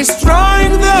 Stop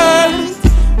destroying the earth,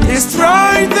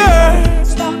 destroying the earth.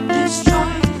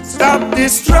 Stop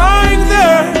destroying the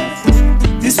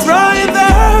earth, destroying the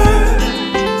earth.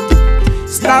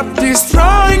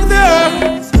 destroying the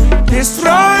earth,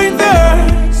 destroying the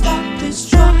earth.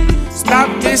 Stop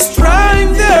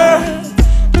destroying the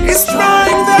earth, destroying